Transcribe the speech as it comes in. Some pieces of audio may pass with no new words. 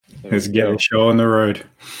Let's get the show on the road.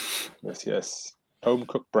 Yes. Home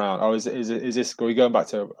cooked brown. Oh, is this? Are we going back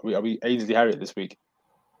to? Are we Ainsley Harriet this week?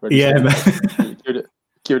 Yeah, man.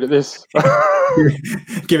 Give it this.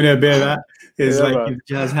 Giving it a bit of that. It's Yeah, like man.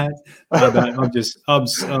 jazz hands. I'm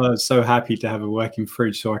so happy to have a working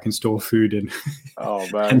fridge so I can store food in. Oh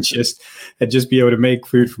man, and just be able to make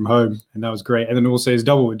food from home, and that was great. And then also it's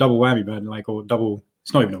double whammy, man. Like, or double.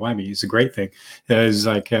 It's not even a whammy. It's a great thing. It's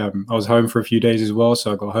like I was home for a few days as well,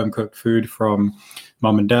 so I got home cooked food from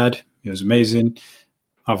mum and dad. It was amazing.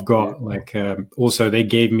 I've got also they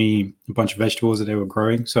gave me a bunch of vegetables that they were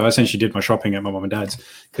growing. So I essentially did my shopping at my mum and dad's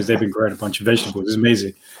because they've been growing a bunch of vegetables. It's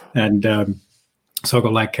amazing. And so I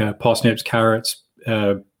got like parsnips, carrots,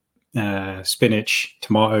 spinach,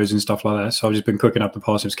 tomatoes and stuff like that. So I've just been cooking up the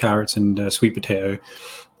parsnips, carrots and sweet potato,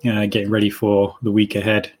 getting ready for the week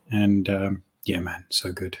ahead. And yeah, man,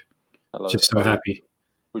 so good. Just so happy.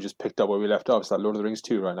 We just picked up where we left off. It's like Lord of the Rings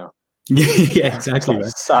 2 right now. Yeah, exactly.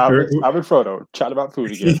 Like Sam and Frodo chat about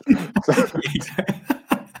food again.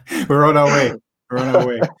 We're on our way.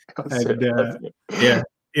 And yeah,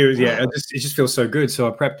 it was. Yeah, it just feels so good. So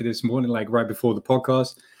I prepped it this morning, like right before the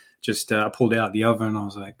podcast. Just I pulled it out of the oven. And I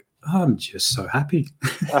was like, I'm just so happy,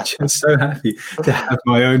 just so happy to have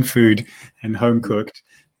my own food and home cooked.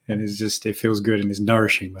 And it feels good and it's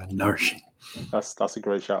nourishing, man. Nourishing. That's a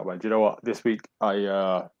great shout, man. Do you know what? This week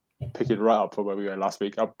I pick it right up from where we were last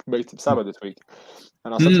week. I made some salmon this week,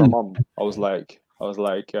 and I said to my mum, I was like,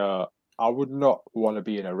 I would not want to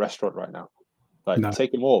be in a restaurant right now. Like, no.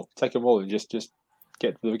 Take them all, and just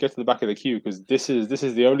get to the back of the queue, because this is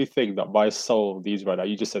the only thing that my soul needs right now.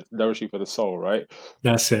 You just said nourishing for the soul, right?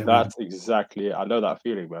 That's it. That's exactly it. I know that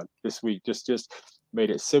feeling, man. This week just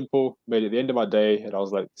made it simple, made it the end of my day, and I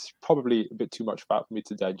was like, it's probably a bit too much fat for me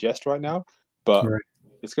to digest right now, but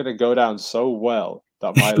it's gonna go down so well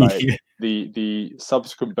that my the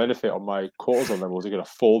subsequent benefit on my cortisol levels are gonna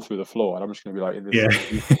fall through the floor, and I'm just gonna be like in this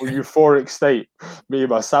euphoric state. Me and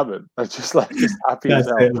my salmon, I'm just happy as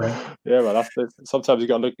hell. Yeah, man. Sometimes you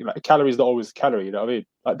gotta look like calories not always calorie. You know what I mean?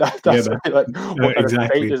 Like that's what kind of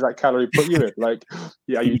state does that calorie put you in? Like,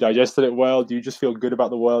 are you digested it well? Do you just feel good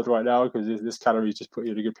about the world right now because this calorie just put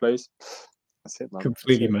you in a good place? That's it, man.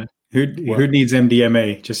 Completely, man. Who needs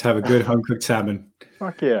MDMA? Just have a good home cooked salmon.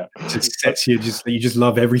 Fuck yeah! Just sets you. You just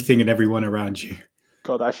love everything and everyone around you.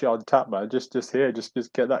 God, actually on tap, man. Just here. Just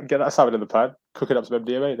get that salmon in the pan. Cook it up some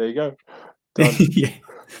MDMA. There you go. Done. Yeah,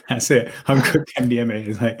 that's it. Home cooked MDMA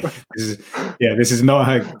is like this is not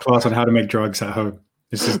a class on how to make drugs at home.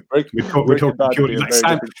 This is we're talking purely like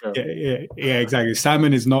salmon. Yeah, exactly.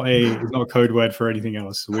 Salmon is not a code word for anything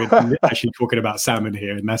else. We're actually talking about salmon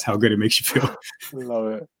here, and that's how good it makes you feel.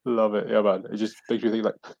 Love it. Yeah, man. It just makes you think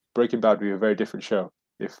like Breaking Bad would be a very different show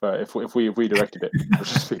if we directed it.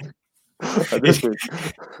 This week,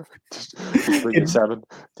 did you bring the salmon?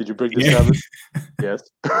 Did you bring the salmon? Yes.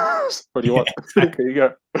 What do you want? There you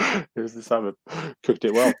go. Here's the salmon. Cooked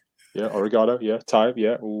it well. Yeah, oregano. Yeah, thyme.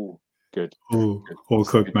 Yeah. Ooh. Good. Oh, all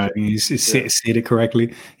cooked, man. You said it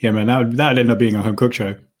correctly. Yeah, man. That ended up being a home cook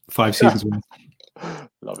show. 5 seasons worth.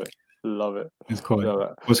 Love it. It's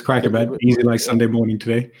cool. What's cracking, man? Easy like Sunday morning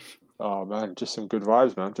today. Oh man, just some good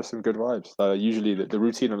vibes, man. Just some good vibes. Usually the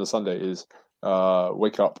routine on a Sunday is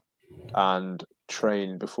wake up and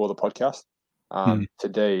train before the podcast.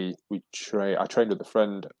 Today I trained with a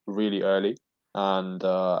friend really early. And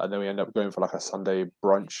then we end up going for like a Sunday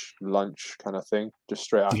brunch, lunch kind of thing, just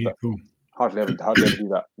straight after. Yeah, cool. Hardly ever do that. You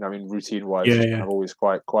know, I mean, routine wise, I'm always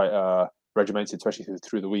quite regimented, especially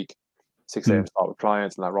through the week. 6 a.m. start with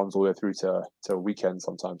clients, and that runs all the way through to weekend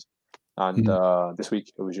sometimes. And this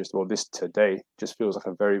week it was today just feels like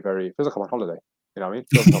feels like I'm on holiday. You know what I mean?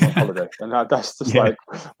 Feels like I'm on holiday, and that's just like,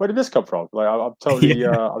 where did this come from? Like I'm totally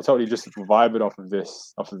just vibing off of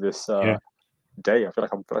this day. I feel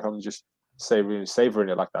like I'm just savoring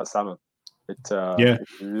it like that salmon. It's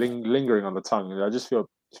lingering on the tongue. I just feel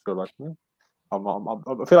like I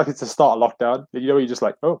feel like it's the start of lockdown. You know, you're just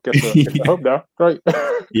like, oh, guess we're home now. Great.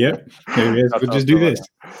 Yeah, we'll just do this.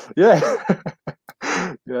 Yeah.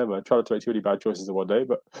 Yeah, man. Try not to make too many bad choices in one day,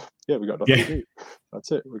 but yeah, we got nothing to do.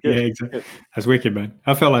 That's it. We're good. Yeah, exactly. That's wicked, man.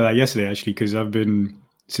 I felt like that yesterday actually, because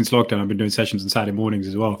since lockdown, I've been doing sessions on Saturday mornings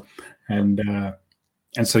as well, and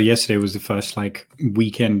so yesterday was the first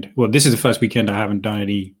weekend. Well, this is the first weekend I haven't done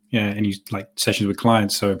any sessions with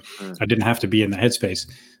clients, so I didn't have to be in the headspace.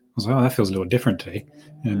 I was like, oh, that feels a little different today,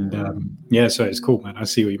 and so it's cool, man. I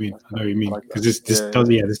see what you mean. I know what you mean, because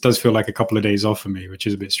this does feel like a couple of days off for me, which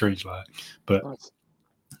is a bit strange, but. Nice.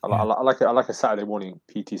 I like a Saturday morning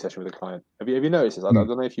PT session with a client. Have you noticed this? I don't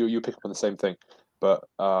know if you pick up on the same thing, but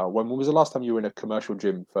when was the last time you were in a commercial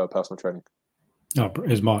gym for personal training? Oh,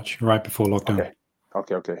 it's March, right before lockdown.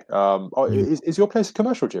 Okay. Is your place a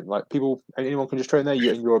commercial gym? Like anyone can just train there,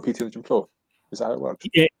 and you're a PT on the gym floor? Is that how it works?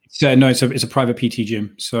 No, it's a private PT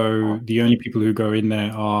gym. So the only people who go in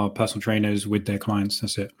there are personal trainers with their clients.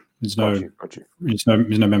 That's it. There's no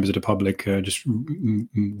members of the public just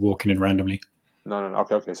walking in randomly. No.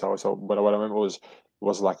 Okay. So what I meant was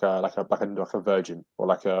like a Virgin or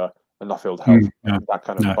like a Nuffield Health, that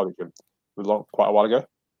kind of body gym. Quite a while ago.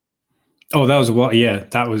 Oh, that was a while. Yeah,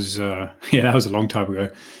 that was that was a long time ago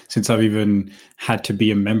since I've even had to be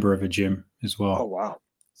a member of a gym as well. Oh wow.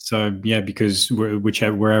 So yeah, because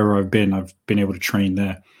wherever I've been able to train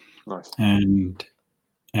there. Nice. And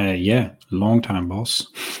long time, boss.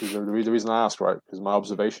 The reason I asked, right, because my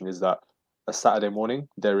observation is that a Saturday morning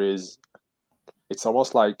it's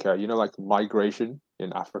almost like like migration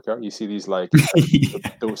in Africa. You see these like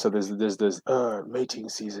so there's mating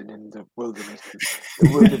season in the wilderness. The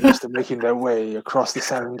wilderness are making their way across the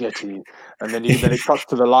Serengeti, and then it cuts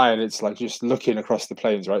to the lion. It's like just looking across the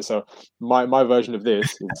plains, right? So my version of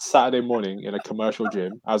this is Saturday morning in a commercial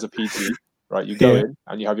gym as a PT, right? You go in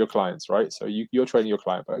and you have your clients, right? So you're training your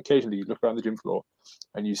client, but occasionally you look around the gym floor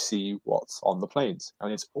and you see what's on the plains,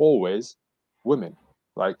 and it's always women,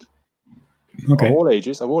 like. Okay. Of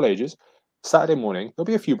all ages. Saturday morning, there'll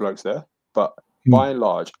be a few blokes there, but by and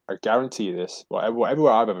large, I guarantee you this. Well,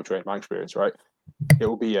 everywhere I've ever trained, my experience, right, it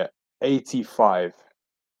will be at 85%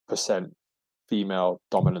 female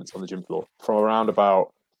dominance on the gym floor from around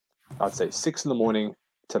about, I'd say, 6 in the morning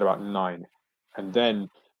to about 9, and then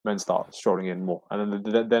men start strolling in more, and then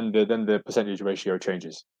the percentage ratio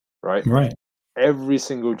changes, right? Right. Every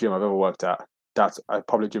single gym I've ever worked at, that's a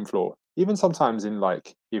public gym floor. Even sometimes in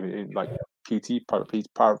PT,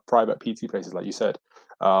 private PT places, like you said,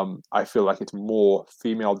 I feel like it's more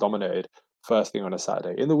female dominated first thing on a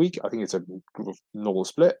Saturday. In the week, I think it's a normal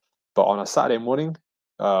split, but on a Saturday morning,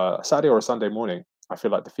 Saturday or a Sunday morning, I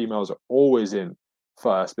feel like the females are always in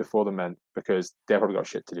first before the men because they've probably got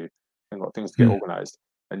shit to do and got things to get organized.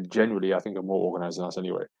 And generally, I think are more organized than us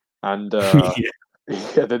anyway. And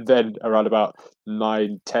then around about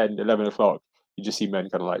 9, 10, 11 o'clock, you just see men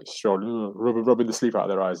kind of like strolling, rubbing the sleep out of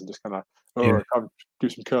their eyes and just kind of, come do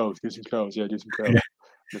some curls. Yeah, do some curls.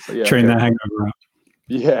 Like, train that hangover out.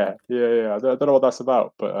 Yeah. I don't know what that's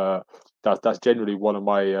about, but that's generally one of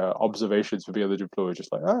my observations for being on the gym floor.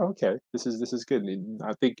 Just like, oh, okay, this is good. And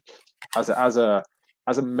I think as a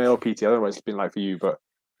male PT, I don't know what it's been like for you, but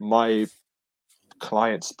my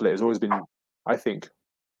client split has always been, I think,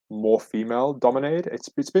 more female dominated.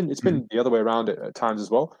 It's been the other way around at times as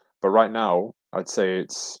well. But right now, I'd say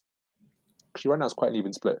it's quite an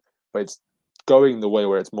even split, but it's going the way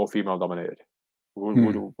where it's more female dominated. What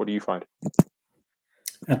do you find?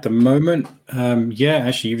 At the moment,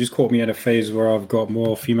 actually, you just caught me at a phase where I've got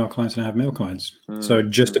more female clients than I have male clients. So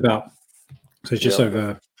it's just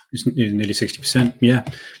over, it's nearly 60%. Yeah,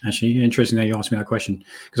 actually, interesting that you asked me that question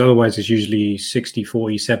because otherwise it's usually 60,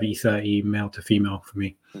 40, 70, 30 male to female for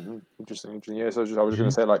me. Interesting. Yeah, so I was going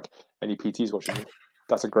to say, like, any PTs watching it,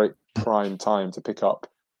 that's a great prime time to pick up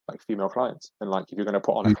like female clients, and like if you're going to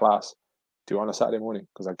put on a class, do it on a Saturday morning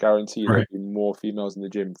because I guarantee there'll be more females in the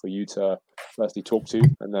gym for you to firstly talk to,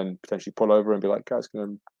 and then potentially pull over and be like, guys,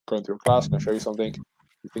 going through a class, going to show you something.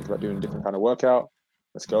 You think about doing a different kind of workout?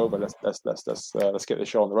 Let's go, but let's get this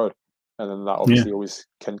show on the road, and then that obviously always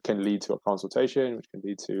can lead to a consultation, which can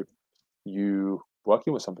lead to you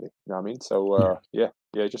working with somebody. You know what I mean? So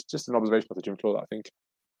just an observation of the gym floor that I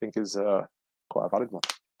think is quite a valid one.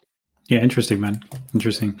 Yeah, interesting, man.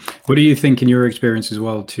 Interesting. What do you think, in your experience as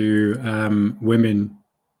well, to women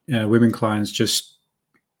clients, just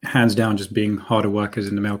hands down, just being harder workers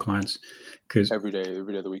than the male clients? Because every day of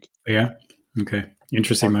the week. Yeah. Okay.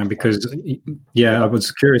 Interesting, man. Because I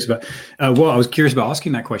was curious about. I was curious about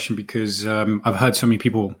asking that question because I've heard so many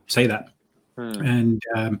people say that, and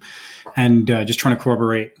just trying to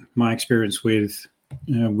corroborate my experience with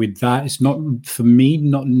that. It's not, for me,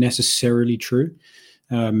 not necessarily true.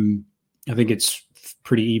 I think it's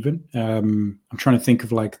pretty even. I'm trying to think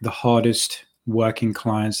of like the hardest working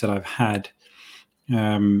clients that I've had.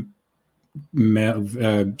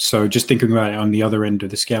 So just thinking about it on the other end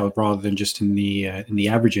of the scale rather than just in the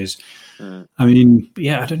averages. I mean,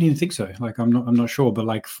 I don't even think so. Like, I'm not sure, but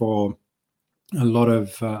like for a lot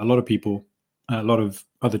of people, a lot of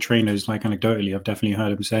other trainers, like anecdotally, I've definitely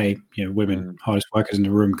heard them say, women hardest workers in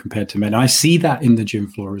the room compared to men. I see that in the gym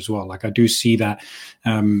floor as well. Like I do see that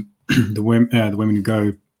the women who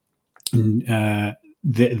go,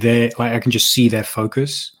 they're like, I can just see their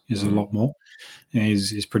focus is a lot more.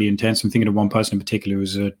 Is pretty intense. I'm thinking of one person in particular who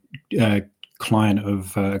was a client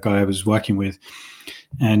of a guy I was working with,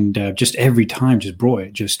 and just every time just brought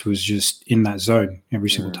it, was just in that zone every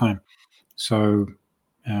single time. So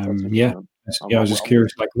I was just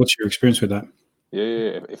curious, like, what's your experience with that?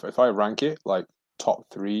 Yeah. If I rank it like top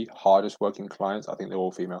 3 hardest working clients, I think they're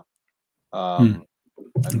all female. And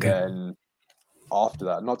then after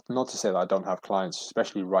that, not to say that I don't have clients,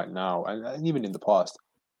 especially right now, and even in the past,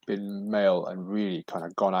 been male and really kind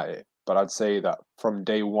of gone at it. But I'd say that from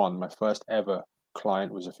day one, my first ever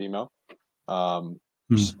client was a female.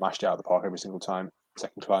 Smashed it out of the park every single time.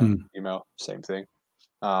 Second client, female, same thing.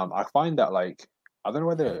 I find that, like, I don't know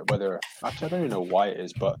whether actually I don't even know why it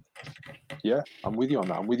is, but yeah, I'm with you on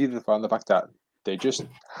that. I'm with you on the fact that they just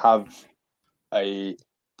have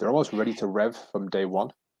they're almost ready to rev from day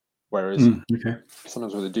one. Whereas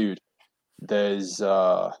sometimes with a dude, there's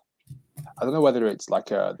I don't know whether it's like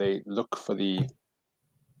they look for the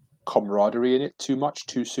camaraderie in it too much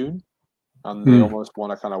too soon, and they almost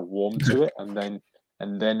want to kind of warm to it, and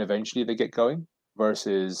then eventually they get going.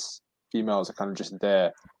 Versus females are kind of just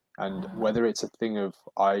there, and whether it's a thing of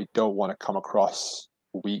I don't want to come across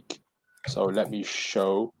weak, so let me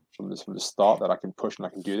show from the start that I can push and I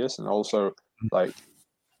can do this, and also like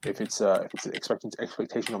if it's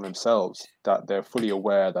expectation on themselves that they're fully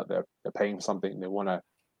aware that they're paying for something, they want to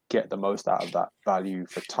get the most out of that value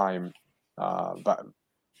for time, that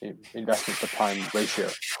investment to time ratio.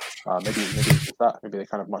 Maybe it's that. Maybe they're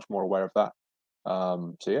kind of much more aware of that.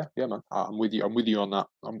 So yeah, man, I'm with you on that.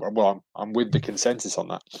 I'm with the consensus on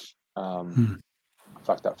that. The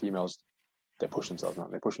fact that females, they push themselves, man.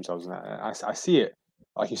 They push themselves in that. I see it,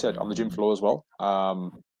 like you said, on the gym floor as well.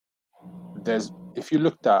 If you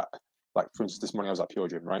looked at, like, for instance, this morning I was at Pure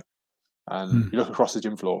Gym, right? And you look across the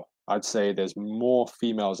gym floor, I'd say there's more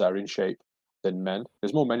females that are in shape than men.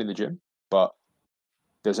 There's more men in the gym, but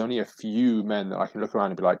there's only a few men that I can look around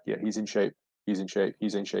and be like, yeah, he's in shape. He's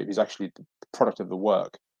actually the product of the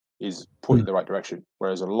work is put in the right direction.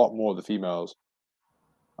 Whereas a lot more of the females,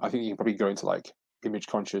 I think you can probably go into like image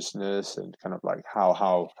consciousness and kind of like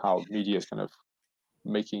how media is kind of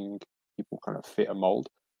making people kind of fit a mold.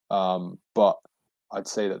 But I'd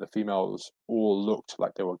say that the females all looked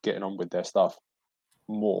like they were getting on with their stuff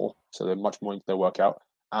more, so they're much more into their workout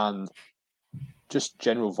and just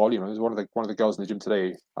general volume. There's one of the girls in the gym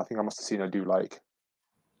today. I think I must have seen her do like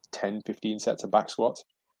 10, 15 sets of back squats.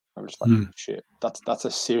 I'm just like, shit, that's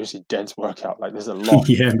a seriously dense workout. Like, there's a lot,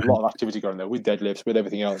 a lot of activity going there with deadlifts, with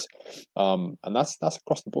everything else. And that's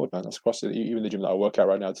across the board, man. That's across even the gym that I work out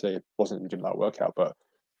right now today. It wasn't the gym that I work out, but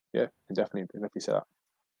yeah, I definitely say that.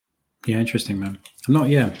 Yeah, interesting, man.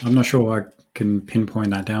 I'm not sure what I can pinpoint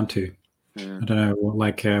that down to. I don't know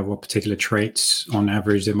what particular traits on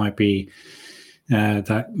average there might be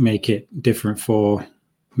that make it different for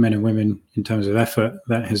men and women in terms of effort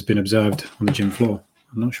that has been observed on the gym floor.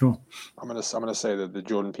 I'm not sure. I'm gonna say that the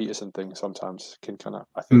Jordan Peterson thing sometimes can kind of,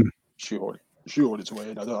 I think, shoehorn its way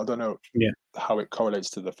in. I don't know how it correlates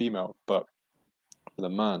to the female, but for the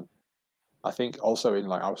man, I think also in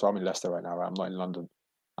like, I'm in Leicester right now, right? I'm not in London,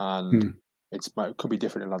 and it could be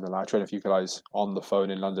different in London. Like, I train a few guys on the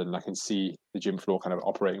phone in London, and I can see the gym floor kind of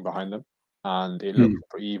operating behind them, and it looks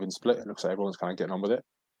pretty even split. It looks like everyone's kind of getting on with it,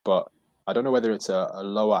 but I don't know whether it's a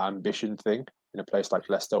lower ambition thing in a place like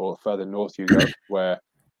Leicester or further north you go, where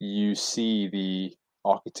you see the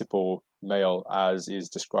archetypal male as is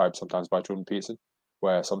described sometimes by Jordan Peterson,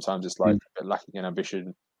 where sometimes it's like a bit lacking in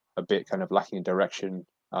ambition, a bit kind of lacking in direction,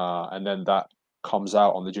 and then that comes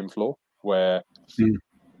out on the gym floor where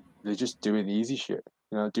they're just doing the easy shit,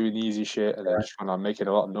 and they're just kind of making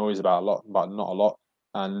a lot of noise about not a lot.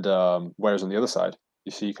 And whereas on the other side,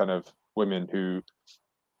 you see kind of women who,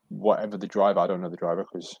 whatever the driver, I don't know the driver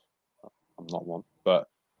because I'm not one, but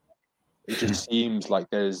it just seems like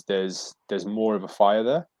there's more of a fire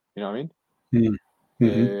there. You know what I mean?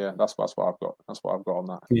 Yeah. That's what I've got. That's what I've got on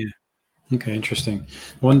that. Yeah. Okay, interesting.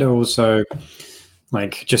 I wonder also,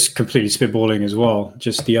 like, just completely spitballing as well,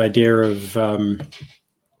 just the idea of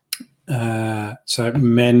so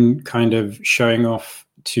men kind of showing off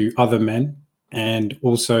to other men and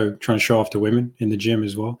also trying to show off to women in the gym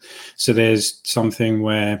as well. So there's something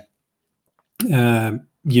where you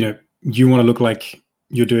want to look like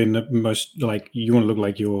you're doing the most, like you want to look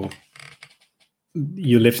like you're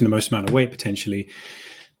lifting the most amount of weight potentially,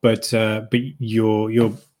 but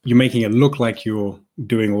you're making it look like you're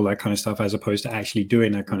doing all that kind of stuff as opposed to actually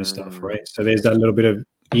doing that kind of stuff, right? So there's that little bit of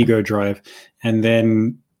ego drive, and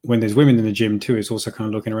then when there's women in the gym too, it's also kind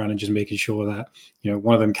of looking around and just making sure that, you know,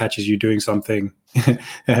 one of them catches you doing something,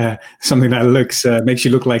 something that looks makes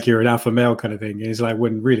you look like you're an alpha male kind of thing. And it's like,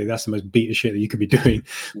 when really that's the most beta shit that you could be doing.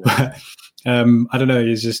 Yeah. But I don't know.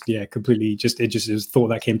 It's just, yeah, completely. It just is thought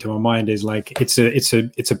that came to my mind is like it's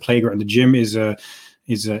a playground. The gym is a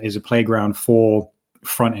playground for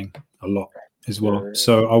fronting a lot as well. Yeah.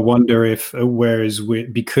 So I wonder if, whereas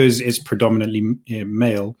because it's predominantly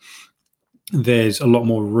male, there's a lot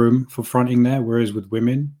more room for fronting there. Whereas with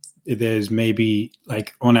women, there's maybe,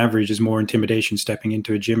 like, on average, there's more intimidation stepping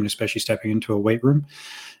into a gym, and especially stepping into a weight room.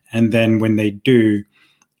 And then when they do,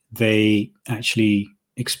 they actually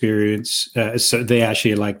experience, so they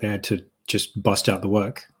actually are like there to just bust out the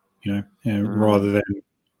work, you know, rather than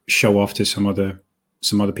show off to some other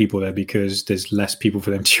people there, because there's less people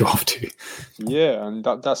for them to show off to. Yeah, and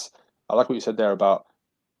that's, I like what you said there about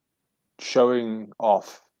showing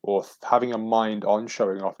off, or having a mind on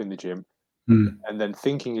showing off in the gym, and then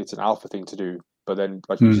thinking it's an alpha thing to do, but then,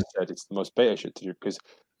 like you just said, it's the most beta shit to do, because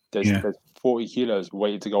there's 40 kilos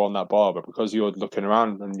waiting to go on that bar, but because you're looking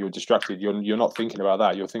around and you're distracted, you're not thinking about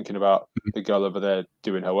that. You're thinking about the girl over there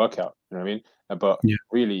doing her workout. You know what I mean? But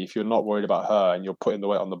really, if you're not worried about her and you're putting the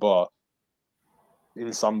weight on the bar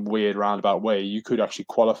in some weird roundabout way, you could actually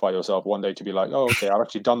qualify yourself one day to be like, oh, okay, I've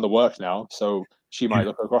actually done the work now. So she might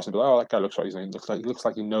look across and be like, oh, that guy looks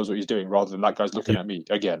like he knows what he's doing, rather than that guy's looking at me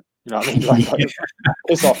again. You know what I mean? Like,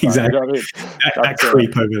 piss off, man. Exactly. You know what I mean? That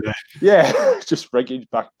creep over there. Yeah, just ready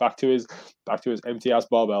back to his empty ass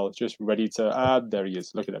barbell, just ready to. There he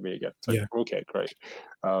is, looking at me again. It's like, okay, great.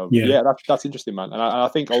 That's interesting, man. And I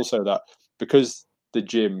think also that because the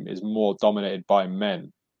gym is more dominated by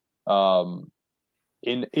men,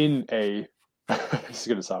 in a this is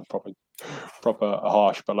gonna sound proper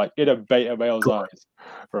harsh, but like in a beta male's eyes,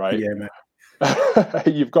 right? Yeah, man.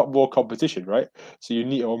 You've got more competition, right? So you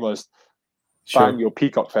need to almost bang your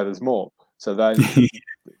peacock feathers more. So then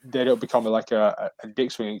they don't become like a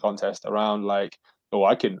dick swinging contest around like, oh,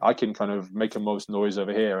 I can kind of make the most noise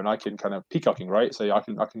over here, and I can kind of peacocking, right? So I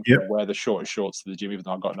can kind of wear the shortest shorts to the gym, even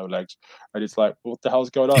though I've got no legs. And it's like, what the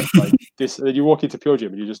hell's going on? Like this, and then you walk into Pure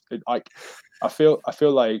Gym and you just like, I feel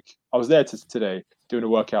like I was there today doing a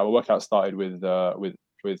workout. A workout started with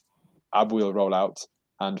ab wheel rollouts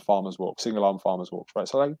and farmers walk, single arm farmers walks, right?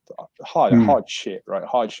 So like hard shit, right?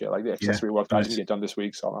 Hard shit. Like the accessory work that I didn't get done this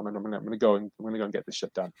week, so I'm gonna go and get this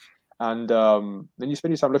shit done. And then you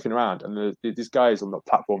spend your time looking around, and these guys on the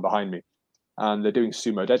platform behind me, and they're doing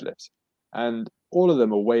sumo deadlifts, and all of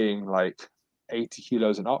them are weighing like 80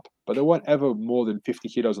 kilos and up, but there weren't ever more than 50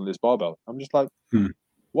 kilos on this barbell. I'm just like,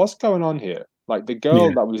 what's going on here? Like the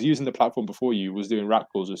girl that was using the platform before you was doing rack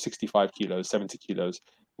pulls of 65 kilos, 70 kilos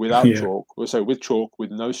without chalk, so with chalk, with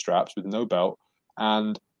no straps, with no belt,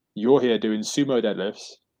 and you're here doing sumo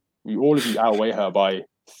deadlifts. All of you outweigh her by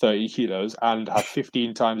 30 kilos and have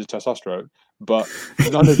 15 times the testosterone, but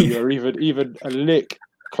none of you are even a lick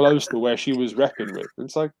close to where she was repping with.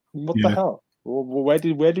 It's like, what the hell? Where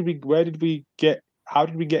did we get? How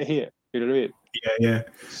did we get here? You know what I mean? Yeah.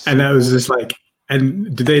 And that was just like,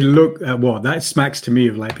 and do they look at what? That smacks to me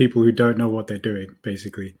of like people who don't know what they're doing,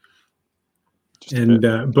 basically.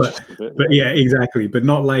 But yeah, exactly. But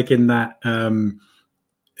not like in that.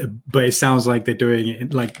 But it sounds like they're doing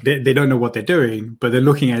it like they don't know what they're doing, but they're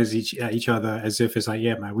looking at each other as if it's like,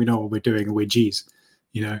 yeah, man, we know what we're doing and we're G's,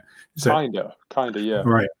 you know. So, kinda, yeah.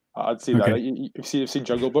 Right. I'd see that. Like, you've seen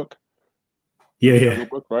Jungle Book. Jungle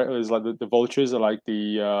Book, right? There's like the vultures are like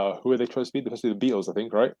the who are they supposed to be? They're supposed to be the Beatles, I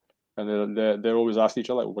think, right? And they're always asking each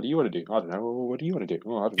other, like, what do you want to do? I don't know. What do you want to do?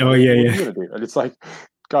 Oh, I don't know. What do you want to do? And it's like,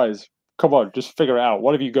 guys, come on, just figure it out.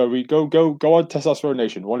 One of you go on Testosterone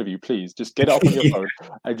Nation. One of you, please, just get it up on your phone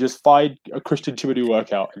and just find a Christian Tibidou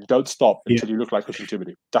workout and don't stop until you look like Christian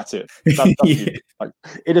Tibidou. That's it. That's you. Like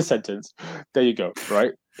in a sentence. There you go.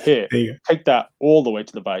 Right here, take that all the way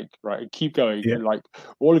to the bank, right, and keep going. And like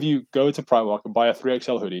all of you, go to Primark and buy a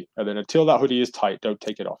 3XL hoodie, and then until that hoodie is tight, don't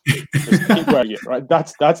take it off. Just keep wearing it. Right.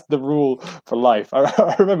 That's the rule for life.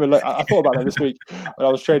 I remember, like, I thought about that this week when I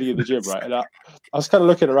was training in the gym, right, and I was kind of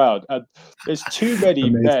looking around, and there's too many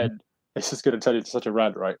men. This is going to turn into such a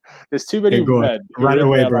rant, right? There's too many men. Right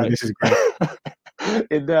away, bro. This is great.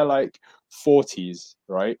 In their like 40s,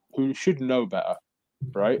 right, who should know better,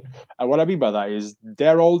 right? And what I mean by that is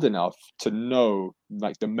they're old enough to know,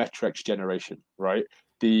 like, the Metrex generation, right?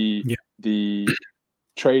 The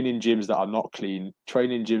training gyms that are not clean,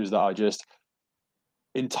 training gyms that are just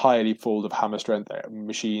entirely full of hammer strength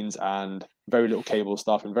machines and very little cable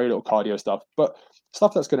stuff and very little cardio stuff, but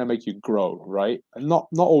stuff that's going to make you grow, right? And not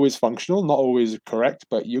always functional, not always correct,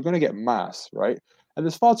 but you're going to get mass, right? And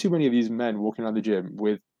there's far too many of these men walking around the gym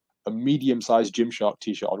with a medium-sized Gymshark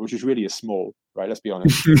t-shirt on, which is really a small, right? Let's be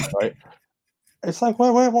honest, right? It's like,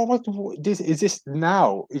 what is this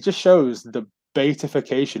now? It just shows the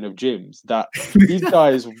betification of gyms, that these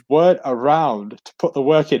guys weren't around to put the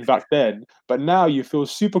work in back then, but now you feel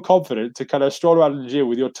super confident to kind of stroll around in the gym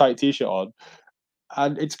with your tight t-shirt on,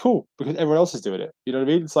 and it's cool because everyone else is doing it. You know what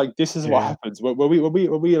I mean? It's like, this is what happens when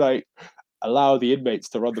we like allow the inmates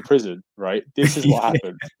to run the prison, right? This is what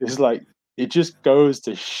happens. It's like, it just goes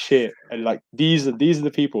to shit, and like these are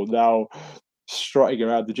the people now strutting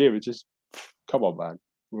around the gym. It's just, come on, man,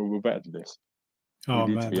 we're better than this. Oh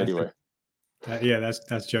we need man, to be anyway.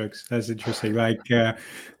 That's jokes. That's interesting. Like,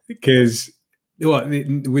 because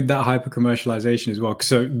with that hyper commercialization as well.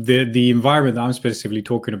 So the environment that I'm specifically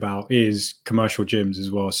talking about is commercial gyms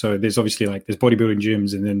as well. So there's obviously like there's bodybuilding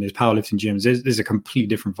gyms and then there's powerlifting gyms. There's a completely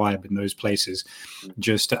different vibe in those places.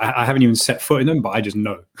 Just I haven't even set foot in them, but I just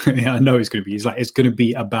know. I know it's going to be. It's going to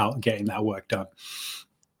be about getting that work done.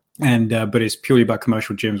 And but it's purely about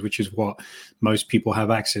commercial gyms, which is what most people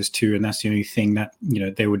have access to, and that's the only thing that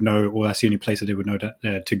they would know, or that's the only place that they would know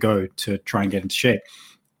to go to try and get into shape.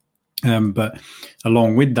 But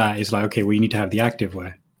along with that is like, okay, well, you need to have the active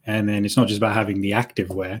wear, and then it's not just about having the active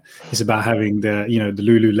wear; it's about having the the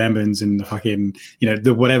Lululemons and the fucking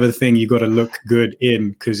the whatever thing you got to look good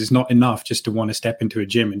in, because it's not enough just to want to step into a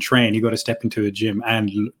gym and train. You got to step into a gym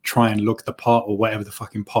and try and look the part, or whatever the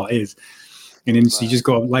fucking part is. And then so you just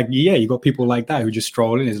got you got people like that who just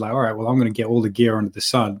stroll in. It's like, all right, well, I'm going to get all the gear under the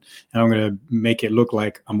sun and I'm going to make it look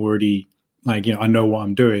like I'm already I know what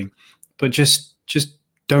I'm doing. But just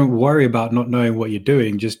don't worry about not knowing what you're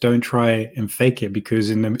doing. Just don't try and fake it,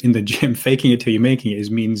 because in the gym, faking it till you're making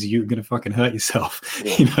it means you're going to fucking hurt yourself.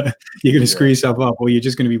 Yeah. You're going to screw yourself up, or you're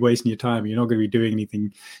just going to be wasting your time. You're not going to be doing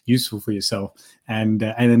anything useful for yourself. And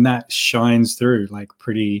then that shines through like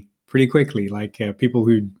pretty quickly. Like people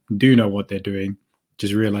who do know what they're doing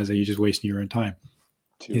just realize that you're just wasting your own time.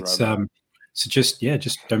 So just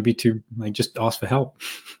don't be too just ask for help.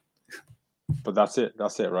 But that's it,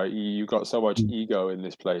 right? You got so much ego in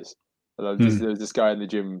this place. There's this guy in the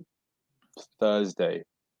gym Thursday,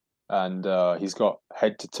 and he's got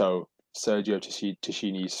head to toe Sergio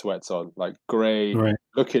Tacchini sweats on, like grey, right.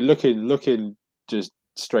 looking just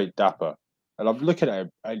straight dapper. And I'm looking at him,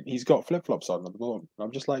 and he's got flip flops on. And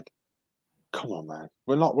I'm just like, come on, man,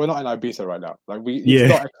 we're not in Ibiza right now. Like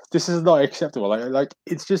this is not acceptable. Like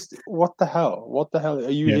it's just, what the hell? Are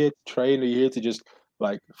you here to train? Are you here to just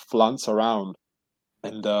like flance around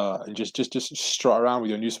and just strut around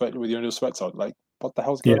with your new sweats on? Like, what the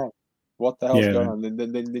hell's going on? What the hell's going on?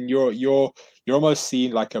 Then you're almost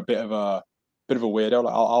seen like a bit of a weirdo.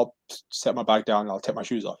 Like, I'll set my bag down and I'll take my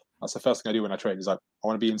shoes off. That's the first thing I do when I train. Is like, I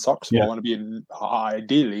want to be in socks, or I want to be in.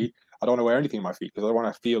 Ideally, I don't want to wear anything on my feet because I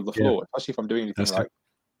want to feel the floor, especially if I'm doing anything like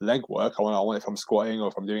leg work. I want if I'm squatting, or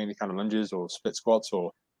if I'm doing any kind of lunges or split squats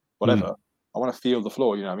or whatever. I want to feel the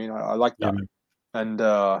floor. You know what I mean? I like that. And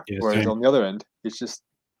whereas on the other end, it's just,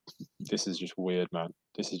 this is just weird, man.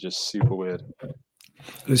 This is just super weird.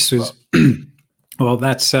 This is well,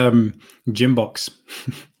 that's Gymbox.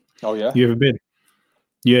 Oh yeah, you ever been?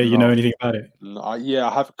 Yeah, you know anything about it? No, I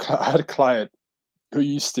had a client who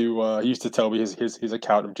used to tell me his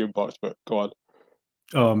account of Gymbox, but go on.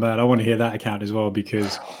 Oh man, I want to hear that account as well,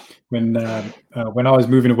 because when I was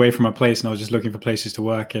moving away from my place and I was just looking for places to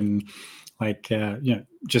work, and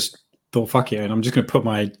just thought, fuck it, and I'm just going to put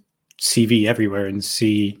my CV everywhere and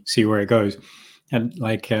see where it goes. And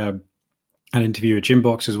an interview at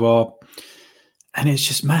Gymbox as well. And it's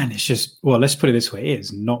just, well, let's put it this way. It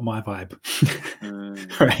is not my vibe.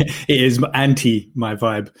 Right? It is anti my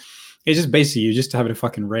vibe. It's just basically, you're just having a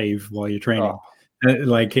fucking rave while you're training.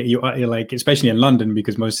 You're especially in London,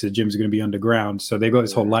 because most of the gyms are going to be underground. So they've got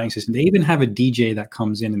this whole lighting system. They even have a DJ that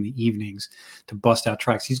comes in the evenings to bust out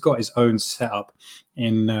tracks. He's got his own setup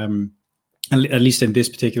in, at least in this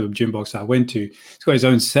particular Gymbox that I went to. He's got his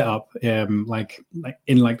own setup, like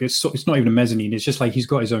in this. It's not even a mezzanine. It's just like he's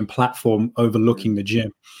got his own platform overlooking the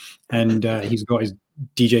gym, and he's got his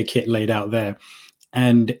DJ kit laid out there,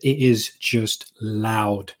 and it is just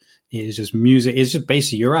loud. It is just music. It's just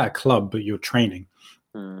basically, you're at a club, but you're training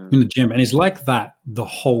in the gym, and it's like that the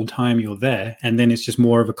whole time you're there. And then it's just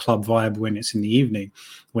more of a club vibe when it's in the evening,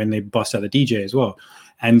 when they bust out the DJ as well.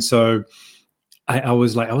 And so I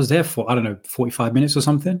was there for, I don't know, 45 minutes or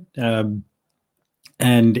something.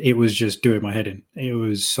 And it was just doing my head in. It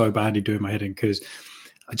was so badly doing my head in, because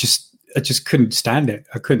I just couldn't stand it.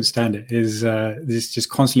 I couldn't stand it. This just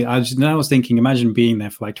constantly, I was thinking, imagine being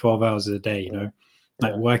there for like 12 hours a day,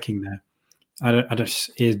 like working there.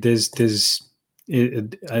 It's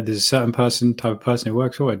there's a certain type of person it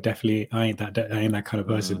works for. Definitely, I ain't that kind of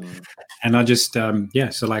person. And I just,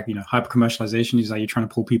 so like, hyper commercialization is like you're trying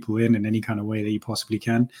to pull people in any kind of way that you possibly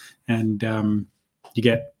can. And you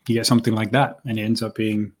get something like that, and it ends up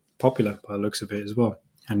being popular by the looks of it as well.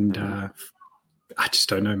 And I just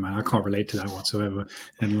don't know, man. I can't relate to that whatsoever.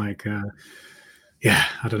 And like, I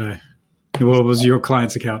don't know. What was your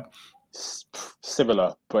client's account?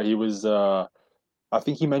 Similar, but he was, I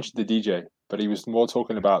think he mentioned the DJ, but he was more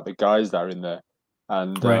talking about the guys that are in there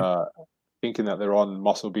and thinking that they're on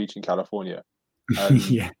Muscle Beach in California. And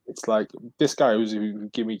it's like this guy who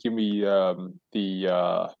give me his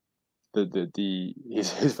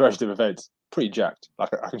version of events, pretty jacked. Like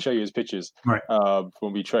I can show you his pictures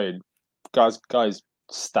when we train. Guys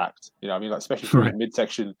stacked. You know what I mean? Like especially for his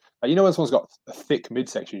midsection. Like, when someone's got a thick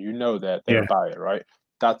midsection, they're about it, right?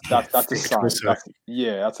 That's a sign.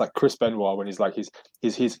 That's like Chris Benoit when he's like his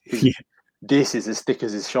this is as thick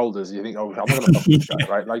as his shoulders. You think, oh, I'm not gonna fuck this guy,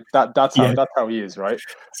 right? Like that's how he is, right?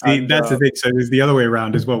 See, that's the thing. So there's the other way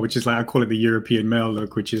around as well, which is like I call it the European male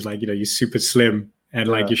look, which is like you're super slim and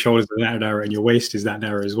like your shoulders are that narrow and your waist is that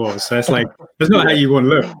narrow as well. So that's like that's not how you want to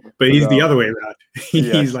look. But he's the other way around.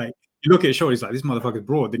 He's like, you look at his shoulders, like this motherfucker's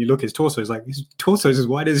broad. Then you look at his torso, it's like his torso is as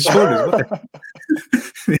wide as his shoulders. What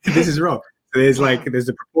the this is wrong. There's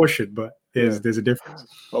a proportion, but there's a difference.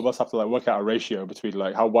 Well, must have to like work out a ratio between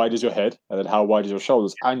like how wide is your head and then how wide is your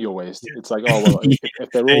shoulders and your waist. It's like, oh well, if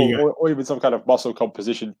they're all or even some kind of muscle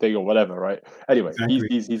composition thing or whatever, right? Anyway,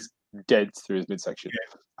 he's dead through his midsection.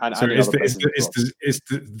 And so it's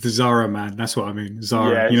the Zara man. That's what I mean.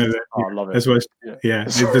 Zara, I love it. That's what.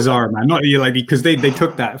 It's the Zara man. Not like because they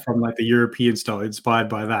took that from like the European style, inspired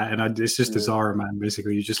by that, and it's just the Zara man.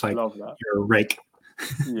 Basically, you're just like you're a rake.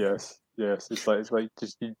 Yes. It's like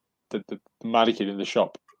just the mannequin in the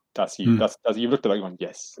shop. That's you. That's you looked at it going,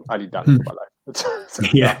 yes, I need that in my life.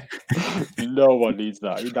 No one needs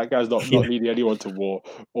that. I mean, that guy's not leading anyone to war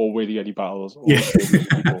or winning any battles or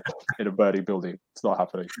people in a burning building. It's not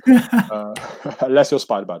happening. Unless you're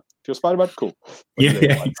Spider-Man. If you're Spider-Man, cool. But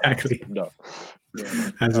exactly. No.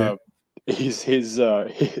 His I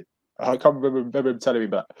can't remember him telling me,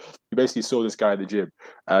 but he basically saw this guy in the gym,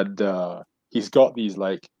 and he's got these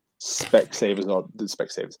like Specsavers on. You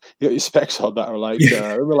got your specs on that are like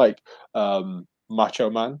remember like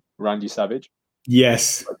Macho Man Randy Savage.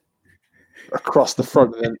 Yes. Across the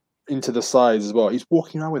front and then into the sides as well. He's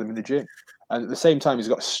walking around with him in the gym, and at the same time he's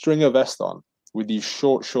got a stringer vest on with these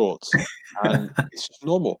short shorts, and it's just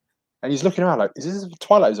normal. And he's looking around like, is this a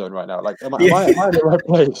Twilight Zone right now? Like, am I in the right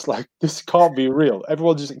place? Like, this can't be real.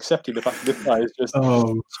 Everyone's just accepting the fact that this guy is just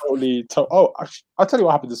totally. I'll tell you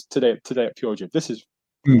what happened today at Pure Gym. This is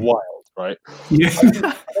wild, right?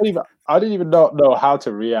 I didn't even know how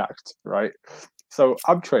to react, right? So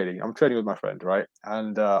I'm training with my friend, right?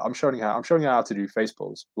 And I'm showing her how to do face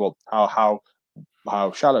pulls. Well, how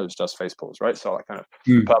Shallows does face pulls, right? So like kind of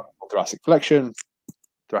purple thoracic flexion,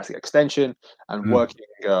 thoracic extension, and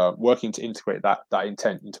working to integrate that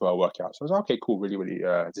intent into our workout. So I was like, okay, cool, really,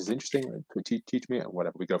 this is interesting. Teach me, and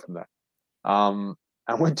whatever. We go from there.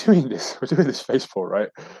 And we're doing this face pull, right?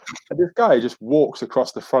 And this guy just walks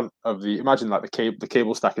across the front of imagine like the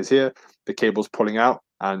cable stack is here, the cable's pulling out,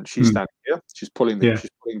 and she's standing here. She's pulling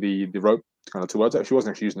the rope kind of towards her. She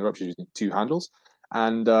wasn't actually using the rope, she was using two handles.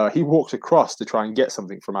 And he walks across to try and get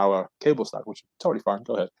something from our cable stack, which is totally fine.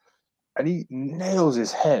 Go ahead. And he nails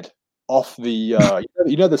his head off the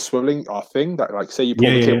the swiveling thing that, like, say you pull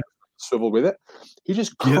the cable, swivel with it. He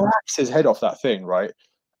just cracks his head off that thing, right?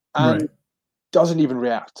 And doesn't even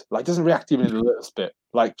react. Like, doesn't react even in the littlest bit.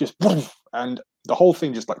 Like, just and the whole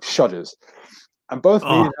thing just like shudders. And both me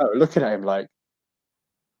and her are looking at him like,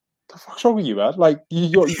 the fuck's wrong with you, man? Like,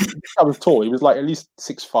 I was tall. He was like at least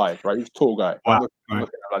 6'5", right? He was a tall guy. Wow. Looking at him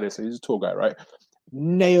like this, he's a tall guy, right?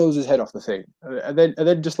 Nails his head off the thing, and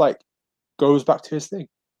then just like goes back to his thing.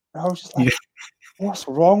 And I was just like, what's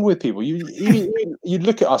wrong with people? You'd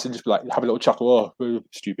look at us and just be like, have a little chuckle. Oh,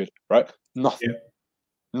 stupid, right? Nothing.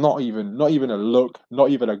 Not even a look,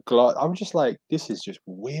 not even a glance. I'm just like, this is just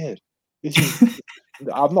weird.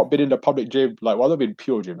 I've not been in a public gym I've not been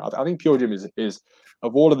Pure Gym. I think Pure Gym is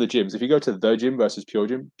of all of the gyms. If you go to the gym versus Pure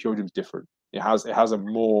Gym's different. It has a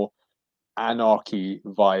more anarchy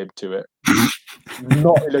vibe to it,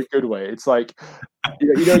 not in a good way. It's like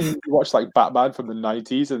you watch like Batman from the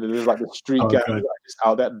 90s, and there's like the street gang just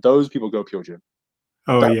out there. Those people go Pure Gym.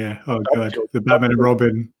 Oh god, the Batman and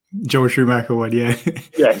Robin. Joel Schumacher one, yes.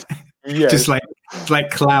 Just like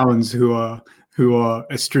clowns who are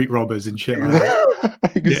street robbers and shit like that.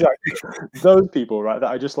 Exactly. Those people, right? That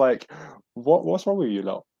are just like, what's wrong with you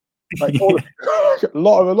lot? Like a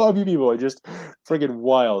lot of you people are just friggin'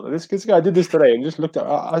 wild. And this guy did this today and just looked at.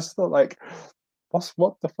 I just thought like,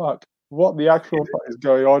 what the fuck? What the actual fuck is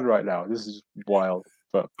going on right now? This is wild.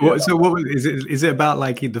 But yeah, So what was is it? Is it about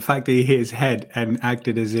like the fact that he hit his head and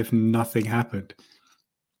acted as if nothing happened?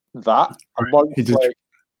 that amongst like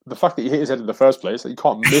the fact that he hit his head in the first place, that you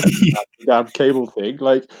can't miss that damn cable thing.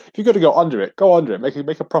 Like, if you're going to go under it, go under it. Make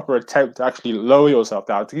a proper attempt to actually lower yourself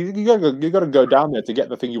down. You got to go down there to get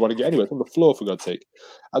the thing you want to get anyway. It's on the floor, for God's sake.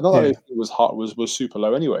 And not that it was super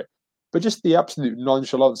low anyway, but just the absolute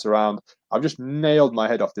nonchalance around. I've just nailed my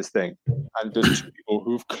head off this thing, and there's two people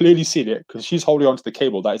who've clearly seen it because she's holding onto the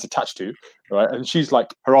cable that it's attached to, right? And she's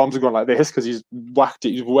like, her arms are going like this because he's whacked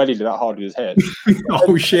it, he's wedded it that hard with his head.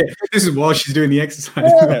 Oh shit! This is while she's doing the exercise.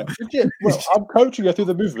 Yeah, well, I'm coaching her through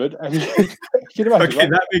the movement, and you can imagine. Okay,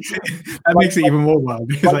 that makes it even more wild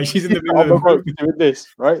because like she's in the middle of the rope doing this,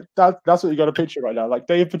 right? That's what you got to picture right now. Like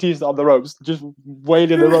Dave Bautista on the ropes, just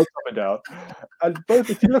wailing the ropes up and down. And both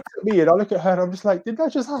if you look at me and I look at her, and I'm just like, did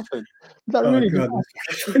that just happen? Did that really happen?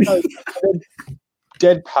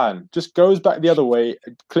 Deadpan, just goes back the other way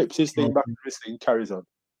and clips his thing back to his thing, carries on.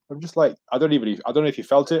 I'm just like, I don't know if he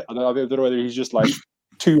felt it. I don't know whether he's just like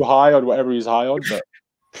too high on whatever he's high on, but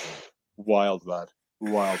wild, man.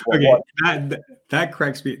 Wild. Okay, that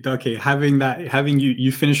cracks me. Okay, having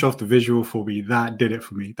you finish off the visual for me, that did it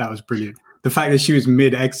for me. That was brilliant. The fact that she was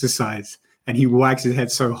mid-exercise and he whacks his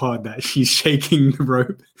head so hard that she's shaking the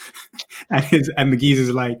rope, and the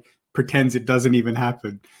geezer's like pretends it doesn't even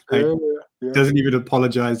happen. Like, doesn't even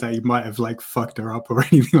apologize that he might have like fucked her up or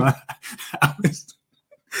anything like that.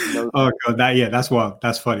 Oh god, that's wild.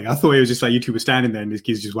 That's funny. I thought it was just like you two were standing there and this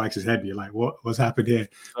geezer just whacks his head and you're like, what's happened here?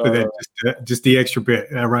 But then just the extra bit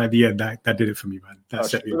right at the end, that did it for me, man. That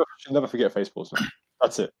set me. Should never forget Faceballs, man.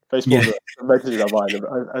 That's it. Faceballs makes it in our mind.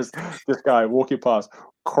 As this guy walking past,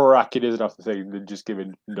 cracking his enough to say and just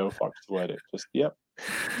giving no fucks to word it. Just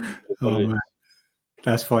Oh man.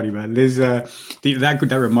 That's funny, man. There's that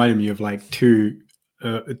reminded me of like two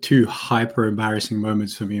hyper embarrassing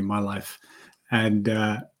moments for me in my life, and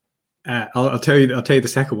I'll tell you the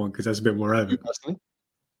second one because that's a bit more relevant.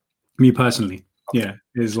 Me personally, yeah,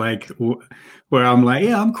 is like where I'm like,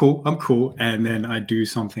 yeah, I'm cool, and then I do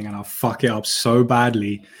something and I'll fuck it up so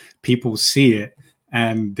badly, people see it,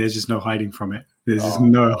 and there's just no hiding from it. There's just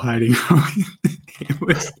no hiding from it. It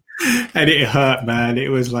was. And it hurt, man. It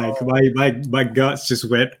was like my guts just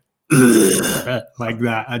went like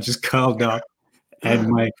that. I just curled up,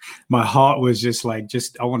 and my heart was just like,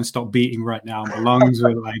 I want to stop beating right now. My lungs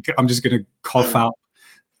were like, I'm just gonna cough out.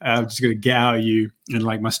 I'm just gonna get out of you. And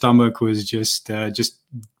like my stomach was just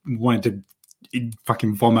wanted to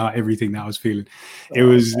fucking vomit out everything that I was feeling.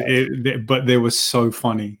 But they were so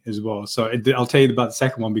funny as well. So I'll tell you about the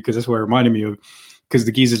second one because that's what it reminded me of. Because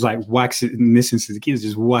the geezer's like whacks it in this instance, the geezer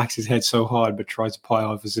just whacks his head so hard, but tries to pie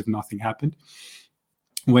off as if nothing happened.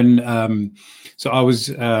 When so I always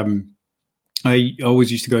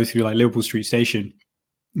used to go through like Liverpool Street Station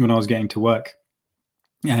when I was getting to work,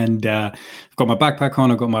 and I've got my backpack on,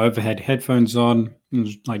 I've got my overhead headphones on, and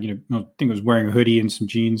was like I think I was wearing a hoodie and some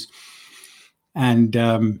jeans, and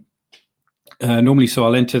normally so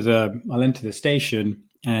I'll enter the station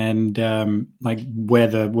and like where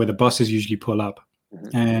the buses usually pull up.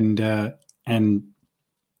 And there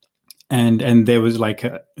was like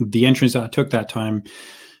the entrance that I took that time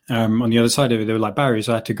on the other side of it, there were like barriers.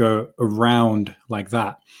 I had to go around like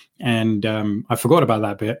that, and I forgot about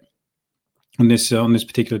that bit on this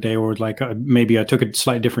particular day, or like maybe I took a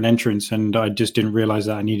slightly different entrance and I just didn't realize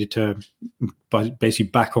that I needed to basically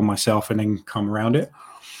back on myself and then come around it.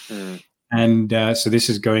 And so this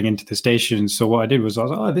is going into the station. So what I did was I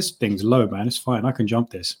was like, oh, this thing's low, man. It's fine. I can jump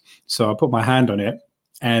this. So I put my hand on it.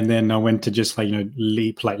 And then I went to just like,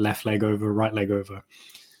 leap like left leg over, right leg over.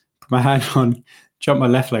 Put my hand on, jump my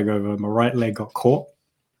left leg over. My right leg got caught.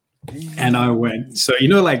 And I went. So,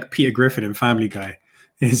 like Peter Griffin in Family Guy.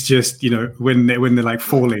 It's just, when they're like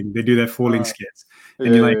falling, they do their falling skits.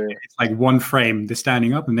 And it's like one frame, they're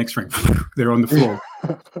standing up. The next frame, they're on the floor.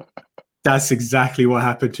 That's exactly what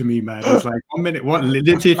happened to me, man. It was like 1 minute,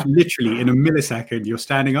 literally in a millisecond, you're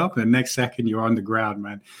standing up, and the next second you're on the ground,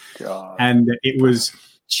 man. God. And it was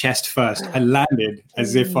chest first. I landed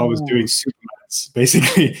as if I was doing Supermans.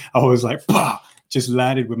 Basically, I was like, bah! Just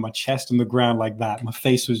landed with my chest on the ground like that. My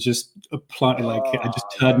face was just planted, like I just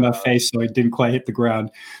turned my face so it didn't quite hit the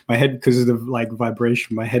ground. My head, because of the like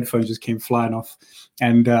vibration, my headphones just came flying off,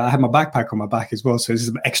 and I had my backpack on my back as well, so this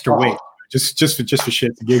is extra weight. Just for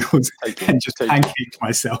shits and giggles, and just pancaked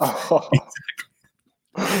myself.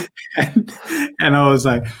 And I was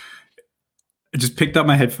like, I just picked up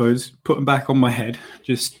my headphones, put them back on my head,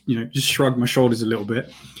 just shrugged my shoulders a little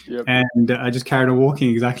bit, Yep. and I just carried on walking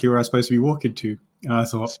exactly where I was supposed to be walking to. And I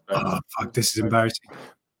thought, oh fuck, this is embarrassing.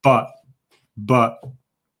 But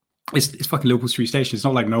it's fucking Liverpool Street Station. It's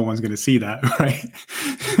not like no one's going to see that, right?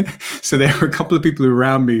 So there were a couple of people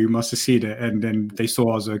around me who must have seen it, and then they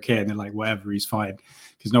saw I was okay, and they're like, whatever, he's fine.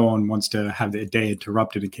 Because no one wants to have their day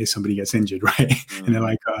interrupted in case somebody gets injured, right? Mm. And they're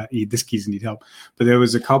like, this geezer need help. But there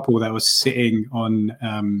was a couple that was sitting on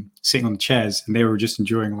the chairs, and they were just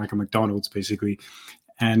enjoying like a McDonald's, basically.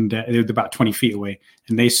 And they were about 20 feet away,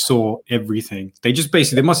 and they saw everything. They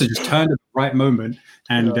must have just turned at the right moment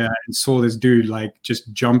and saw this dude like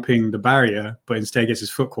just jumping the barrier, but instead gets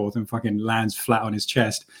his foot caught and fucking lands flat on his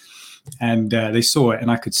chest. And they saw it,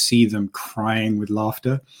 and I could see them crying with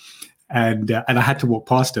laughter. And I had to walk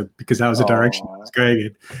past them because that was the direction I was going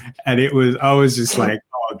in. And I was just like,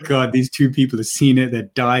 oh God, these two people have seen it. They're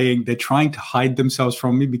dying. They're trying to hide themselves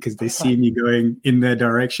from me because they see me going in their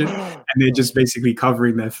direction. And they're just basically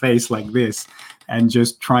covering their face like this and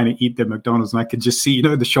just trying to eat their McDonald's. And I could just see,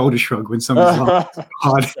 the shoulder shrug when someone's laughing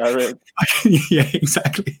hard. Yeah,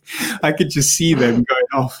 exactly. I could just see them going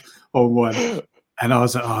off on one. And I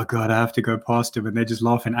was like, oh God, I have to go past them. And they're just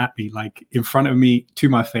laughing at me, like in front of me, to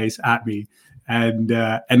my face, at me. And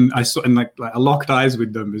I saw, and like I locked eyes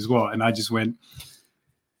with them as well. And I just went,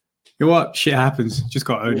 you know what? Shit happens. Just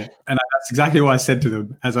got to own it. And that's exactly what I said to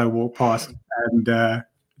them as I walked past. And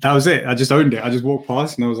that was it. I just owned it. I just walked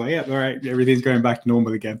past and I was like, yeah, all right, everything's going back to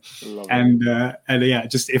normal again. And yeah,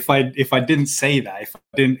 just if I didn't say that, if I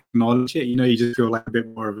didn't acknowledge it, you just feel like a bit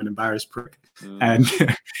more of an embarrassed prick. And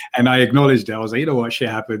I acknowledged it. I was like, you know what, shit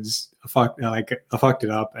happens. I fucked it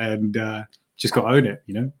up, and just got to own it.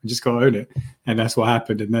 I just got to own it, and that's what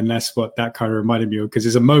happened. And then that's what that kind of reminded me of, because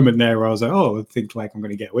there's a moment there where I was like, oh, I think like I'm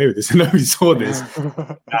going to get away with this, and nobody saw this.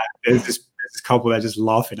 There's this couple that just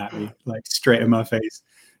laughing at me like straight in my face,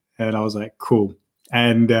 and I was like, cool.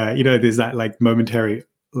 And there's that like momentary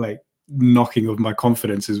like knocking of my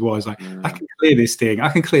confidence as well. It's like, I can clear this thing. I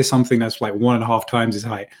can clear something that's like 1.5 times as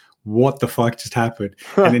high. What the fuck just happened?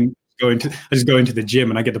 And then I just go into the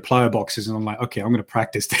gym and I get the plyo boxes and I'm like, okay, I'm going to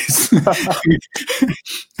practice this.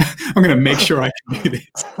 I'm going to make sure I can do this.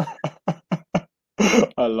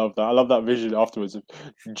 I love that. I love that vision afterwards of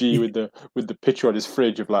G with the picture on his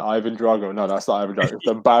fridge of like Ivan Drago. No, that's not Ivan Drago.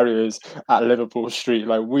 The barriers at Liverpool Street.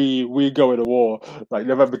 Like we go into war. Like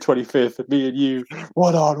November 25th, me and you,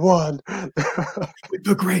 1-on-1. With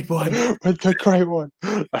the great one. With the great one.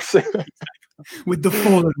 That's it. With the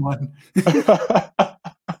fallen one.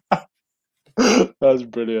 That's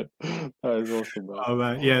brilliant. That is awesome, man. Oh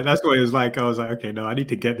man, yeah, that's what it was like. I was like, okay, no, I need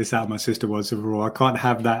to get this out of my system once and for all. I can't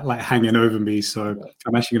have that like hanging over me. So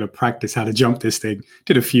I'm actually going to practice how to jump this thing.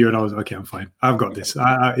 Did a few, and I was okay, I'm fine. I've got this.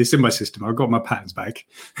 It's in my system. I've got my patterns back.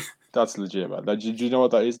 That's legit, man. Like, do you know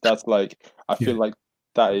what that is? That's like, I feel like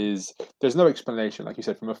that is. There's no explanation, like you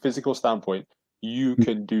said, from a physical standpoint. You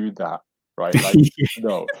can do that, right? Like,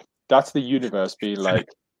 no. That's the universe being like,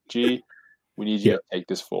 G, we need you to take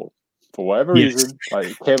this fall for whatever reason.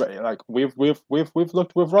 Like we've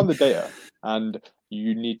run the data, and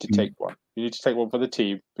you need to take one. You need to take one for the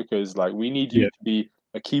team, because like we need you to be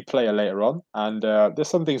a key player later on, and there's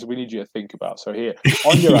some things we need you to think about. So here,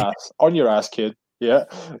 on your ass, kid. Yeah,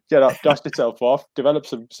 get up, dust yourself off, develop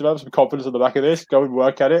some confidence on the back of this. Go and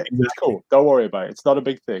work at it. Exactly. It's cool. Don't worry about it. It's not a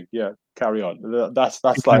big thing. Yeah, carry on. That's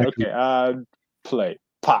exactly. Like okay, and play.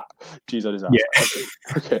 Pat, G's on his ass.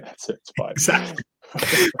 Yeah. Okay, that's it. It's fine. Exactly.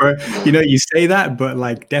 Bro, you say that, but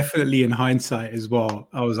like definitely in hindsight as well,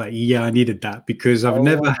 I was like, yeah, I needed that, because I've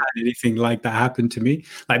never had anything like that happen to me.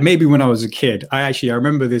 Like maybe when I was a kid, I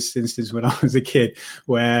remember this instance when I was a kid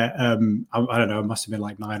where I don't know, I must have been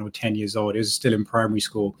like 9 or 10 years old. It was still in primary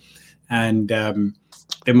school, and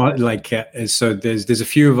it might like so there's a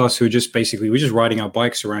few of us who are just basically we're just riding our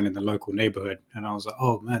bikes around in the local neighborhood, and I was like,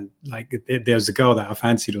 oh man, like there's a girl that I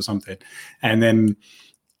fancied or something, and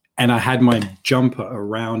I had my jumper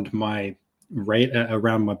around my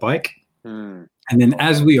bike, and then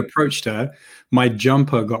as we approached her, my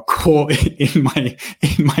jumper got caught in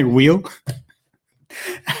my wheel,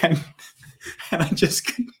 and I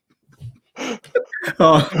just I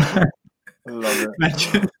love it.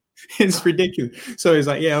 Imagine. It's ridiculous. So it's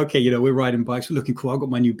like, yeah, okay, we're riding bikes, we're looking cool. I've got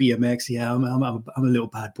my new BMX. Yeah, I'm a little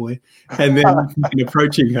bad boy. And then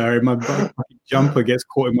approaching her, and my jumper gets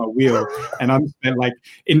caught in my wheel, and I'm spent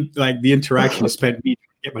the interaction spent me to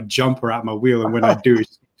get my jumper out of my wheel, and when I do,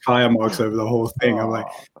 it's tire marks over the whole thing. I'm like,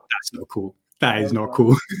 that's not cool. That is not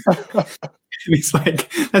cool. It's like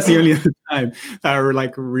that's the only other time that I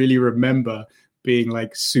really remember being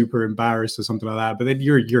like super embarrassed or something like that. But then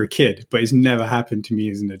you're a kid, but it's never happened to me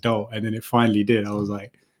as an adult. And then it finally did. I was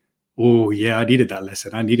like, oh yeah, I needed that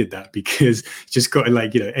lesson. I needed that, because just got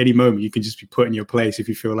like, any moment you can just be put in your place if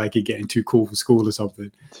you feel like you're getting too cool for school or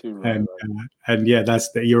something. And yeah,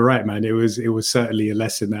 you're right, man. It was certainly a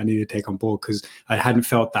lesson that I needed to take on board, because I hadn't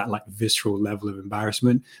felt that like visceral level of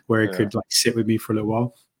embarrassment where it could like sit with me for a little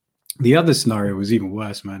while. The other scenario was even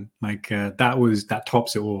worse, man. Like that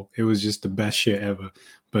tops it all. It was just the best shit ever.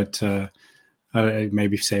 But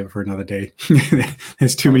maybe save it for another day.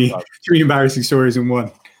 There's too many embarrassing stories in one.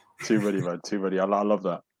 Too many, man. Too many. I love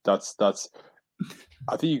that. That's.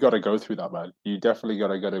 I think you got to go through that, man. You definitely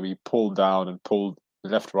got to be pulled down and pulled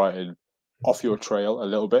left, right, and off your trail a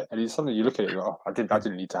little bit. And it's something you look at it, and go, oh, that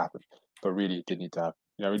didn't need to happen, but really, it did need to happen.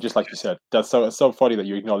 I mean, just like you said, it's so funny that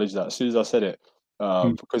you acknowledge that as soon as I said it.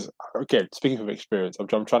 Because okay, speaking of experience, I'm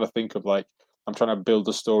trying to think of I'm trying to build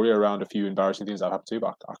a story around a few embarrassing things I've happened to,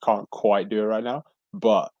 but I can't quite do it right now.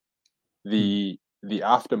 But the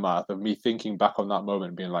aftermath of me thinking back on that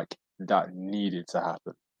moment, being like, that needed to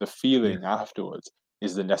happen. The feeling afterwards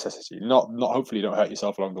is the necessity. Not hopefully you don't hurt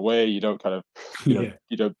yourself along the way. You don't kind of you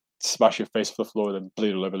don't smash your face off the floor and then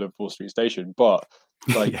bleed all over Liverpool Street Station. But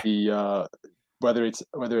like the whether it's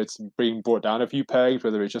being brought down a few pegs,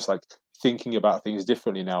 whether it's just like thinking about things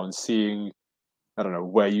differently now and seeing, I don't know,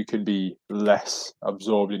 where you can be less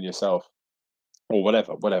absorbed in yourself or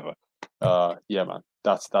whatever. Yeah, man,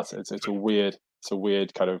 it's a weird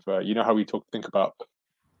kind of you know how we think about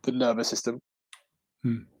the nervous system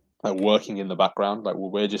like working in the background, like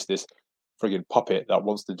we're just this friggin' puppet that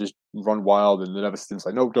wants to just run wild, and the nervous system's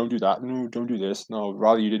like, no, don't do that, no, don't do this, no,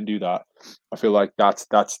 rather you didn't do that. I feel like that's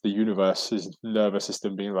the universe's nervous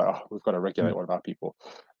system being like, oh, we've got to regulate one of our people.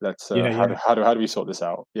 Let's how do we sort this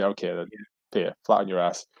out? Yeah, okay, then here, flat on your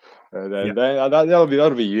ass. Then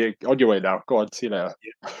that'll be you on your way now. Go on, see you later.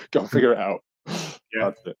 Go figure it out.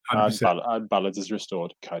 Yeah, that's it. And balance is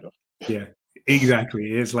restored, kind of. Yeah.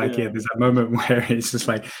 Exactly. It's like, there's that moment where it's just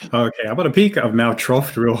like, okay, I'm on a peak. I've now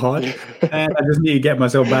troughed real hard, and I just need to get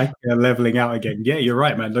myself back leveling out again. Yeah, you're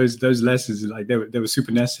right, man. Those lessons, like they were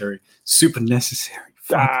super necessary. Super necessary.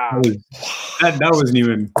 That wasn't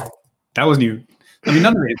even. I mean,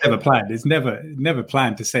 none of it is ever planned. It's never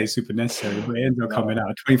planned to say super necessary, but it ends up coming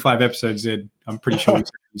out. 25 episodes in, I'm pretty sure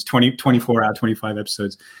it's 24 out of 25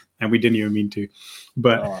 episodes, and we didn't even mean to.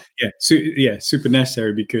 But super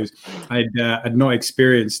necessary, because I'd not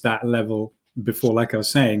experienced that level before, like I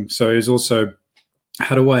was saying. So it was also,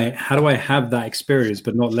 how do I have that experience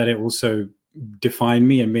but not let it also define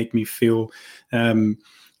me and make me feel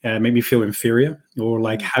inferior, or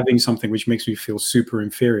like having something which makes me feel super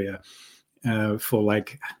inferior. For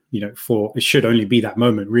it should only be that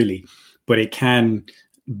moment, really, but it can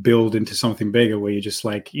build into something bigger where you're just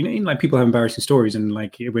like, like people have embarrassing stories, and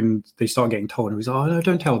like when they start getting told, it was, oh no,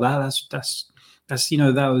 don't tell that. That's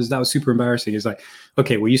that was super embarrassing. It's like,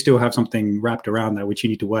 okay, well, you still have something wrapped around that which you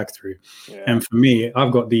need to work through. Yeah. And for me,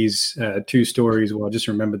 I've got these two stories. Well, I just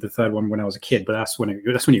remembered the third one when I was a kid, but that's when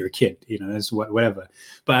you're a kid, that's whatever.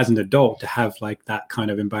 But as an adult, to have like that kind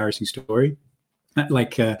of embarrassing story.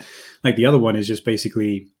 Like the other one is just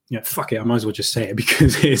basically, fuck it, I might as well just say it,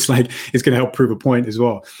 because it's like it's going to help prove a point as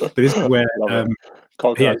well. But this is where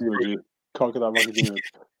conquer that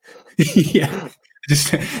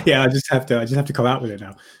I just have to come out with it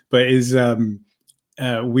now. But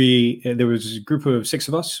there was a group of 6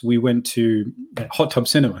 of us. We went to Hot Tub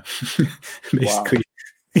Cinema, basically.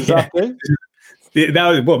 Wow.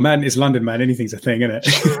 That was, man, it's London, man. Anything's a thing, isn't it?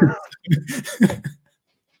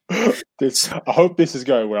 I hope this is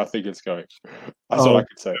going where I think it's going. That's all I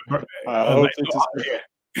can say. All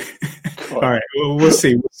right, well, we'll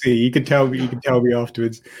see. You can tell me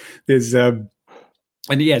afterwards. There's so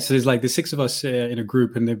there's like the 6 of us in a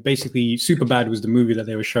group, and they're basically Superbad was the movie that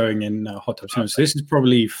they were showing in Hot Tub Cinema. So this is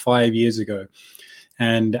probably 5 years ago,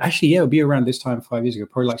 and actually, it'll be around this time 5 years ago,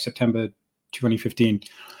 probably like September 2015,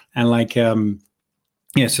 and like.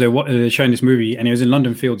 So they're showing this movie, and it was in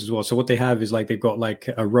London Fields as well. So what they have is like they've got like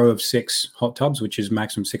a row of 6 hot tubs, which is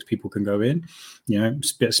maximum 6 people can go in. A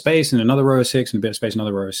bit of space, and another row of 6, and a bit of space,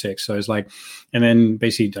 another row of 6. So it's like, and then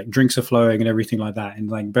basically like drinks are flowing and everything like that.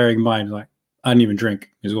 And like bearing in mind, like I didn't even drink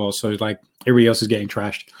as well, so it's like everybody else is getting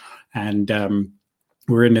trashed, and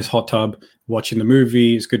we're in this hot tub watching the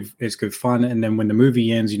movie. It's good fun. And then when the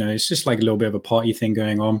movie ends, it's just like a little bit of a party thing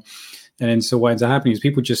going on. And then so what ends up happening is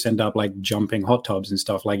people just end up like jumping hot tubs and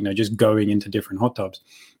stuff, like, just going into different hot tubs.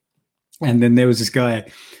 And then there was this guy,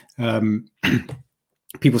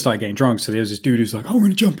 people started getting drunk. So there was this dude who's like, oh, we're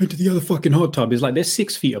going to jump into the other fucking hot tub. It's like they're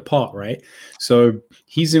 6 feet apart, right? So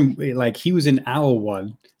he was in our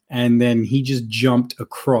one, and then he just jumped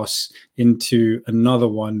across into another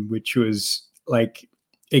one, which was like,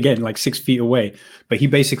 again, like 6 feet away. But he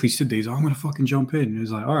basically stood there. He's like, I'm gonna fucking jump in. And he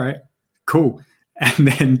was like, all right, cool. And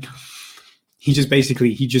then he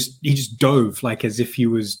just dove like as if he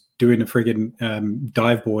was doing a friggin'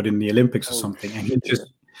 dive board in the Olympics or something. And he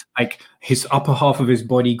just like his upper half of his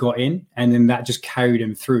body got in, and then that just carried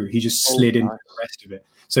him through. He just slid into the rest of it.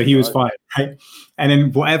 So he was fine, right? And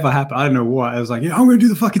then whatever happened, I don't know what. I was like, yeah, I'm gonna do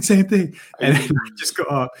the fucking same thing. And then I just got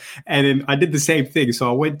up, and then I did the same thing. So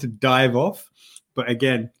I went to dive off, but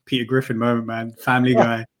again, Peter Griffin moment, man. Family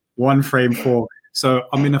Guy, 1 frame 4. So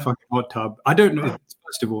I'm in a fucking hot tub. I don't know,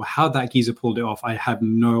 first of all, how that geezer pulled it off. I have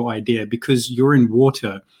no idea, because you're in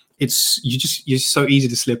water. You're so easy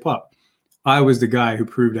to slip up. I was the guy who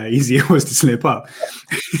proved how easy it was to slip up.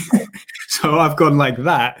 So I've gone like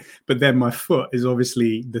that, but then my foot is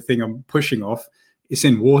obviously the thing I'm pushing off. It's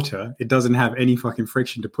in water. It doesn't have any fucking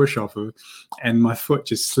friction to push off of. And my foot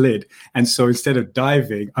just slid. And so instead of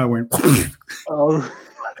diving, I went, oh.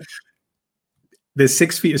 There's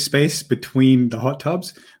 6 feet of space between the hot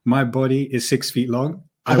tubs. My body is 6 feet long.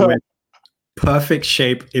 I went perfect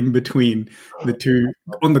shape in between the two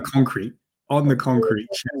on the concrete.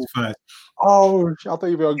 Chest first. Oh, I thought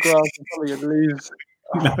you'd be on grass and something and leaves.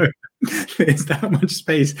 No, there's that much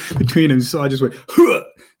space between them. So I just went,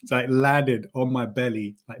 it's like landed on my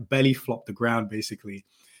belly, like belly flopped the ground basically.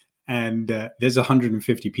 And there's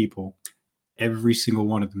 150 people. Every single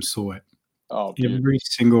one of them saw it. Oh, every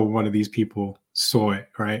single one of these people saw it,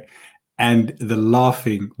 right? And the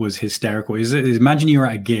laughing was hysterical. Imagine you're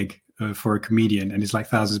at a gig for a comedian and it's like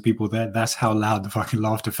thousands of people there. That's how loud the fucking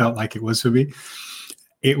laughter felt like it was for me.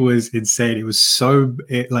 It was insane. It was so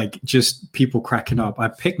like just people cracking up. I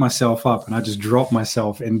picked myself up and I just dropped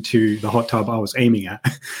myself into the hot tub I was aiming at.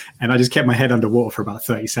 And I just kept my head underwater for about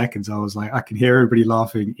 30 seconds. I was like, I can hear everybody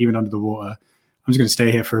laughing, even under the water. I'm just going to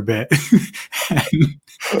stay here for a bit.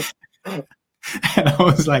 And I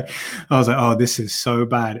was like, oh, this is so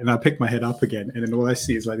bad. And I picked my head up again. And then all I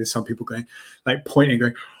see is like, there's some people going, like pointing,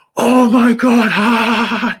 going, oh my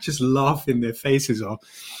God, just laughing their faces off.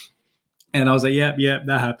 And I was like, yep,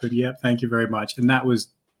 that happened. Yep, thank you very much. And that was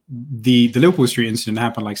the Liverpool Street incident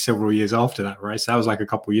happened like several years after that, right? So that was like a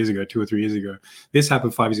couple of years ago, 2 or 3 years ago. This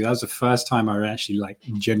happened 5 years ago. That was the first time I actually like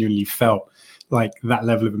genuinely felt like that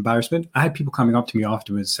level of embarrassment. I had people coming up to me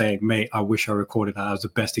afterwards saying, mate, I wish I recorded that. That was the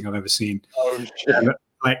best thing I've ever seen. Oh, shit. And,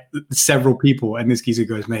 like several people. And this geezer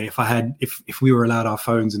goes, mate, if we were allowed our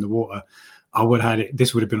phones in the water, I would have had it.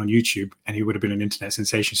 This would have been on YouTube and he would have been an internet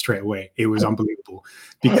sensation straight away. It was unbelievable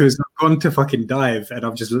because I've gone to fucking dive and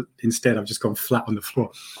I've just gone flat on the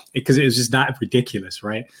floor because it was just that ridiculous,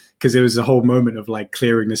 right? Because there was a whole moment of like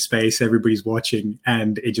clearing the space, everybody's watching,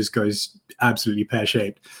 and it just goes absolutely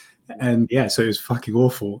pear-shaped. And yeah, so it was fucking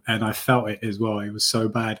awful. And I felt it as well. It was so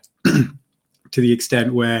bad to the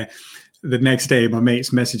extent where the next day my mate's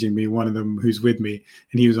messaging me, one of them who's with me,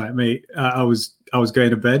 and he was like, mate, I was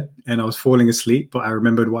going to bed and I was falling asleep, but I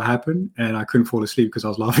remembered what happened and I couldn't fall asleep because I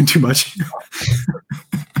was laughing too much.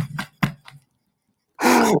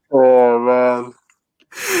 Oh man.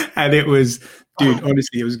 And it was, dude,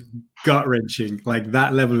 honestly, it was gut wrenching, like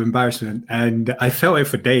that level of embarrassment. And I felt it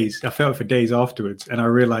for days. I felt it for days afterwards. And I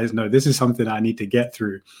realized, no, this is something I need to get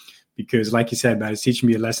through because like you said, man, it's teaching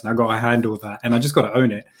me a lesson. I got to handle that and I just got to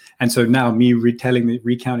own it. And so now me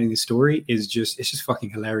recounting the story it's just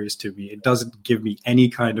fucking hilarious to me. It doesn't give me any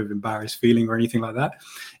kind of embarrassed feeling or anything like that.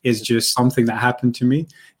 It's just something that happened to me.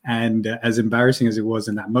 And as embarrassing as it was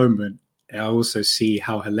in that moment, I also see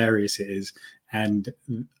how hilarious it is. And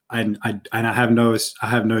I have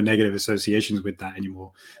no negative associations with that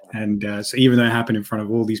anymore. And so even though it happened in front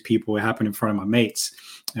of all these people, it happened in front of my mates,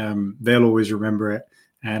 they'll always remember it.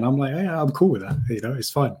 And I'm like, yeah, I'm cool with that. You know,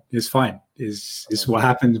 it's fine. It's fine. It's what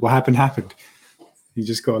happened. What happened. You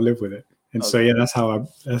just got to live with it. And so, yeah, that's how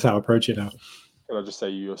I approach it now. Can I just say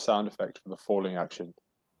your sound effect for the falling action?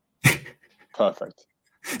 Perfect.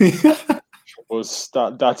 That's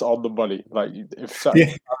on the money. Like if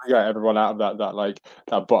everyone out of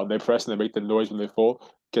that button they press and they make the noise when they fall,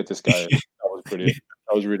 get this guy. That was brilliant.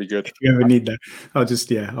 That was really good. If you ever need that,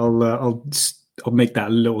 I'll make that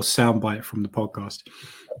a little soundbite from the podcast.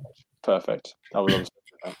 Perfect. That was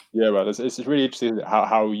awesome. Yeah, well, it's really interesting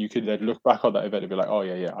how you can then look back on that event and be like, oh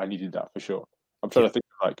yeah, I needed that for sure. I'm trying to think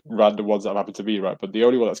of like random ones that have happened to me, right? But the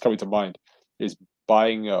only one that's coming to mind is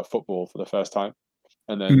buying football for the first time,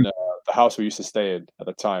 and then the house we used to stay in at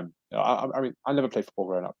the time. I mean, I never played football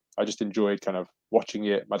growing up. I just enjoyed kind of watching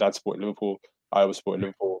it. My dad supported Liverpool. I was supporting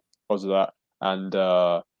Liverpool because of that,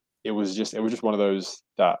 and it was just one of those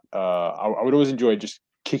that I would always enjoy just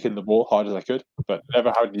kicking the ball hard as I could, but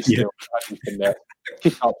never had any skill. Actually in there.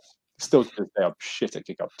 Kick up, still to this day, I'm shit at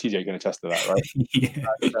kick up. TJ can attest to that, right?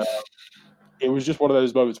 And, it was just one of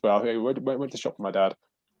those moments where I went to shop with my dad,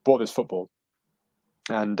 bought this football,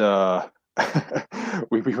 and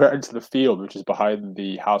we went into the field, which is behind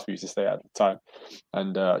the house we used to stay at the time.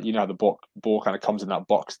 And you know how the ball kind of comes in that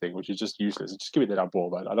box thing, which is just useless. Just give me that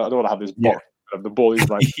ball, man. I don't want to have this box. The ball is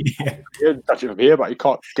like, you touch it from here, but you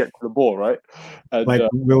can't get to the ball, right? And,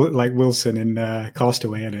 like Wilson in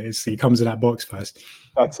Castaway, and he comes in that box first.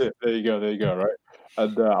 That's it. There you go, right?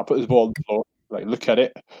 And I put this ball on the floor, like look at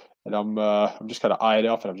it, and I'm just kind of eyeing it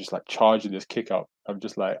up, and I'm just like charging this kick up. I'm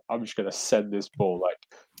just gonna send this ball like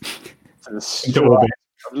to the strike.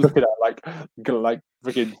 I'm looking at like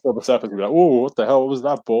freaking on the surface, and be like, oh, what the hell was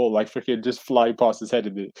that ball? Like freaking just flying past his head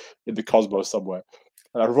in the cosmos somewhere.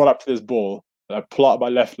 And I run up to this ball, and I pull out my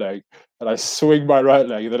left leg, and I swing my right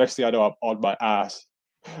leg, and the next thing I know, I'm on my ass.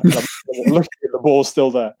 And I'm looking at the ball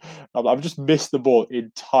still there. I've just missed the ball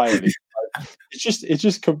entirely. It's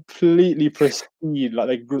just completely pristine.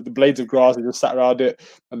 Like the blades of grass are just sat around it,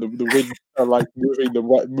 and the wind are like moving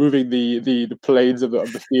the planes of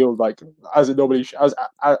the field like as it normally as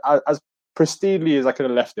pristinely as I could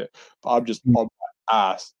have left it. But I'm just on my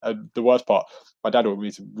ass. And the worst part, my dad went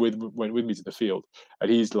with me to the field, and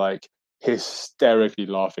he's like hysterically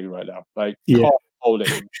laughing right now. Like can't hold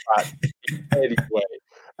it back in any way.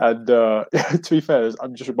 And to be fair,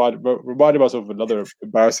 I'm just reminding myself of another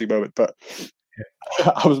embarrassing moment. But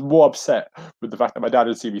I was more upset with the fact that my dad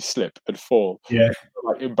didn't see me slip and fall. Yeah,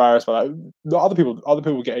 like embarrassed by that. Other people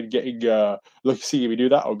getting seeing me do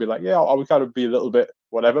that. I would be like, yeah, I would kind of be a little bit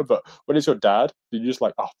whatever. But when it's your dad, you're just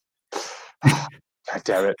like, oh, God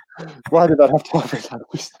damn it! Why did that have to happen?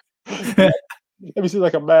 Let me see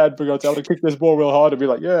like a man for God's sake. I want to kick this ball real hard and be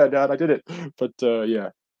like, yeah, Dad, I did it. But yeah,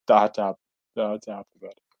 that had to happen.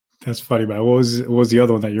 But that's funny, man. What was the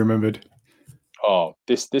other one that you remembered? Oh,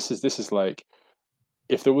 this is like,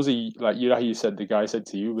 if there was a, like, you know how you said the guy said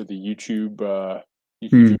to you with the YouTube,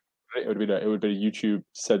 YouTube it would be a YouTube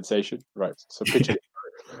sensation, right? So picture it.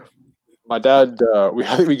 My dad,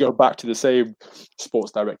 we go back to the same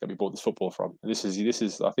Sports Direct that we bought this football from, and this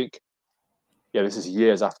is I think, yeah, this is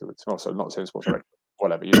years afterwards. Oh, so not the same Sports Direct,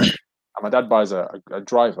 whatever, you know. And my dad buys a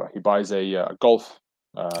driver. He buys a golf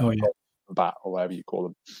bat or whatever you call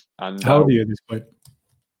them. And how old are you at this point?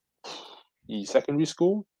 Secondary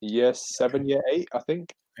school, year 7, year 8, I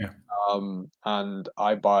think. Yeah. And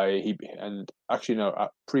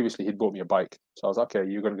previously he'd bought me a bike, so I was like, okay,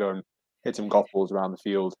 you're gonna go and hit some golf balls around the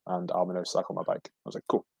field, and I'm gonna cycle my bike. I was like,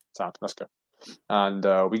 cool, sound, let's go. And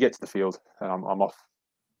we get to the field, and I'm off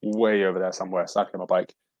way over there somewhere, cycling my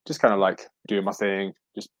bike, just kind of like doing my thing,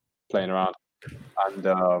 just playing around. And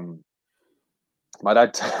my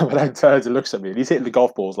dad turns and looks at me, and he's hitting the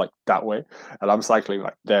golf balls like that way, and I'm cycling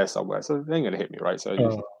like there somewhere, so they ain't gonna hit me, right?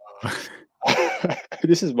 So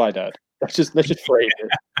this is my dad. Let's just frame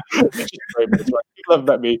it. It's like, people have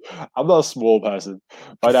met me. I'm not a small person.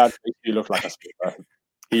 My dad makes me look like a small person.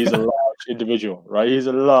 He's a large individual, right? He's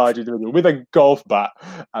a large individual with a golf bat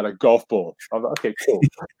and a golf ball. I'm like, okay, cool.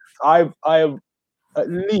 I am at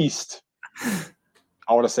least,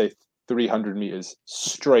 I want to say 300 meters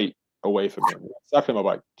straight away from him, cycling my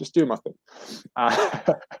bike, just doing my thing.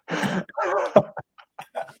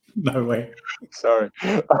 No way. Sorry.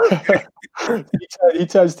 He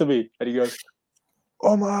turns to me and he goes,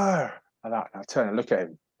 Omar. And I turn and look at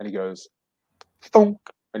him, and he goes, thunk,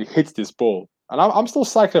 and he hits this ball. And I'm still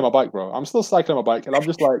cycling my bike, bro. I'm still cycling my bike, and I'm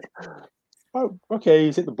just like, oh, okay,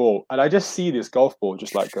 he's hit the ball. And I just see this golf ball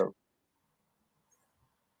just like go,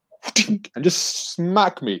 and just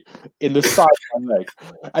smack me in the side of my leg,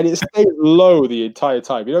 and it stays low the entire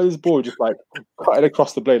time. You know, this ball just like cutting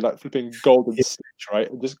across the blade like flipping golden stitch, right?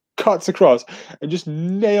 It just cuts across and just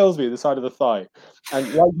nails me in the side of the thigh. And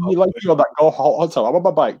like you on that golf hot time, I'm on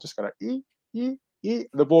my bike, just kind of and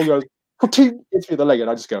the ball goes, hits me in the leg,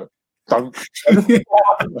 and I just go dunk on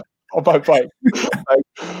my bike.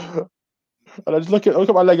 And I just look at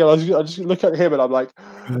my leg, and I just look at him, and I'm like,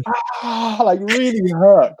 like really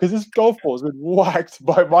hurt, because this golf ball's been whacked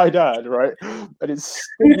by my dad, right? And it's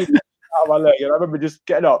stinging out of my leg. And I remember just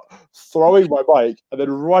getting up, throwing my bike, and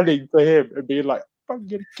then running to him and being like, I'm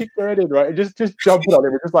gonna kick your head in, right? And just jumping on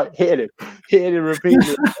him and just like hitting him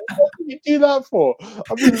repeatedly. What did you do that for?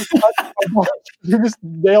 You just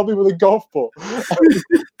nailed me with a golf ball. It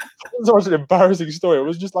was such an embarrassing story. It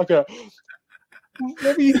was just like a,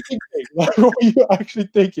 what were you thinking? Like, what were you actually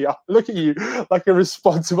thinking? I look at you like a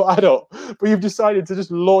responsible adult, but you've decided to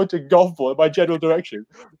just launch a golf ball in my general direction.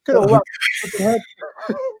 Could have whacked me with the head.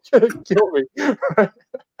 Could have killed me.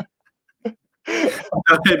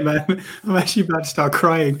 dying, man. I'm actually about to start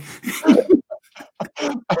crying.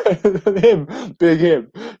 Him, big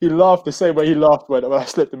him. He laughed the same way he laughed when I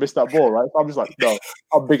slipped and missed that ball, right? So I'm just like, no,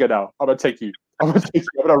 I'm bigger now. I'm gonna take you. I'm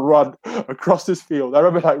gonna run across this field. I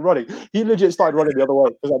remember like running. He legit started running the other way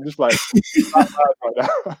because I'm just like, I'm mad right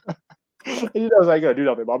now. And he knows I ain't gonna do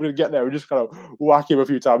nothing, but I'm gonna get there and just kind of whack him a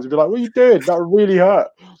few times and be like, "What are you doing? That really hurt."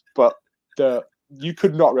 But you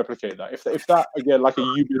could not replicate that. If that again, like a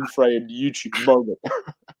human framed YouTube moment,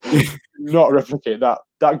 not replicate that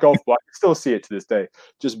golf ball. I can still see it to this day,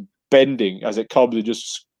 just bending as it comes and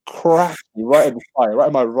just cracked me right in the fire, right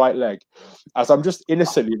in my right leg, as I'm just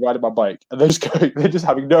innocently riding my bike, and they're just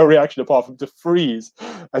having no reaction apart from to freeze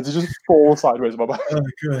and to just fall sideways on my bike. Oh,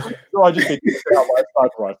 God. So I just think out my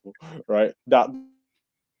sniper rifle, right? That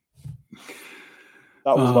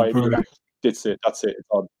was my that's it. It's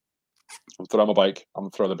on. I'm throwing my bike. I'm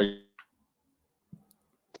throwing the big.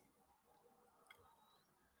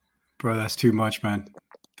 Bro, that's too much, man.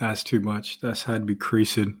 That's too much. That's had me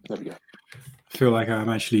creasing. There we go. I feel like I'm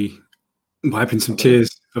actually wiping some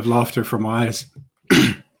tears of laughter from my eyes.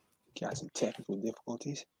 Got some technical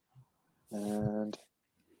difficulties. And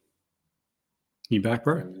you back,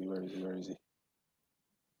 bro? Where is he?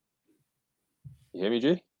 You hear me,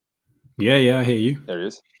 G? Yeah, I hear you. There he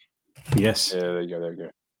is. Yes. Yeah, there you go.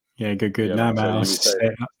 Yeah, good. Yeah, nah, man, I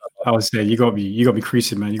was saying, you got me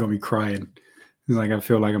creasing, man. You got me crying. It's like I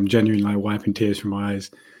feel like I'm genuinely like wiping tears from my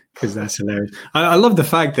eyes because that's hilarious. I love the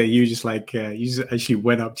fact that you just like you just actually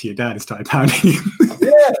went up to your dad and started pounding him.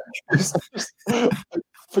 Yeah.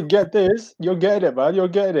 Forget this. You're getting it, man. You're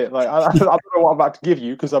getting it. Like I don't know what I'm about to give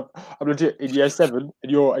you because I'm legit in year 7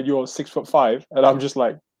 and you're 6'5", and I'm just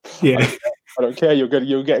like, yeah. I don't care.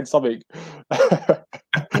 You're getting something.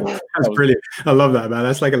 That's brilliant. I love that, man.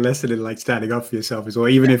 That's like a lesson in like standing up for yourself as well,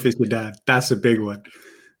 even if it's your dad. That's a big one.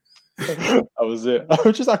 That was it.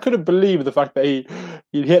 I couldn't believe the fact that he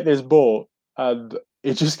hit this ball and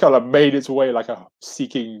it just kind of made its way like a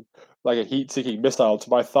heat-seeking missile to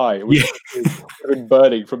my thigh, which would have been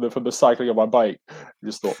burning from the cycling of my bike. I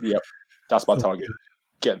just thought, yep, that's my target.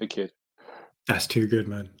 Get the kid. That's too good,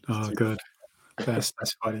 man. Oh, God. That's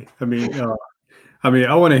funny. I mean,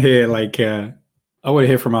 I want to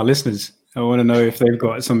hear from our listeners. I want to know if they've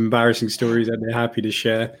got some embarrassing stories that they're happy to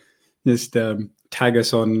share. Just tag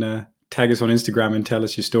us on Instagram and tell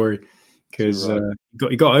us your story, because you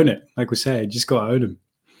got to own it. Like we said, just got to own them.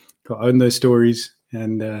 Got to own those stories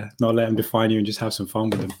and not let them define you, and just have some fun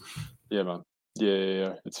with them. Yeah, man.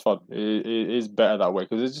 Yeah. It's fun. It is better that way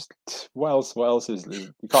because it's just what else is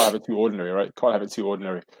you can't have it too ordinary, right? Can't have it too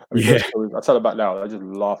ordinary. I mean, I tell it back now. I just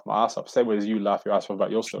laugh my ass off. Same way as you laugh your ass off about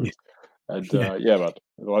your stories. And man,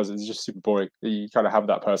 otherwise it's just super boring. You kind of have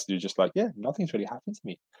that person who's just like, nothing's really happened to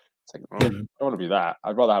me. It's like, I don't want to be that.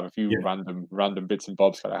 I'd rather have a few random bits and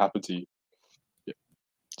bobs kind of happen to you. Yeah.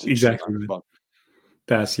 Exactly.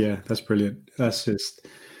 That's brilliant. That's just,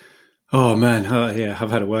 oh man,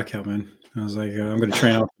 I've had a workout, man. I was like, I'm going to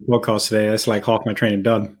train out the podcast today. That's like half my training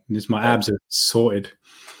done. Just my abs are sorted.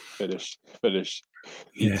 Finished.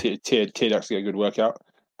 Yeah. T-Duck's got a good workout.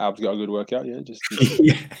 Abs got a good workout. Yeah, just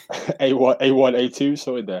A1, A2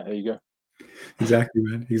 sorted there. There you go. Exactly,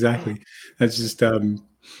 man. Exactly. That's just what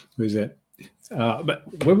is it?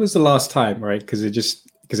 But when was the last time, right? Because it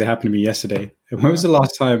happened to me yesterday. When was the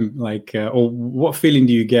last time, or what feeling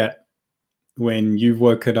do you get when you've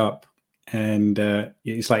woken up and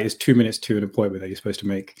it's like it's 2 minutes to an appointment that you're supposed to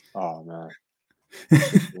make? Oh man,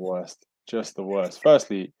 the worst. Just the worst.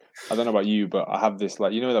 Firstly, I don't know about you, but I have this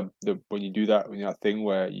when you do that, when that thing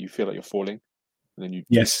where you feel like you're falling, and then you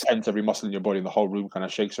tense every muscle in your body, and the whole room kind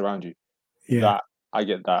of shakes around you. Yeah, I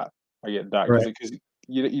get that because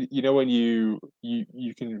you know when you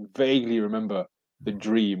can vaguely remember the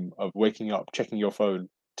dream of waking up, checking your phone,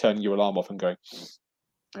 turning your alarm off, and going,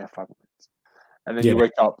 5 minutes, and then you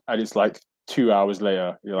wake up and it's like 2 hours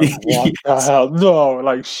later. You're like, what the hell? No,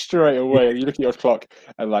 like straight away. And you look at your clock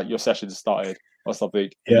and like your session started or something,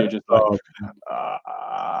 and you're just like,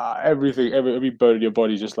 every bone in your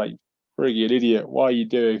body just like, friggin' idiot, what are you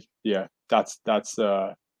doing? Yeah, that's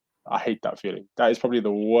I hate that feeling. That is probably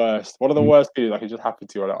the worst. One of the worst feelings that can just happen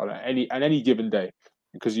to you on any given day,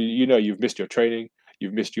 because you know you've missed your training,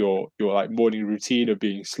 you've missed your like morning routine of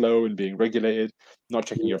being slow and being regulated, not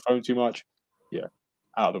checking your phone too much. Yeah,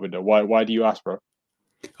 out the window. Why do you ask, bro?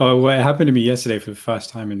 Oh, well, it happened to me yesterday for the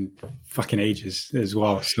first time in fucking ages as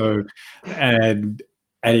well. So, and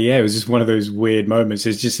it was just one of those weird moments.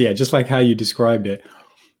 It's just like how you described it.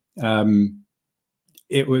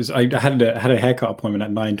 It was, I had a haircut appointment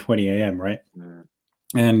at 9:20 a.m. right?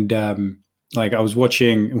 And I was watched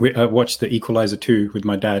The Equalizer 2 with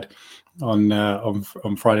my dad,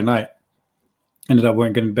 on Friday night. Ended up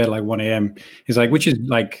going to bed like 1 a.m. It's like, which is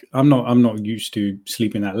like, I'm not used to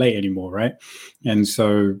sleeping that late anymore, right? And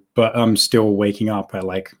so, but I'm still waking up at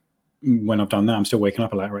like, when I've done that, I'm still waking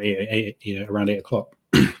up at like around 8 o'clock.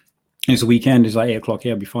 It's a weekend. It's like 8 o'clock.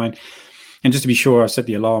 Yeah, I'll be fine. And just to be sure, I set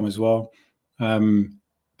the alarm as well.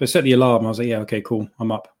 But set the alarm. I was like, yeah, okay, cool.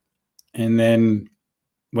 I'm up. And then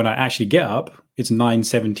when I actually get up, it's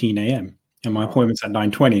 9:17 a.m. and my appointment's at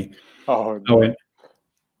 9:20. Oh, no.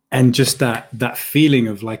 And just that feeling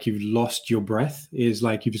of like you've lost your breath is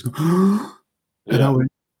like you just go, and I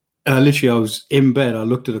was in bed. I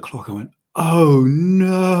looked at the clock. I went, oh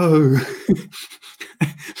no.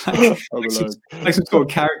 like some sort of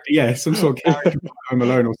character. Yeah, some sort of character from Home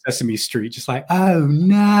Alone or Sesame Street. Just like, oh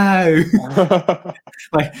no.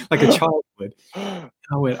 like a child would. And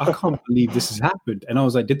I went, I can't believe this has happened. And I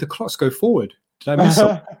was like, did the clocks go forward? Did I miss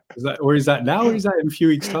something? Is that now, or is that in a few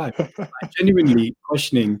weeks' time? I'm genuinely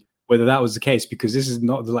questioning whether that was the case, because this has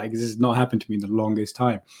not happened to me in the longest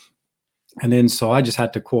time. And then so I just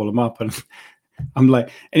had to call them up, and I'm like,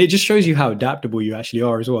 and it just shows you how adaptable you actually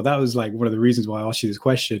are as well. That was like one of the reasons why I asked you this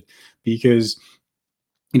question, because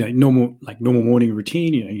normal morning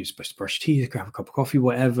routine, you're supposed to brush your teeth, grab a cup of coffee,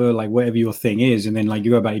 whatever your thing is. And then like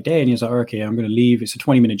you go about your day and you're like, okay, I'm going to leave. It's a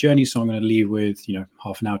 20-minute journey. So I'm going to leave with,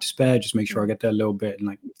 half an hour to spare. Just make sure I get there a little bit and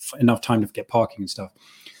like enough time to get parking and stuff.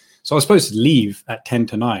 So I was supposed to leave at 10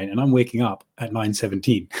 to 9 and I'm waking up at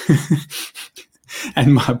 9:17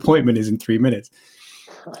 and my appointment is in 3 minutes.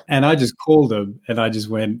 And I just called them and I just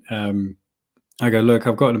went, I go, look,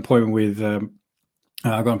 I've got an appointment with,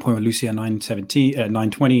 Lucy at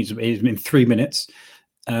 9:20. It's been 3 minutes.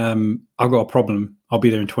 I've got a problem. I'll be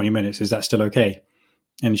there in 20 minutes. Is that still okay?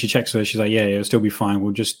 And she checks her. She's like, yeah, it'll still be fine.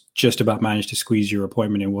 We'll just about manage to squeeze your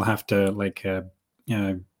appointment in. We'll have to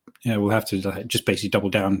we'll have to just basically double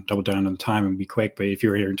down on the time and be quick. But if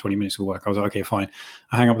you're here in 20 minutes, it'll work. I was like, okay, fine.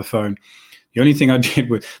 I hang up the phone. The only thing I did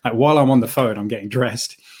was like while I'm on the phone, I'm getting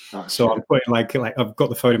dressed. So I'm putting like I've got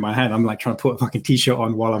the phone in my hand. I'm like trying to put a fucking t-shirt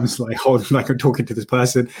on while I'm just like holding, like I'm talking to this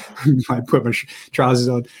person. I put my trousers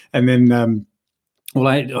on, and then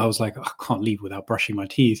I was like, I can't leave without brushing my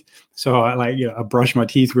teeth. So I brush my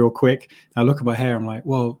teeth real quick. I look at my hair. I'm like,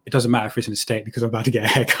 well, it doesn't matter if it's in a state because I'm about to get a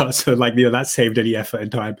haircut. So that saved any effort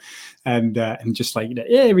and time, and just like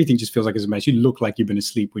everything just feels like it's a mess. You look like you've been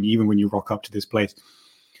asleep even when you rock up to this place.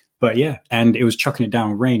 But yeah, and it was chucking it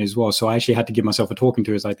down with rain as well. So I actually had to give myself a talking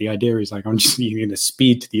to. It's like the idea is like I'm just going to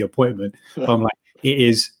speed to the appointment. But I'm like, it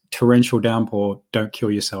is torrential downpour. Don't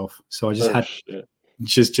kill yourself. So I just had to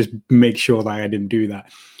just make sure that I didn't do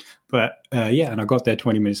that. But and I got there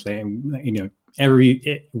 20 minutes late, and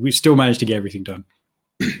we still managed to get everything done.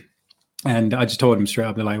 And I just told him straight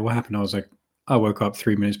up. They're like, "What happened?" I was like, I woke up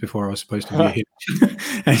 3 minutes before I was supposed to be here.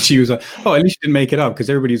 And she was like, oh, at least you didn't make it up, because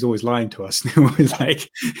everybody's always lying to us. There was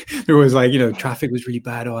like, traffic was really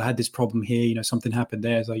bad. Oh, I had this problem here. Something happened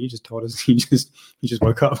there. It's like, you just told us you just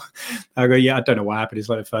woke up. I go, yeah, I don't know what happened. It's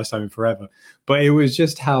like the first time in forever. But it was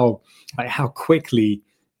just how quickly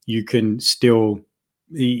you can just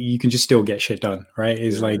still get shit done, right?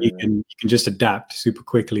 It's like you can just adapt super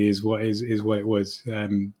quickly is what it was.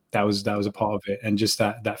 That was a part of it, and just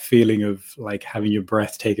that feeling of like having your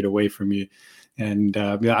breath taken away from you. And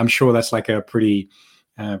I'm sure that's like a pretty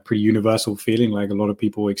universal feeling. Like a lot of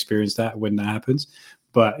people experience that when that happens.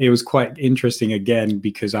 But it was quite interesting again,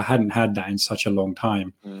 because I hadn't had that in such a long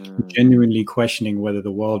time. Genuinely questioning whether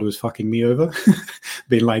the world was fucking me over.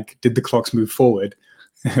 Being like, did the clocks move forward?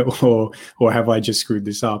 or have I just screwed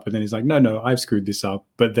this up? And then it's like, no, I've screwed this up.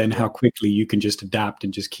 But then how quickly you can just adapt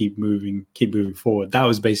and just keep moving forward. That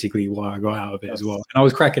was basically why I got out of it as well. And I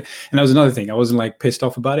was cracking. And that was another thing. I wasn't like pissed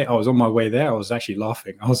off about it. I was on my way there. I was actually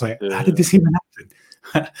laughing. I was like, how did this even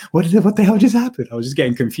happen? What the hell just happened? I was just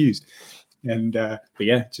getting confused. And but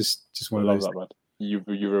yeah, just one of those. That, man.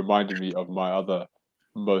 You reminded me of my other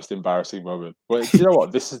most embarrassing moment. Well, you know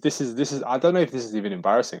what? This is. I don't know if this is even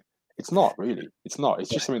embarrassing. It's not really. It's not. It's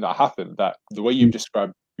just something that happened. That the way you've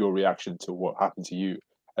described your reaction to what happened to you,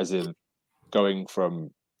 as in going from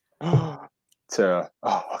to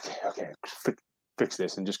okay, fix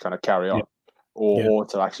this and just kind of carry on, or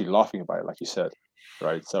to actually laughing about it, like you said,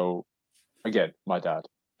 right? So again, my dad.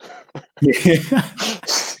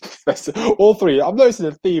 All three. I'm noticing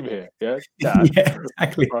a theme here. Yeah, dad. Yeah,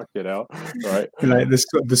 exactly. Right? Like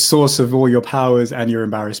the source of all your powers and your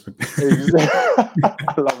embarrassment.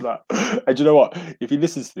 I love that. And you know what? If he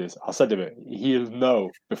listens to this, I'll send him it. He'll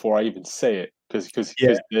know before I even say it, because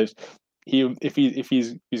if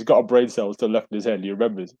he's got a brain cell still left in his head, he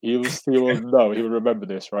remembers. He will know. He will remember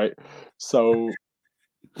this, right? So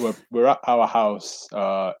we're at our house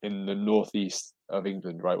in the northeast of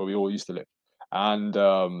England, right, where we all used to live,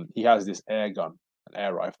 and he has this air gun, an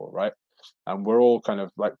air rifle, right, and we're all kind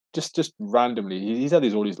of like just randomly. He's had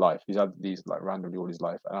these all his life. He's had these like randomly all his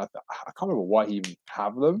life, and I can't remember why he even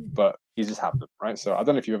have them, but he just have them, right? So I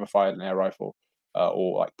don't know if you've ever fired an air rifle.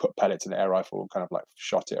 Or like put pellets in an air rifle and kind of like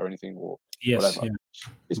shot it or anything or Yes, whatever. yeah.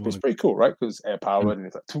 It's pretty cool, right? Because air Mm, powered and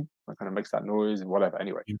it's like it kind of makes that noise and whatever.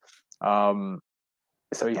 Anyway, mm.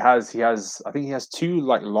 so he has I think he has two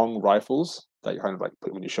like long rifles that you kind of like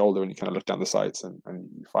put on your shoulder and you kind of look down the sights and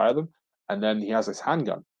you fire them. And then he has this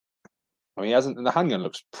handgun. I mean, he hasn't, and the handgun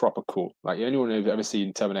looks proper cool. Like anyone who's ever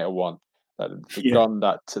seen Terminator One, that the Yeah, gun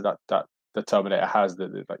that the Terminator has,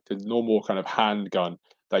 like the normal kind of handgun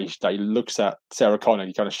that he looks at Sarah Connor, and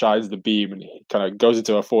he kind of shines the beam and he kind of goes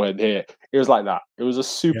into her forehead here. It was like that. It was a yeah.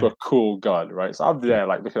 super cool gun, right? So I'm there,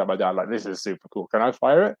 like looking at my dad, like this is super cool. Can I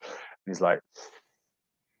fire it? And he's like,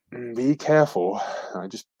 be careful. And I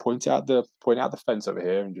just point out the fence over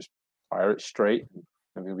here and just fire it straight, and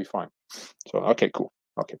everything will be fine. So okay, cool.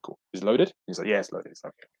 Okay, cool. Is it loaded? He's like, yeah, it's loaded. It's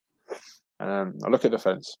okay. I look at the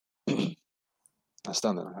fence. I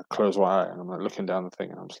stand there, I close one eye, and I'm like looking down the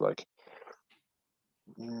thing, and I'm just like,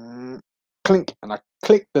 clink, and I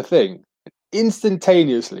click the thing.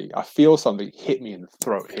 Instantaneously, I feel something hit me in the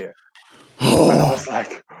throat here, and I was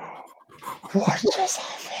like, "What just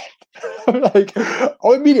happened?" I'm like,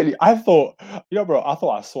 immediately, I thought, bro, I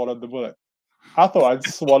thought I swallowed the bullet. I thought I'd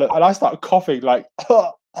swallowed, and I started coughing like.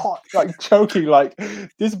 Like choking, like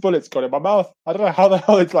this bullet's gone in my mouth. I don't know how the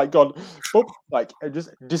hell it's like gone, boop, like it just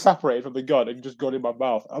disapparated from the gun and just gone in my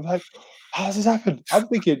mouth. I'm like, how does this happen?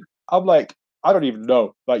 I'm like, I don't even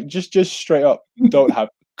know. Like, just straight up, don't have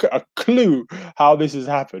a clue how this has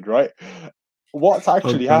happened. Right? What's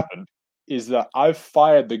actually Okay. happened is that I've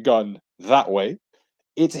fired the gun that way.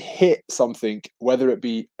 It's hit something, whether it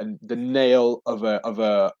be the nail of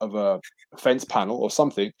a fence panel or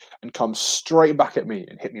something, and come straight back at me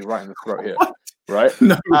and hit me right in the throat here, What? right?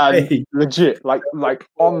 No And way. legit, like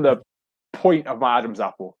on the point of my Adam's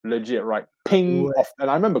apple, legit, right? Ping Way. off, and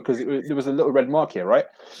I remember because there was a little red mark here, right?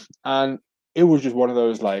 And it was just one of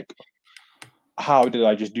those like, how did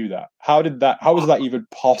I just do that? How was that even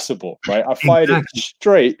possible? Right? I fired it Exactly.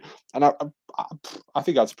 straight, and I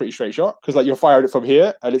think that's a pretty straight shot because like you're firing it from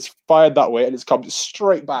here, and it's fired that way, and it's come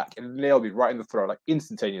straight back and nailed me right in the throat, like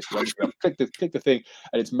instantaneously. I just click the thing,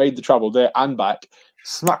 and it's made the travel there and back,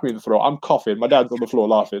 smacked me in the throat. I'm coughing. My dad's on the floor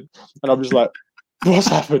laughing, and I'm just like, what's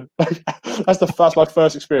happened? That's my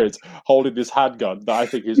first experience holding this handgun that I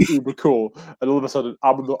think is uber cool, and all of a sudden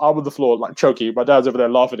I'm on the floor like choking. My dad's over there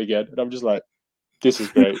laughing again, and I'm just like, this is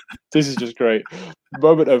great. This is just great.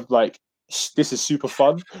 Moment of like, this is super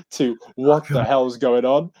fun, to what the hell is going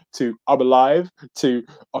on, to I'm alive, to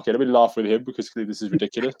okay, let me laugh with him because clearly this is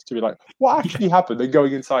ridiculous, to be like, what actually happened? Then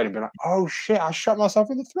going inside and be like, oh shit, I shot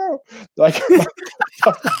myself in the throat. Like,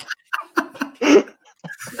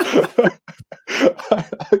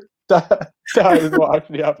 that is what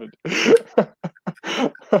actually happened.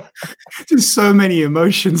 Just so many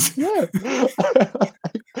emotions. Yeah.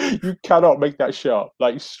 You cannot make that shot,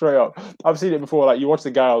 like straight up. I've seen it before. Like you watch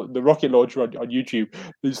the guy, the rocket launcher on YouTube,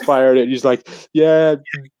 he's firing it. He's like, yeah,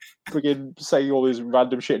 freaking saying all this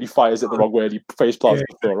random shit, and he fires it the wrong way, and he face plants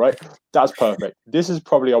the floor. Right? That's perfect. This is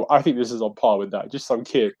probably, I think this is on par with that. Just some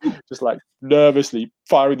kid, just like nervously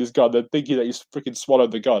firing this gun, then thinking that he's freaking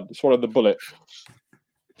swallowed the bullet.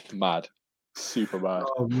 Mad, super mad.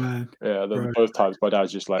 Oh man. Yeah, Right. both times my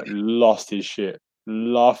dad's just like lost his shit,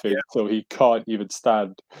 laughing so he can't even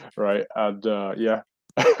stand, right? And yeah,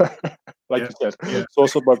 like Yeah. you said, Yeah.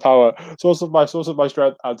 source of my power, source of my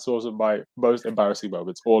strength, and source of my most embarrassing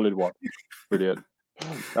moments, all in one. Brilliant.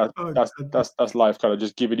 Oh, That's life, kind of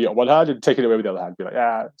just giving you on one hand and taking it away with the other hand. Be like,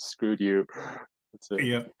 yeah, screwed you. That's it.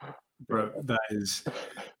 yeah, bro. That is.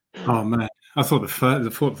 Oh man, I thought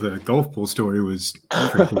the golf ball story was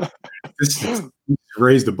freaking. This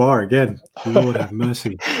raised the bar again. Lord have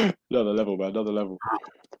mercy. Another level, man. Another level.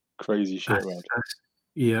 Crazy shit, man.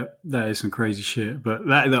 Yeah, that is some crazy shit. But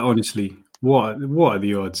that honestly, what are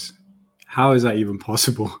the odds? How is that even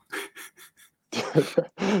possible?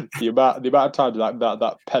 the amount of time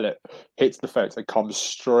that pellet hits the fence and comes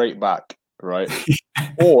straight back, right?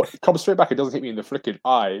 Or it comes straight back, it doesn't hit me in the flicking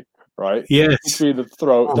eye, right? Yes. Hits me in the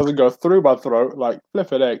throat, doesn't go through my throat, like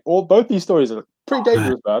flipping egg. Both these stories are pretty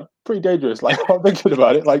dangerous, man. Pretty dangerous. Like I'm thinking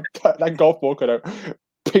about it, like that golf ball could have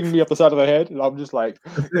pinged me up the side of the head, and I'm just like,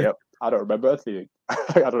 yep, I don't remember a thing.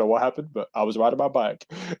 I don't know what happened, but I was riding my bike,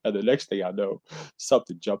 and the next thing I know,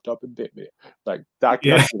 something jumped up and bit me. Like that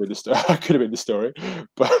could have been the story. That could have been the story,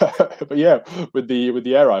 but yeah, with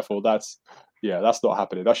the air rifle, that's Yeah, that's not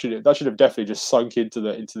happening. That should have definitely just sunk into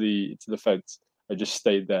the fence and just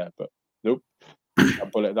stayed there. But nope,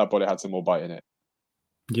 that bullet had some more bite in it.